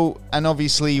 So, and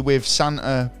obviously with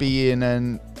Santa being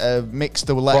mix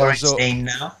the letters up.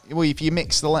 Now. Well, if you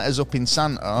mix the letters up in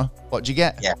Santa, what do you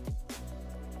get? Yeah.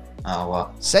 Oh,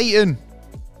 what? Satan.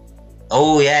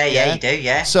 Oh yeah, you do,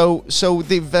 yeah. So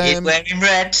they've he's wearing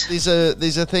red. There's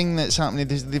a thing that's happening.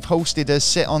 They've hosted a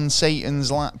sit on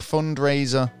Satan's lap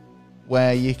fundraiser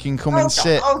where you can come and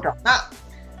sit. Hold on.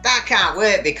 That can't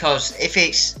work, because if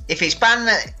it's banned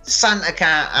that Santa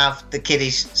can't have the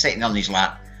kiddies sitting on his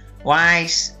lap,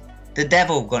 why's the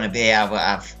devil going to be able to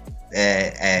have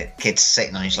kids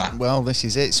sitting on his lap? Well, this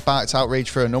is it. Sparked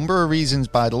outrage for a number of reasons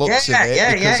by the looks of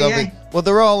it. Well,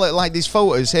 they're all like these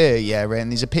photos here,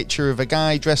 and there's a picture of a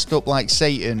guy dressed up like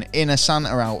Satan in a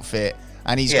Santa outfit,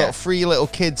 and he's got 3 little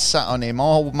kids sat on him,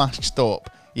 all masked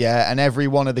up, and every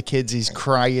one of the kids is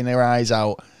crying their eyes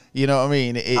out. You know what I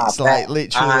mean? It's literally.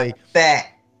 I bet.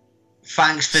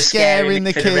 Thanks for scaring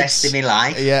me for the rest of my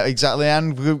life. Yeah, exactly.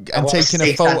 And taking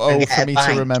a photo for me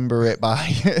to remember it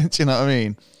by. Do you know what I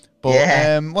mean?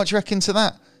 But what do you reckon to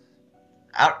that?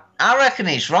 I reckon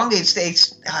it's wrong.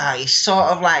 It's sort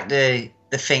of like the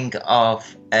thing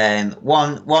of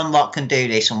one lot can do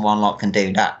this and one lot can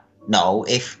do that. No,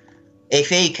 if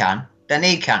he can, then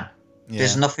he can. Yeah.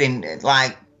 There's nothing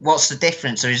like. What's the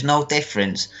difference? There is no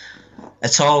difference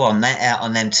at all on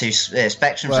them two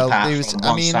spectrums apart.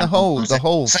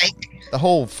 The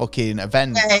whole fucking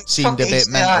event seemed a bit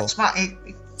mental.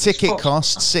 Ticket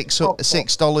cost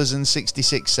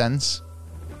 $6.66.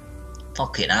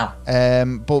 Fucking hell.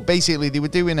 But basically they were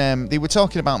doing they were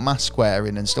talking about mask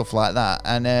wearing and stuff like that,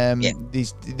 and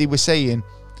they were saying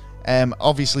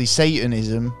obviously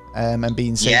Satanism and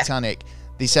being satanic.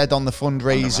 They said on the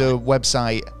fundraiser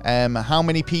website, how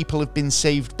many people have been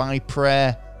saved by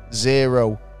prayer?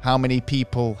 0. How many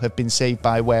people have been saved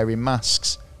by wearing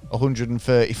masks?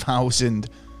 130,000.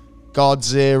 God,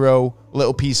 0.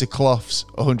 Little piece of cloths,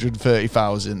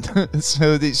 130,000.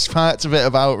 So it sparked a bit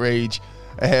of outrage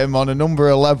on a number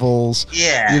of levels.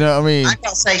 Yeah. You know what I mean? I got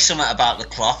to say something about the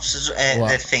cloths,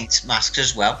 the masks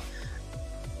as well.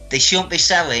 They shouldn't be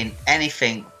selling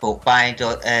anything but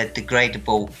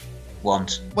biodegradable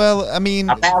ones. Well, I mean,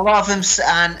 I bet a lot of them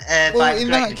aren't. well, in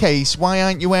that case, why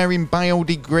aren't you wearing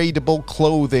biodegradable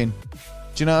clothing?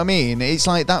 Do you know what I mean? It's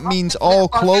like that means all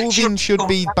clothing should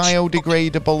be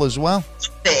biodegradable as well.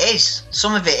 It is.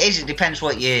 Some of it is. It depends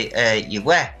what you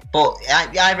wear. But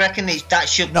I reckon that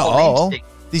should not come all. into.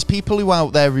 There's people who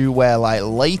out there who wear like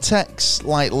latex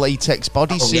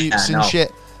bodysuits and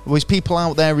shit. There's people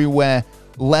out there who wear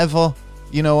leather.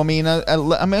 You know, I mean,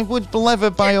 would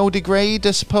leather biodegrade?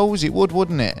 I suppose it would,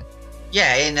 wouldn't it?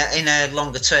 Yeah, in a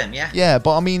longer term, yeah. Yeah,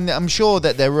 but I mean, I'm sure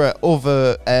that there are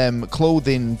other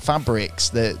clothing fabrics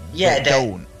that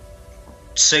don't.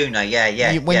 Sooner,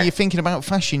 yeah. When you're thinking about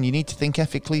fashion, you need to think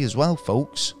ethically as well,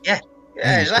 folks. Yeah,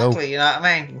 exactly. You know what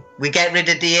I mean? We get rid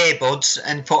of the earbuds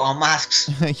and put on masks.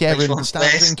 Yeah, and start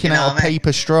drinking out of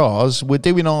paper straws. We're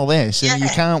doing all this, and you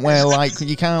can't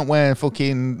wear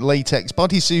fucking latex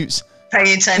bodysuits.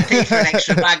 Paying 10p for an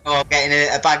extra bag or getting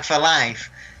a bag for life.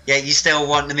 Yeah, you still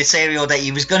want the material that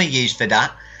you was going to use for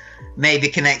that, maybe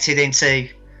connected into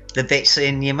the bits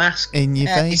in your mask. In your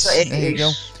face. There you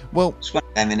go. Well,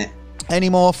 a minute. Any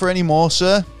more,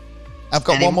 sir? I've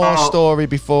got one more story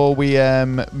before we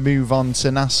move on to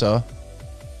NASA.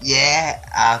 Yeah,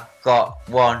 I've got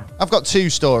one. I've got two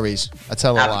stories. I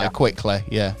tell a lie quickly.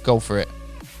 Yeah, go for it.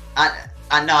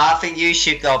 I know, I think you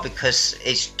should go because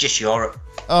it's just Europe.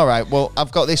 All right, well,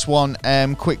 I've got this one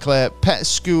quickly. Pet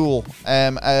school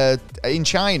in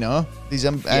China. There's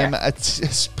a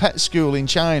pet school in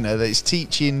China that's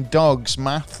teaching dogs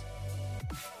math.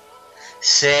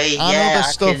 See, and other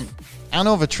stuff, and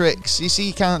other tricks. You see,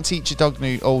 you can't teach a dog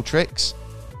new old tricks.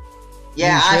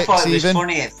 Yeah, new I thought it was even.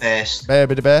 funny at first. Bear,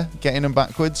 getting them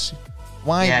backwards.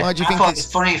 Why? Yeah, why do you think I thought it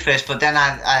was funny at first, but then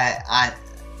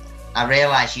I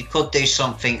realised you could do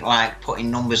something like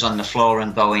putting numbers on the floor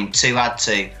and going 2 add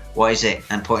 2, what is it?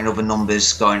 And putting other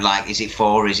numbers going like, is it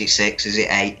 4, is it 6, is it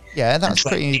 8? Yeah, that's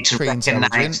pretty recognise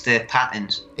intelligent. The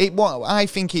patterns. I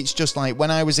think it's just like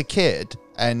when I was a kid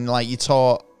and like you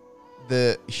taught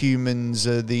that humans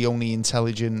are the only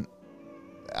intelligent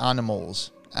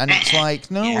animals. And it's like,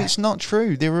 no, it's not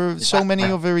true. There are so many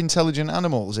other intelligent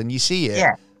animals and you see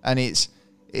it and it's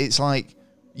like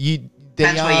they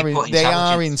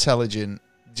are intelligent.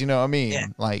 Do you know what I mean? Yeah.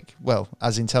 Like, well,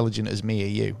 as intelligent as me or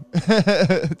you. Do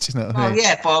you know what I mean?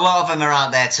 Yeah, but a lot of them are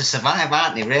out there to survive,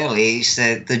 aren't they, really? It's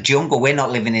the jungle. We're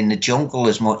not living in the jungle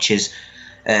as much as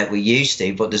we used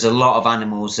to, but there's a lot of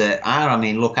animals that are. I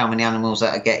mean, look how many animals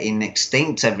that are getting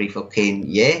extinct every fucking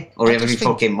year or every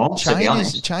fucking month, to be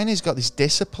honest. China's got this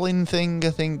discipline thing,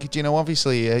 I think. Do you know,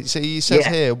 obviously, it says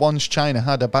here, once China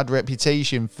had a bad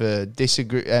reputation for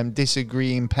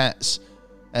disagreeing pets,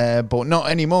 but not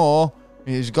anymore.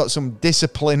 He's got some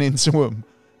discipline into them,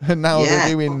 and now they're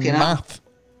doing math.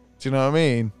 Do you know what I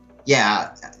mean?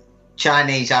 Yeah,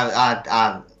 Chinese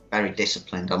are very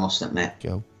disciplined, I must admit.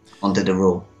 Go. Under the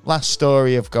rule. Last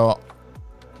story I've got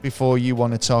before you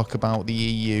want to talk about the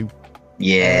EU.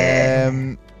 Yeah.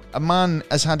 A man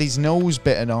has had his nose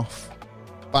bitten off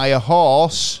by a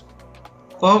horse.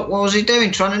 What was he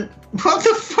doing? What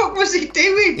the fuck was he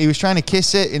doing? He was trying to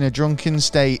kiss it in a drunken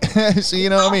state. So you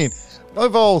know what I mean?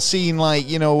 I've all seen, like,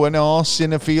 you know, an horse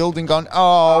in a field and gone,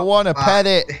 oh, I want to pet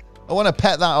it. I want to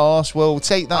pet that horse. Well,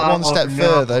 take that one step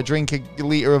further, drink a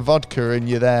litre of vodka, and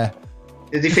you're there.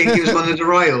 Did he think he was one of the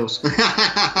royals?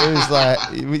 It was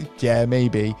like, yeah,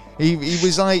 maybe. He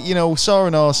was like, you know, saw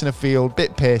an horse in a field,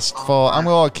 bit pissed, thought, I'm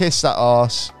going to kiss that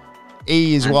horse.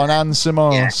 He is one handsome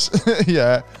horse.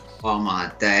 Yeah. Oh,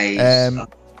 my days.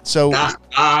 So, that's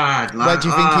hard, man. Where do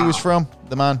you think he was from,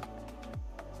 the man?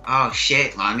 Oh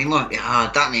shit, man! He might be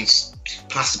hard. That means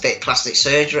plastic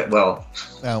surgery. Well,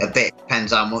 a bit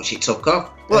depends how much it took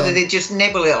off. Well, did they just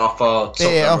nibble it off or bit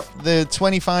it off? The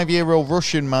 25-year-old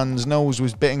Russian man's nose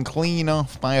was bitten clean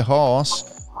off by a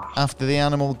horse after the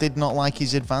animal did not like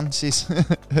his advances.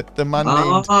 The man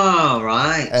named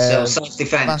right. So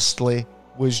self-defense. Vastly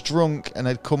was drunk and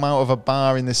had come out of a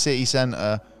bar in the city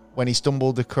centre when he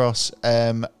stumbled across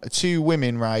 2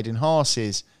 women riding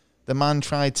horses. The man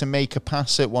tried to make a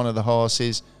pass at one of the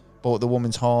horses, but the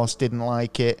woman's horse didn't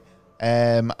like it,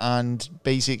 and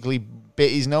basically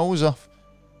bit his nose off.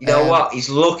 You know what? He's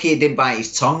lucky he didn't bite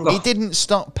his tongue off. He didn't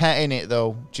stop petting it,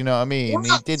 though. Do you know what I mean? What?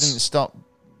 He didn't stop.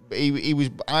 He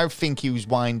was. I think he was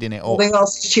winding it up. Something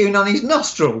else is chewing on his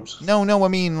nostrils. No. I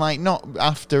mean, like, not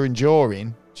after and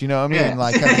during. Do you know what I mean? Yeah.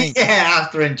 Like, I think.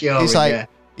 After and during. He's like.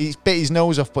 He's bit his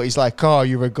nose off, but he's like, "Oh,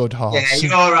 you're a good horse." Yeah,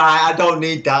 you're all right. I don't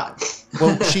need that.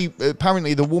 Well,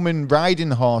 apparently the woman riding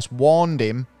the horse warned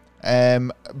him,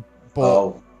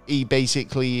 but he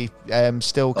basically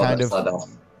still kind of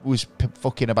was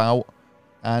fucking about.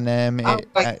 And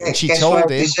she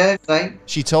told him,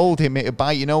 she told him it'd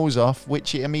bite your nose off,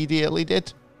 which it immediately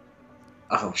did.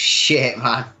 Oh shit,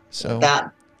 man! So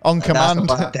that on command.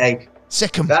 That's a bad day.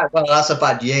 Sick 'em. That's a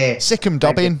bad year. Sick 'em,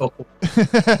 Dobbin.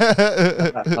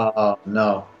 Oh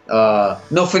no.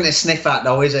 Nothing to sniff at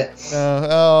though, is it?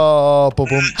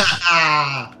 Bubble.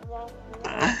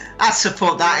 I'd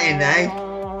support that in, eh?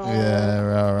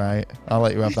 Yeah, all right. I'll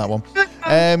let you have that one.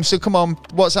 So come on,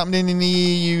 what's happening in the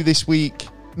EU this week?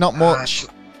 Not much.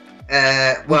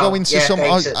 We're going to some.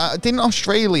 Didn't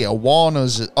Australia warn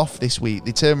us off this week?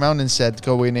 They turned around and said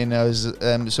going in as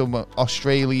some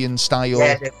Australian style.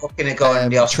 Yeah, they're looking at going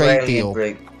the Australian deal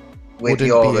route with wouldn't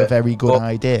Europe. Be a very good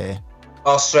idea.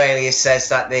 Australia says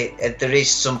that there is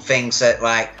some things that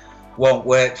like won't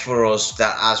work for us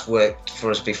that has worked for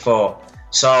us before.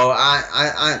 So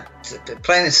I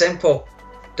plain and simple,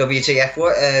 WTF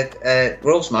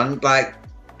rules, man. Like,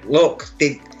 look,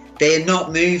 they're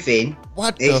not moving.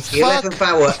 What the fuck? The 11th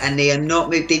hour, and they are not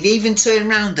moving. They've even turned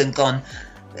around and gone.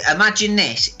 Imagine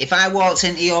this: if I walked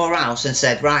into your house and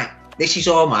said, "Right, this is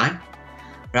all mine,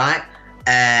 right?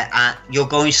 You're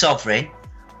going sovereign,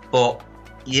 but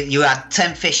you had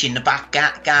 10 fish in the back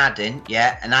garden,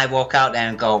 yeah?" And I walk out there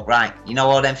and go, "Right, you know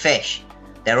all them fish?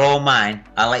 They're all mine.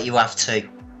 I'll let you have 2."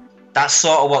 That's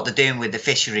sort of what they're doing with the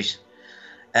fisheries.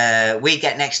 We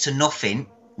get next to nothing.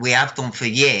 We have done for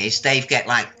years. They get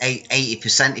like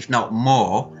 80%, if not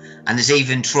more. And there's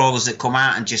even trawlers that come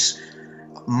out and just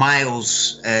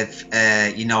miles of,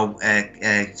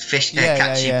 fish,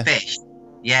 catching fish.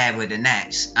 Yeah, with the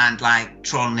nets and like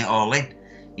trawling it all in.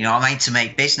 You know what I mean? To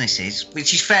make businesses,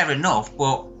 which is fair enough,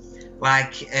 but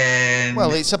like.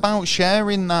 Well, it's about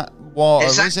sharing that water,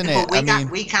 isn't it?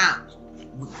 But we can't.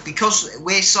 Because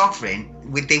we're sovereign,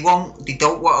 they don't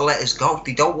want to let us go.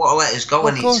 They don't want to let us go.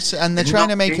 Of course, and they're trying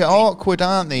to make it awkward,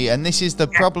 aren't they? And this is the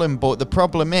problem. But the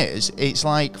problem is, it's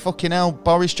like fucking hell.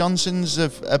 Boris Johnson's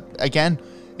again.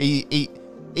 He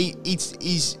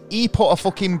put a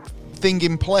fucking thing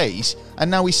in place,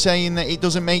 and now he's saying that it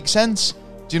doesn't make sense.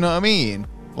 Do you know what I mean?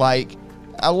 Like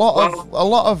a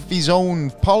lot of his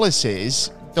own policies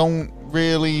don't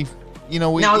really. You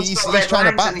know, he's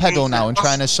trying to backpedal now and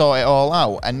trying to sort it all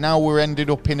out, and now we're ended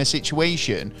up in a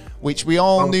situation which we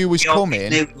all knew was coming.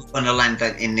 Knew we were going to land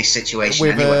in this situation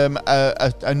with anyway.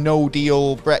 a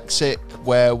no-deal Brexit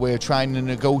where we're trying to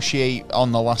negotiate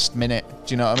on the last minute.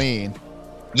 Do you know what I mean?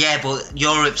 Yeah, but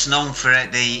Europe's known for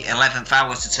the 11th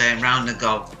hour to turn around and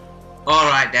go, "All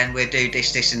right, then we'll do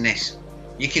this, this, and this."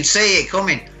 You can see it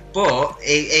coming, but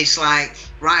it's like,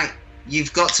 right.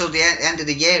 You've got till the end of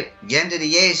the year. The end of the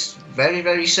year is very,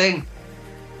 very soon.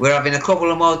 We're having a couple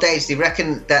of more days. They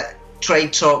reckon that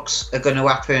trade talks are going to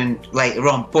happen later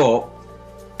on. But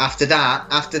after that,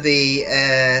 after the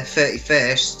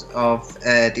 31st of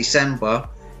December,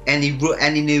 any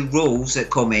new rules that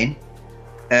come in,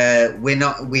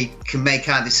 we can make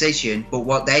our decision. But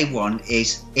what they want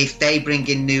is if they bring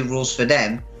in new rules for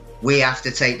them, we have to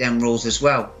take them rules as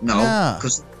well. No,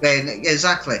 because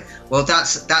exactly. Well,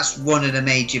 that's one of the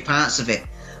major parts of it.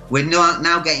 We're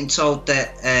now getting told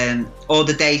that all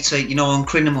the data, on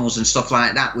criminals and stuff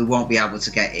like that, we won't be able to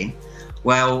get in.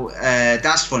 Well,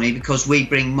 that's funny because we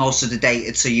bring most of the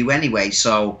data to you anyway.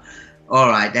 So, all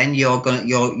right, then you're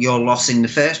lost in the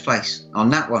first place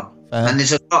on that one. And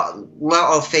there's a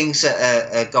lot of things that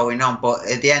are going on, but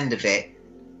at the end of it,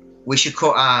 we should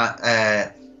cut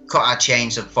our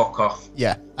chains and fuck off.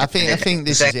 Yeah, I think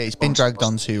this is it. It's been dragged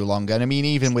on too long, and I mean,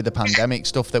 even with the pandemic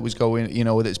stuff that was going,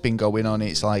 that's been going on,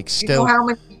 it's like still. How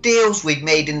many deals we've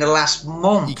made in the last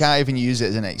month? You can't even use it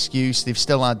as an excuse. They've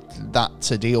still had that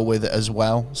to deal with as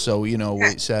well. So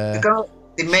it's. They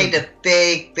made a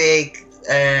big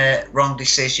wrong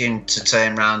decision to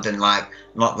turn around and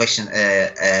not listen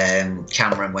to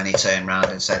Cameron when he turned around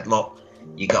and said, "Look,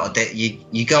 you got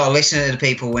to listen to the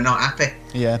people. We're not happy.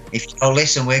 Yeah. If you don't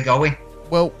listen, we're going."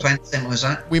 Well, plain simple as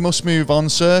that. We must move on,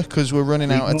 sir, because we're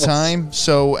running out of time.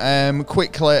 So,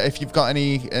 quickly, if you've got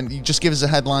any, and you just give us the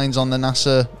headlines on the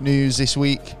NASA news this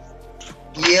week.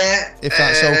 Yeah. If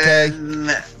that's okay.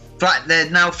 They're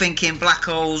now thinking black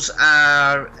holes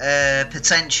are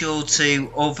potential to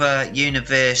other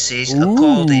universes,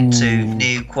 according to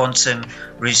new quantum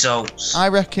results. I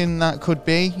reckon that could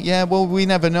be. Yeah, well, we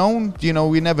never know.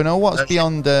 We never know what's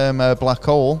beyond a black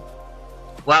hole.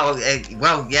 Well,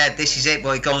 yeah, this is it,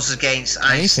 but it goes against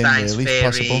Einstein's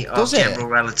theory of general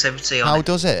relativity. How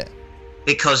does it?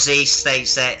 Because he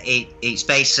states that it's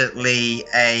basically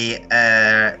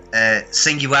a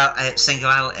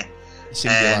singularity.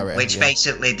 Which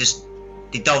basically just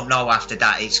they don't know after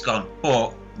that it's gone.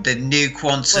 But the new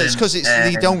quantum. Well, it's because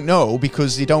they don't know,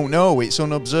 because they don't know. It's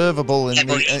unobservable, and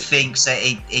but he thinks that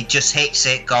it just hits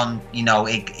it, gone. You know,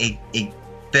 it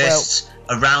bursts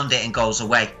around it and goes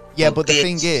away. Yeah, but the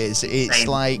thing is, it's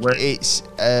like it's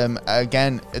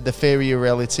again, the theory of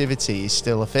relativity is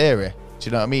still a theory. Do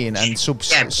you know what I mean? And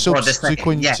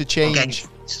subsequent to change. Okay.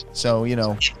 So, you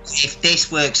know, if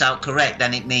this works out correct,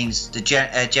 then it means the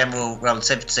general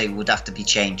relativity would have to be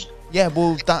changed. Yeah,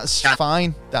 well, that's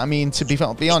fine. I mean, to be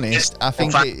honest, I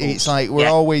think it's like we're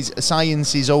always,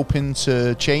 science is open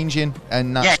to changing,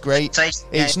 and that's great.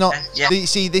 It's not.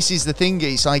 See, this is the thing.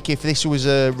 It's like if this was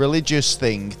a religious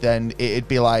thing, then it'd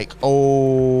be like,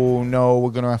 oh no,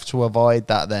 we're gonna have to avoid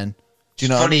that. Then, do you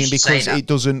know what I mean? Because it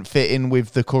doesn't fit in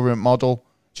with the current model.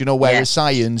 Do you know? Whereas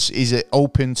science is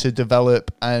open to develop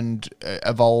and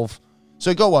evolve.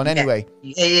 So go on anyway.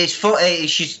 It's funny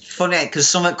because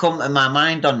something come to my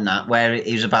mind on that where it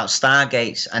was about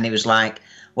Stargates, and it was like,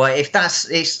 well, if that's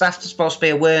supposed to be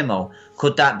a wormhole,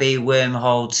 could that be a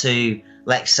wormhole to,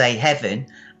 let's say, heaven?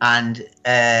 And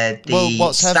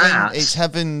what's stars,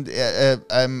 heaven? It's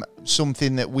heaven,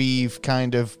 something that we've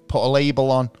kind of put a label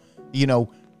on. You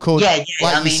know, could like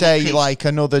you say, like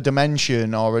another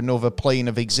dimension or another plane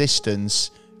of existence.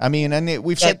 I mean, and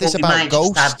we've said this about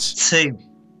ghosts.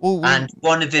 And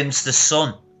one of them's the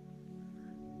sun.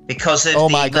 Because of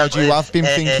my God, you have been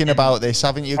thinking about this,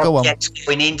 haven't you? Go on.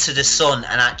 Going into the sun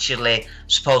and actually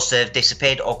supposed to have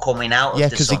disappeared or coming out of the sun. Yeah,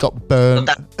 because they got burned.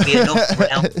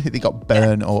 They got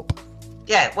burned up.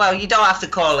 Yeah, well, you don't have to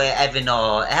call it heaven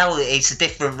or hell. It's a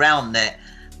different realm that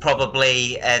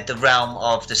probably the realm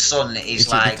of the sun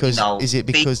is like, because, you know... Is it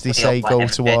because they say go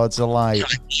towards the light?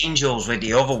 Angels with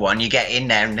the other one, you get in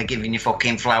there and they're giving you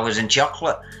fucking flowers and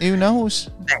chocolate. Who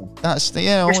knows? That's the,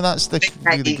 that's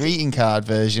the greeting card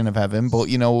version of heaven, but,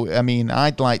 you know, I mean,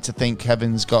 I'd like to think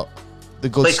heaven's got the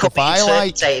good stuff I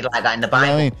like. Like that in the Bible. You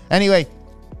know what I mean? Anyway,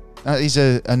 that is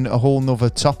a whole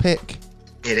nother topic.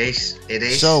 It is.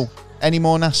 So, any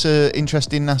more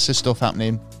interesting NASA stuff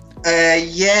happening?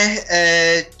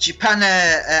 Japan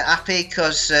are happy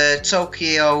because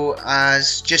Tokyo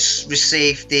has just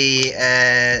received the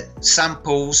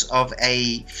samples of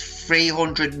a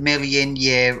 300 million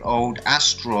year old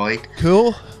asteroid.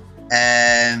 Cool.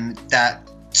 That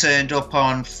turned up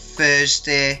on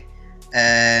Thursday.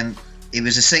 It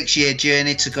was a 6-year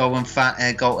journey to go and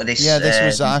go to this. Yeah, this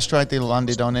was the asteroid they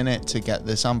landed on, innit, to get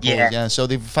the samples. Yeah, so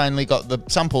they've finally got the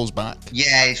samples back.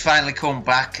 Yeah, it's finally come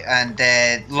back, and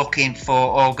they're looking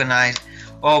for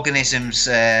organisms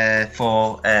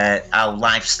for how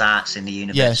life starts in the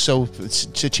universe. Yeah, so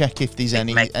to check if there's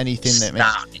anything that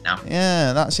makes.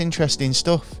 Yeah, that's interesting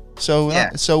stuff. So,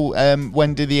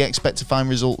 when do they expect to find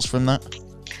results from that?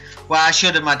 Well, I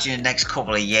should imagine in the next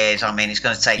couple of years. I mean, it's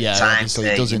going to take time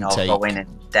to go in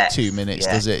and depth. 2 minutes,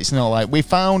 does it? It's not like we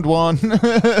found one.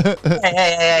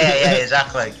 yeah,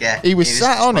 exactly. Yeah. He was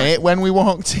sat on it when we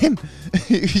walked in.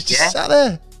 He was just sat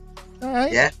there. All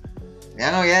right. Yeah.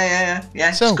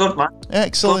 Yeah. So, it's good, man.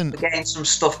 Excellent. Good for getting some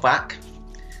stuff back.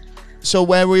 So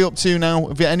where are we up to now?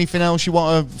 Have you anything else you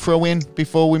want to throw in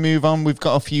before we move on? We've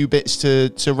got a few bits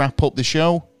to wrap up the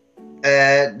show.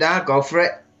 No, go for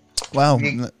it. Well,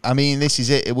 I mean, this is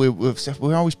it.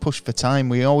 We're always pushed for time.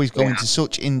 We always go into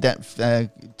such in-depth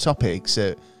topics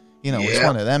that, you know, it's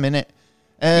one of them, innit?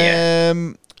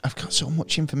 I've got so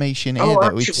much information here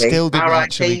that we still didn't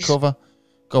actually cover.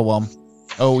 Go on.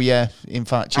 Oh, yeah. In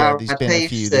fact, there's been a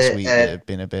few this week that have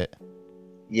been a bit...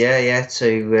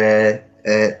 To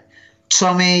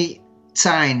Tommy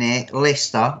Tiny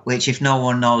Lister, which if no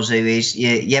one knows who is,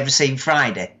 you ever seen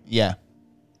Friday? Yeah.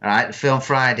 All right, the film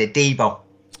Friday, Debo.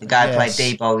 The guy who played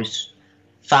Debo was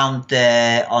found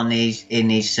in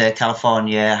his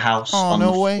California house on the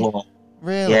floor.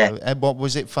 Really? Yeah. What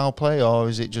was it, foul play, or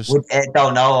is it just...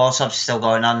 don't know, also still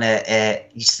going on there.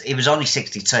 He was only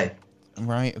 62.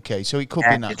 Right, okay, so it could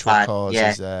be natural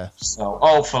causes there. So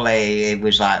hopefully it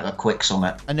was like a quick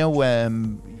summit. I know,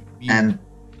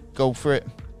 go for it.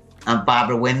 And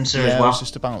Barbara Windsor as well. I was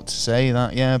just about to say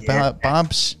that,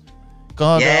 Babs.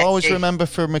 God, I always remember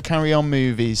from the Carry On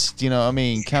movies. Do you know what I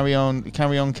mean? Carry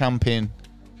On Camping.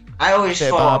 I always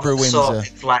thought sort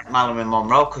of like Marilyn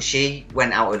Monroe because she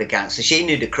went out with a gangster. She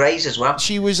knew the craze as well.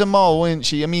 She was a mole, wasn't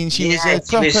she? I mean, she was a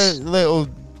proper little...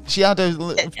 She had a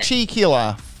little cheeky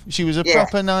laugh. She was a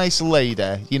proper nice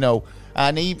lady, you know.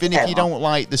 And even if you don't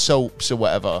like the soaps or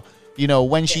whatever, you know,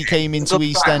 when she came into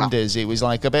EastEnders, it was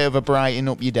like a bit of a brighten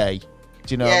up your day.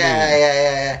 Do you know what I mean?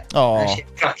 Yeah. Oh, she's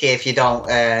cracky if you don't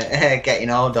getting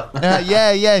older.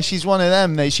 yeah. She's one of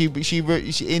them. That she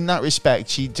in that respect,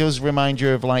 she does remind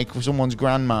you of like someone's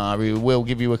grandma who will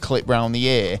give you a clip round the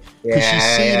ear because she's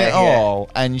seen it all,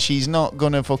 and she's not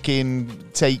gonna fucking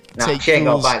take. She ain't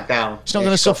gonna back down. She's not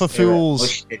gonna suffer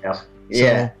fools.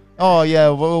 Yeah. Oh yeah,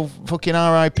 well, fucking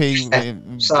R.I.P.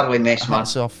 Sadly missed, man.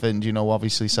 Hats off, and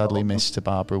obviously sadly missed to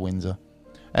Barbara Windsor.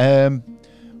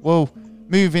 Well,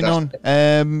 moving on.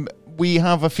 We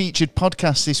have a featured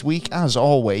podcast this week, as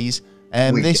always.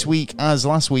 This week, as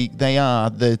last week, they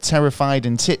are the Terrified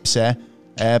and Tipsy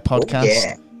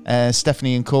podcast. Oh, yeah.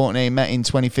 Stephanie and Courtney met in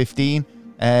 2015.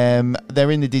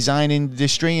 They're in the design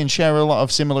industry and share a lot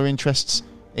of similar interests,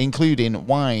 including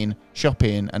wine,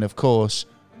 shopping, and of course,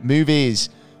 movies.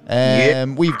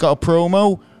 We've got a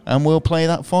promo, and we'll play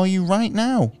that for you right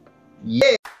now.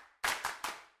 Yeah.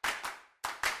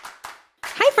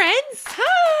 Hi, friends.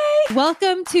 Hi.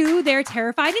 Welcome to They're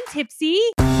Terrified and Tipsy.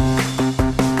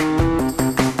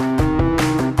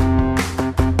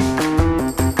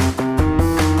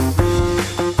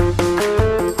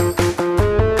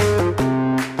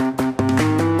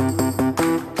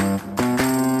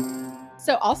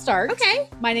 So I'll start. Okay.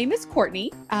 My name is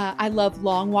Courtney. I love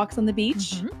long walks on the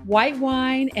beach, white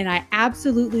wine, and I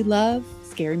absolutely love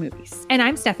scary movies. And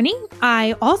I'm Stephanie.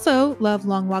 I also love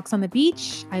long walks on the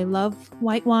beach. I love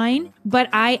white wine, but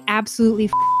I absolutely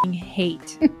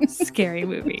hate scary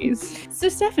movies. So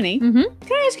Stephanie, Mm-hmm.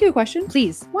 can I ask you a question?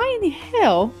 Please. Why in the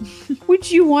hell would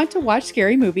you want to watch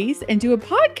scary movies and do a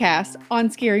podcast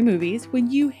on scary movies when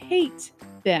you hate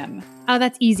them? Oh,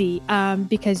 that's easy.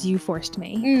 Because you forced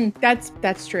me.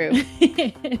 That's true.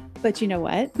 But you know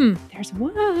what? There's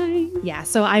wine. Yeah,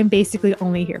 so I'm basically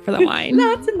only here for the wine.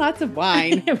 Lots and lots of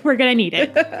wine. We're gonna need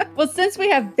it. Well, since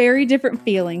we have very different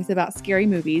feelings about scary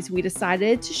movies, we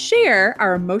decided to share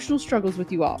our emotional struggles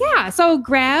with you all. Yeah, so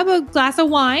grab a glass of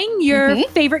wine, your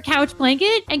favorite couch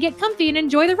blanket, and get comfy and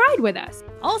enjoy the ride with us.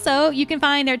 Also, you can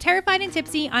find They're Terrified and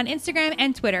Tipsy on Instagram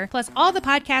and Twitter, plus all the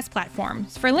podcast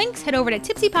platforms. For links, head over to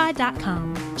tipsypod.com.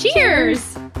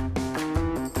 Cheers!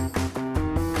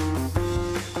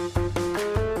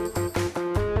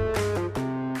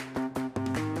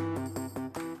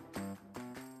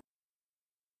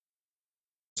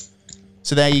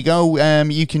 So there you go.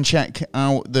 You can check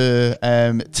out the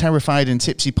Terrified and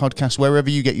Tipsy podcast wherever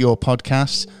you get your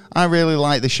podcasts. I really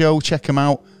like the show. Check them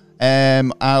out.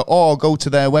 Or go to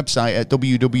their website at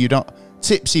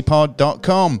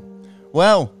www.tipsypod.com.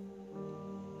 Well,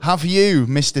 have you,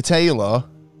 Mr. Taylor,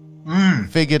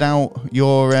 figured out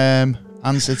your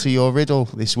answer to your riddle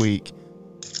this week?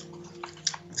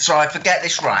 So I forget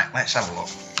this right. Let's have a look.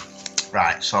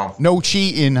 Right, so... No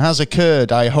cheating has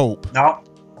occurred, I hope. No,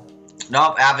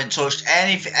 I haven't touched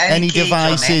any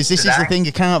devices. This is the thing,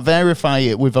 I can't verify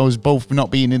it with us both not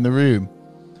being in the room.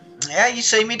 Yeah, you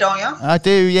see me, don't you? I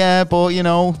do, yeah, but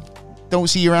don't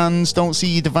see your hands, don't see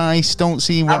your device, don't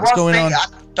see what's going on.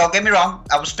 Don't get me wrong,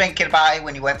 I was thinking about it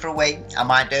when you went for a week. I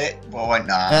might do it, but I went,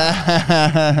 nah.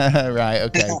 Right,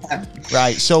 okay.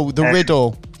 Right, so the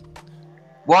riddle.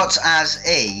 What has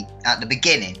E at the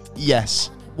beginning? Yes.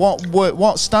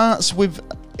 What starts with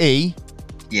E?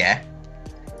 Yeah.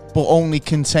 But only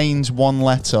contains one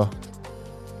letter.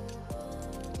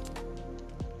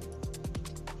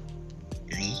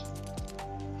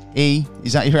 E,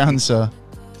 is that your answer?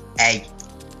 A.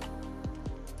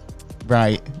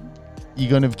 Right. You're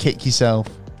going to kick yourself.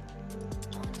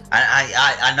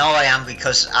 I know I am,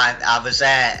 because I was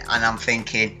there and I'm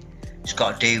thinking it's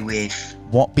got to do with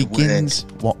what begins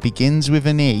with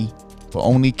an E but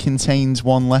only contains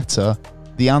one letter.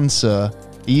 The answer, are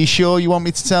you sure you want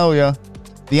me to tell you?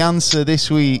 The answer this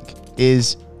week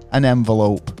is an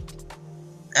envelope.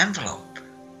 Envelope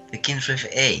begins with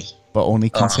E. But only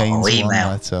contains one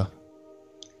letter.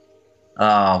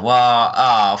 Oh, well,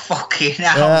 oh, fucking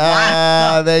hell.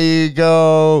 Wow. There you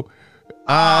go.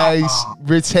 I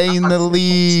retain the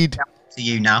lead. To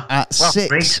you now. At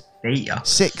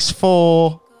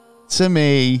 6-4 to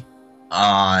me.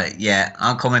 Yeah,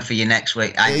 I'm coming for you next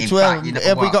week. We got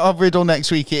a riddle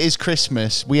next week. It is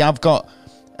Christmas. We have got,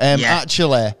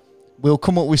 actually, we'll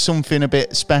come up with something a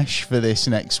bit special for this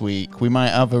next week. We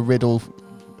might have a riddle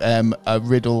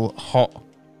hot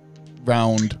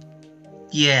round.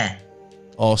 Yeah.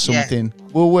 Or something. Yeah.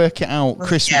 We'll work it out.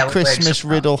 Christmas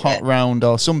riddle hot round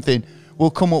or something.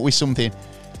 We'll come up with something.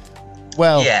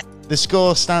 Well, the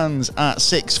score stands at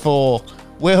 6-4.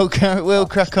 We'll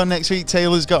crack on next week.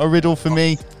 Taylor's got a riddle for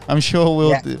me. I'm sure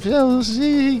we'll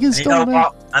see. You can stop me.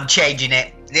 I'm changing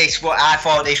it. I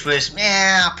thought this was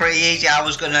pretty easy. I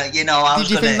was gonna, Did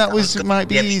you think that might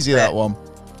be easy? That one.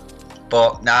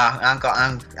 But nah,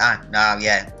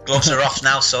 yeah. Gloves are off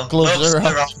now, son. Gloves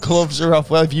are off. Gloves are off.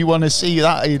 Well, if you want to see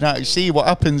that, you know, see what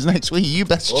happens next week, you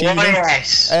best tune in.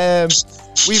 Yes.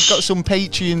 We've got some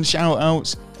Patreon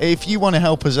shout-outs. If you want to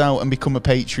help us out and become a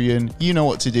Patreon, you know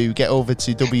what to do. Get over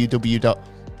to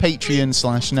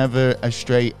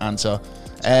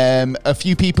www.patreon.com/neverastraightanswer. A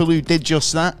few people who did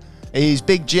just that is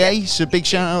Big J, so big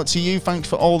shout-out to you. Thanks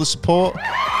for all the support.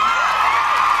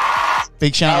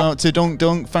 Big shout out to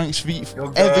Dunk. Thanks for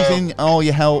everything, all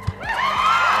your help.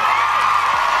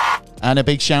 And a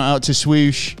big shout out to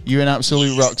Swoosh. You're an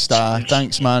absolute rock star.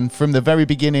 Thanks, man. From the very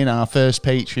beginning, our first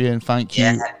Patreon. Thank you.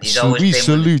 Yeah, we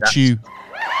salute you.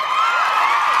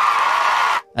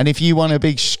 And if you want a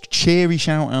big cheery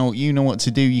shout out, you know what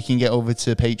to do. You can get over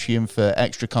to Patreon for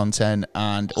extra content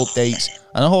and updates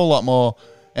and a whole lot more.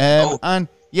 And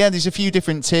yeah, there's a few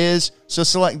different tiers, so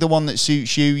select the one that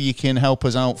suits you. You can help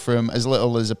us out from as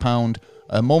little as £1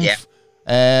 a month.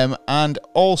 Yeah. And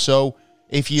also,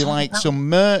 if you like some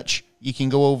merch, you can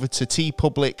go over to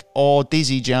TeePublic or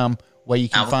Dizzy Jam, where you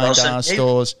can find our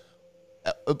stores.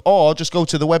 Or just go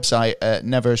to the website at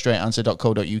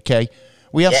neverastraightanswer.co.uk.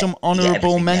 We have some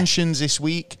honourable mentions this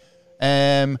week. We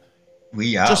are.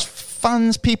 Just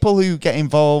fans, people who get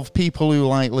involved, people who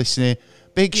like listening.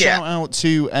 Big shout out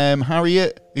to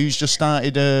Harriet, who's just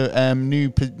started a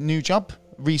new job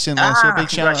recently. So big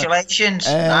congratulations.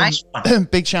 Nice one.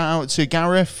 Big shout out to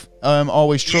Gareth,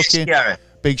 always trucking. Yes,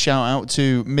 big shout out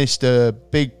to Mr.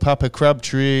 Big Papa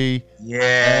Crabtree.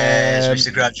 Yes,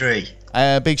 Mr. Crabtree.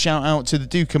 Big shout out to the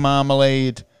Duke of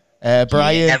Marmalade,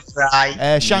 Brian,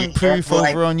 Shankproof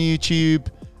over on YouTube.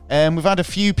 We've had a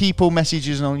few people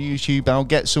messages on YouTube. I'll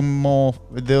get some more.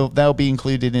 They'll be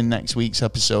included in next week's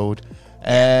episode.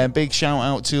 Big shout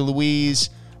out to Louise,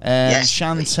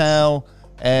 Chantel,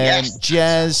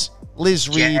 Jez, Liz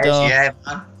Reader.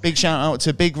 Big shout out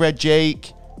to Big Red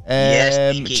Jake,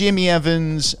 Jimmy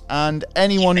Evans, and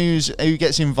anyone who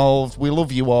gets involved. We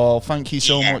love you all. Thank you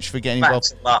so much for getting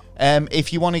involved.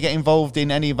 If you want to get involved in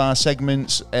any of our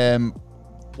segments,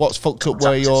 what's fucked up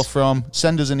where you're from,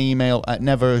 send us an email at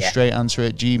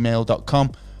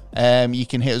neverastraightanswer@gmail.com. You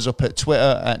can hit us up at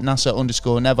Twitter at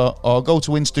NASA_never, or go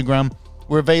to Instagram.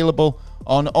 We're available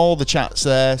on all the chats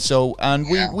there. So, and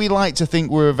we like to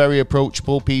think we're a very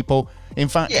approachable people. In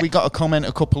fact, we got a comment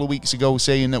a couple of weeks ago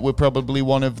saying that we're probably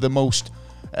one of the most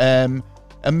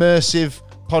immersive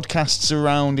podcasts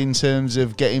around in terms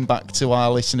of getting back to our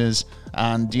listeners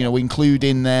and, you know,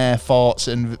 including their thoughts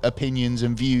and opinions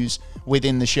and views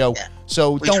within the show.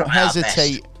 So don't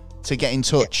hesitate to get in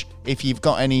touch if you've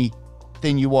got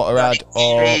anything you want to add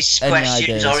or any questions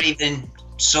ideas. Or even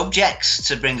subjects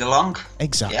to bring along.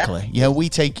 Exactly. Yeah, we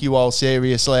take you all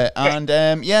seriously. And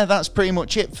that's pretty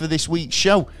much it for this week's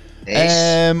show.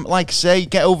 Like I say,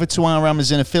 get over to our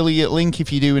Amazon affiliate link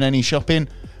if you're doing any shopping.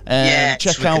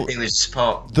 Check out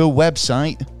the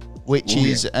website, which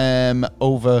is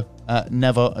over at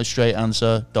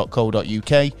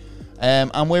neverastraightanswer.co.uk.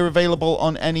 And we're available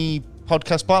on any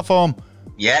podcast platform.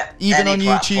 Even on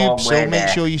YouTube. So make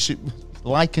sure you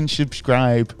like and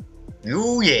subscribe.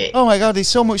 Oh, yeah. Oh, my God. There's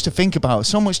so much to think about.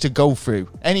 So much to go through.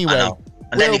 Anyway.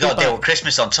 And then you got to deal with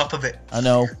Christmas on top of it. I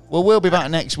know. Well, we'll be back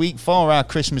next week for our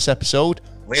Christmas episode.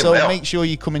 We will. Make sure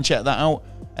you come and check that out.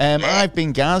 I've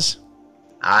been Gaz.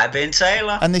 I've been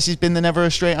Taylor. And this has been the Never a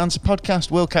Straight Answer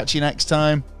podcast. We'll catch you next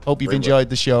time. Hope you've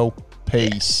enjoyed the show.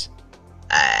 Peace.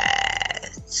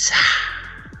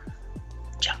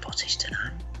 Jam potties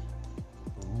tonight.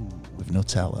 Ooh, with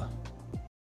Nutella.